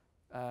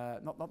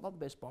 not the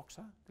best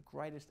boxer, the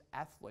greatest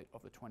athlete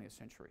of the 20th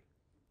century.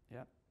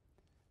 Yeah,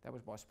 that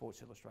was by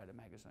Sports Illustrated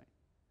magazine,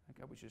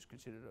 okay, which is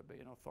considered to be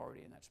an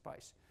authority in that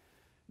space.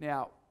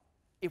 Now,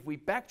 if we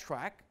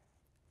backtrack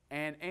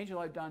and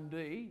Angelo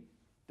Dundee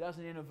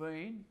doesn't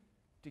intervene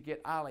to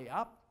get Ali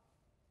up,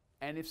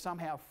 and if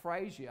somehow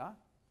Frazier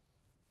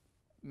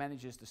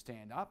manages to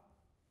stand up,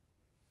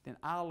 then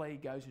Ali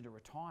goes into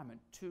retirement,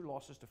 2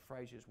 losses to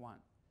Frazier's 1.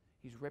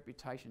 His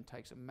reputation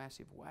takes a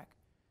massive whack,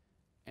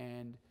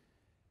 and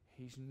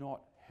he's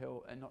not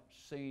held and not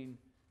seen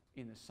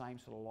in the same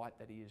sort of light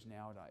that he is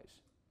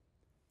nowadays.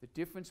 The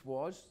difference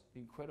was the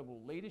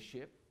incredible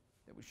leadership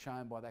that was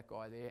shown by that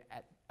guy there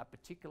at a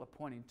particular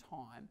point in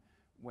time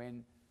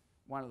when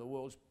one of the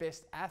world's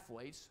best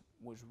athletes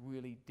was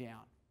really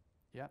down.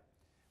 Yeah.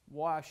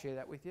 Why I share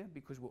that with you?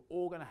 Because we're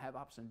all going to have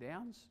ups and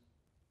downs.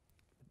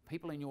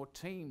 People in your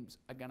teams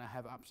are going to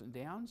have ups and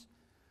downs.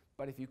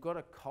 But if you've got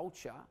a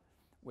culture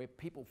where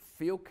people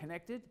feel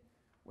connected,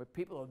 where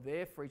people are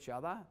there for each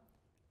other,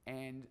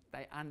 and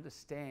they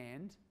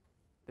understand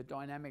the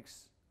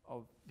dynamics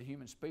of the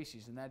human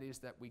species, and that is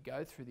that we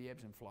go through the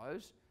ebbs and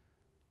flows.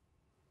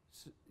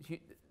 So,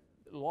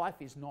 life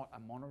is not a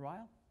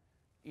monorail,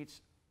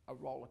 it's a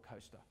roller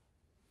coaster.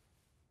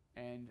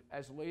 And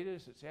as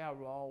leaders, it's our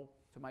role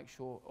to make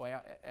sure, or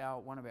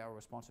one of our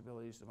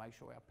responsibilities to make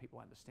sure our people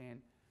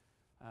understand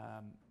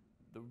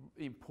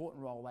the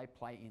important role they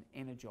play in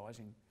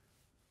energising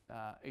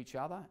each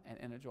other and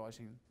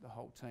energising the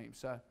whole team.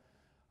 So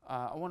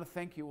I want to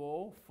thank you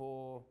all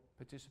for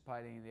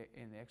participating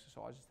in the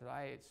exercises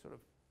today. It's sort of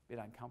a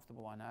bit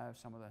uncomfortable, I know,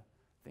 some of the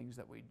things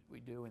that we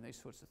do in these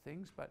sorts of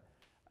things, but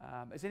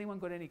has anyone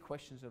got any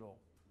questions at all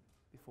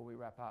before we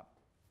wrap up?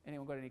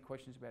 Anyone got any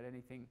questions about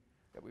anything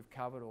that we've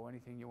covered, or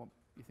anything you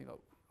think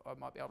I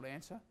might be able to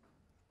answer?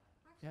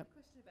 Actually, a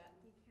question about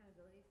the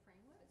accountability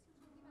framework you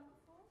were talking about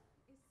before.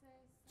 Is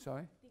there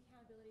Sorry? the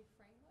accountability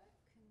framework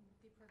and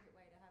the appropriate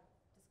way to have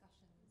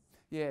discussions?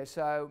 Yeah,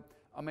 so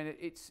I mean,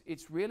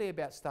 it's really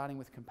about starting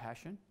with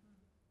compassion,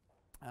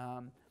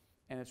 and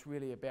it's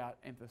really about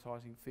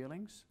emphasising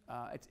feelings.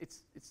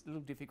 It's a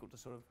little difficult to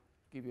sort of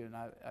give you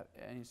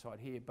an insight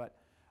here, but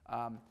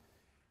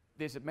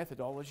there's a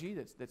methodology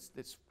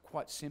that's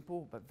quite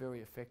simple but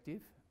very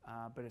effective,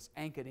 but it's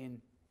anchored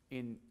in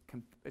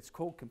it's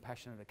called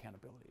compassionate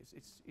accountability.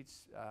 It's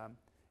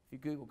if you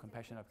Google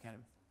compassionate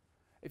accountability.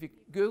 If you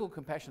Google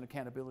compassionate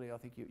accountability, I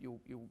think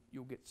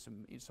you'll get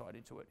some insight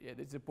into it. Yeah,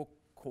 there's a book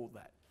called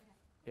that.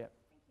 Okay. Yeah.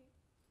 Thank you.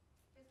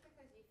 Just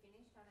because you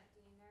finished on it,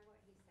 do you know what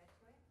he said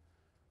to it?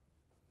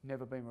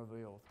 Never been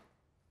revealed.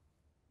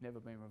 Never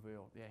been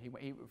revealed. Yeah,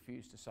 he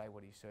refused to say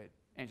what he said.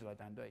 Angelo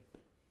Dundee.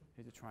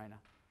 He's a trainer.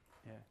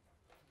 Yeah.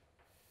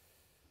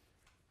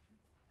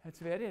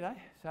 That's about it, eh?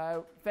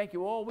 So thank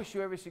you all. Wish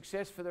you every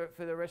success for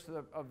the rest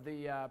of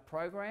the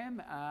program,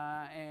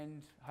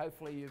 and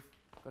hopefully you've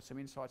got some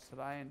insights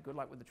today. And good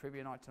luck with the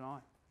trivia night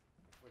tonight.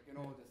 We can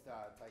all just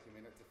take a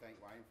minute to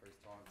thank Wayne for his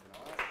time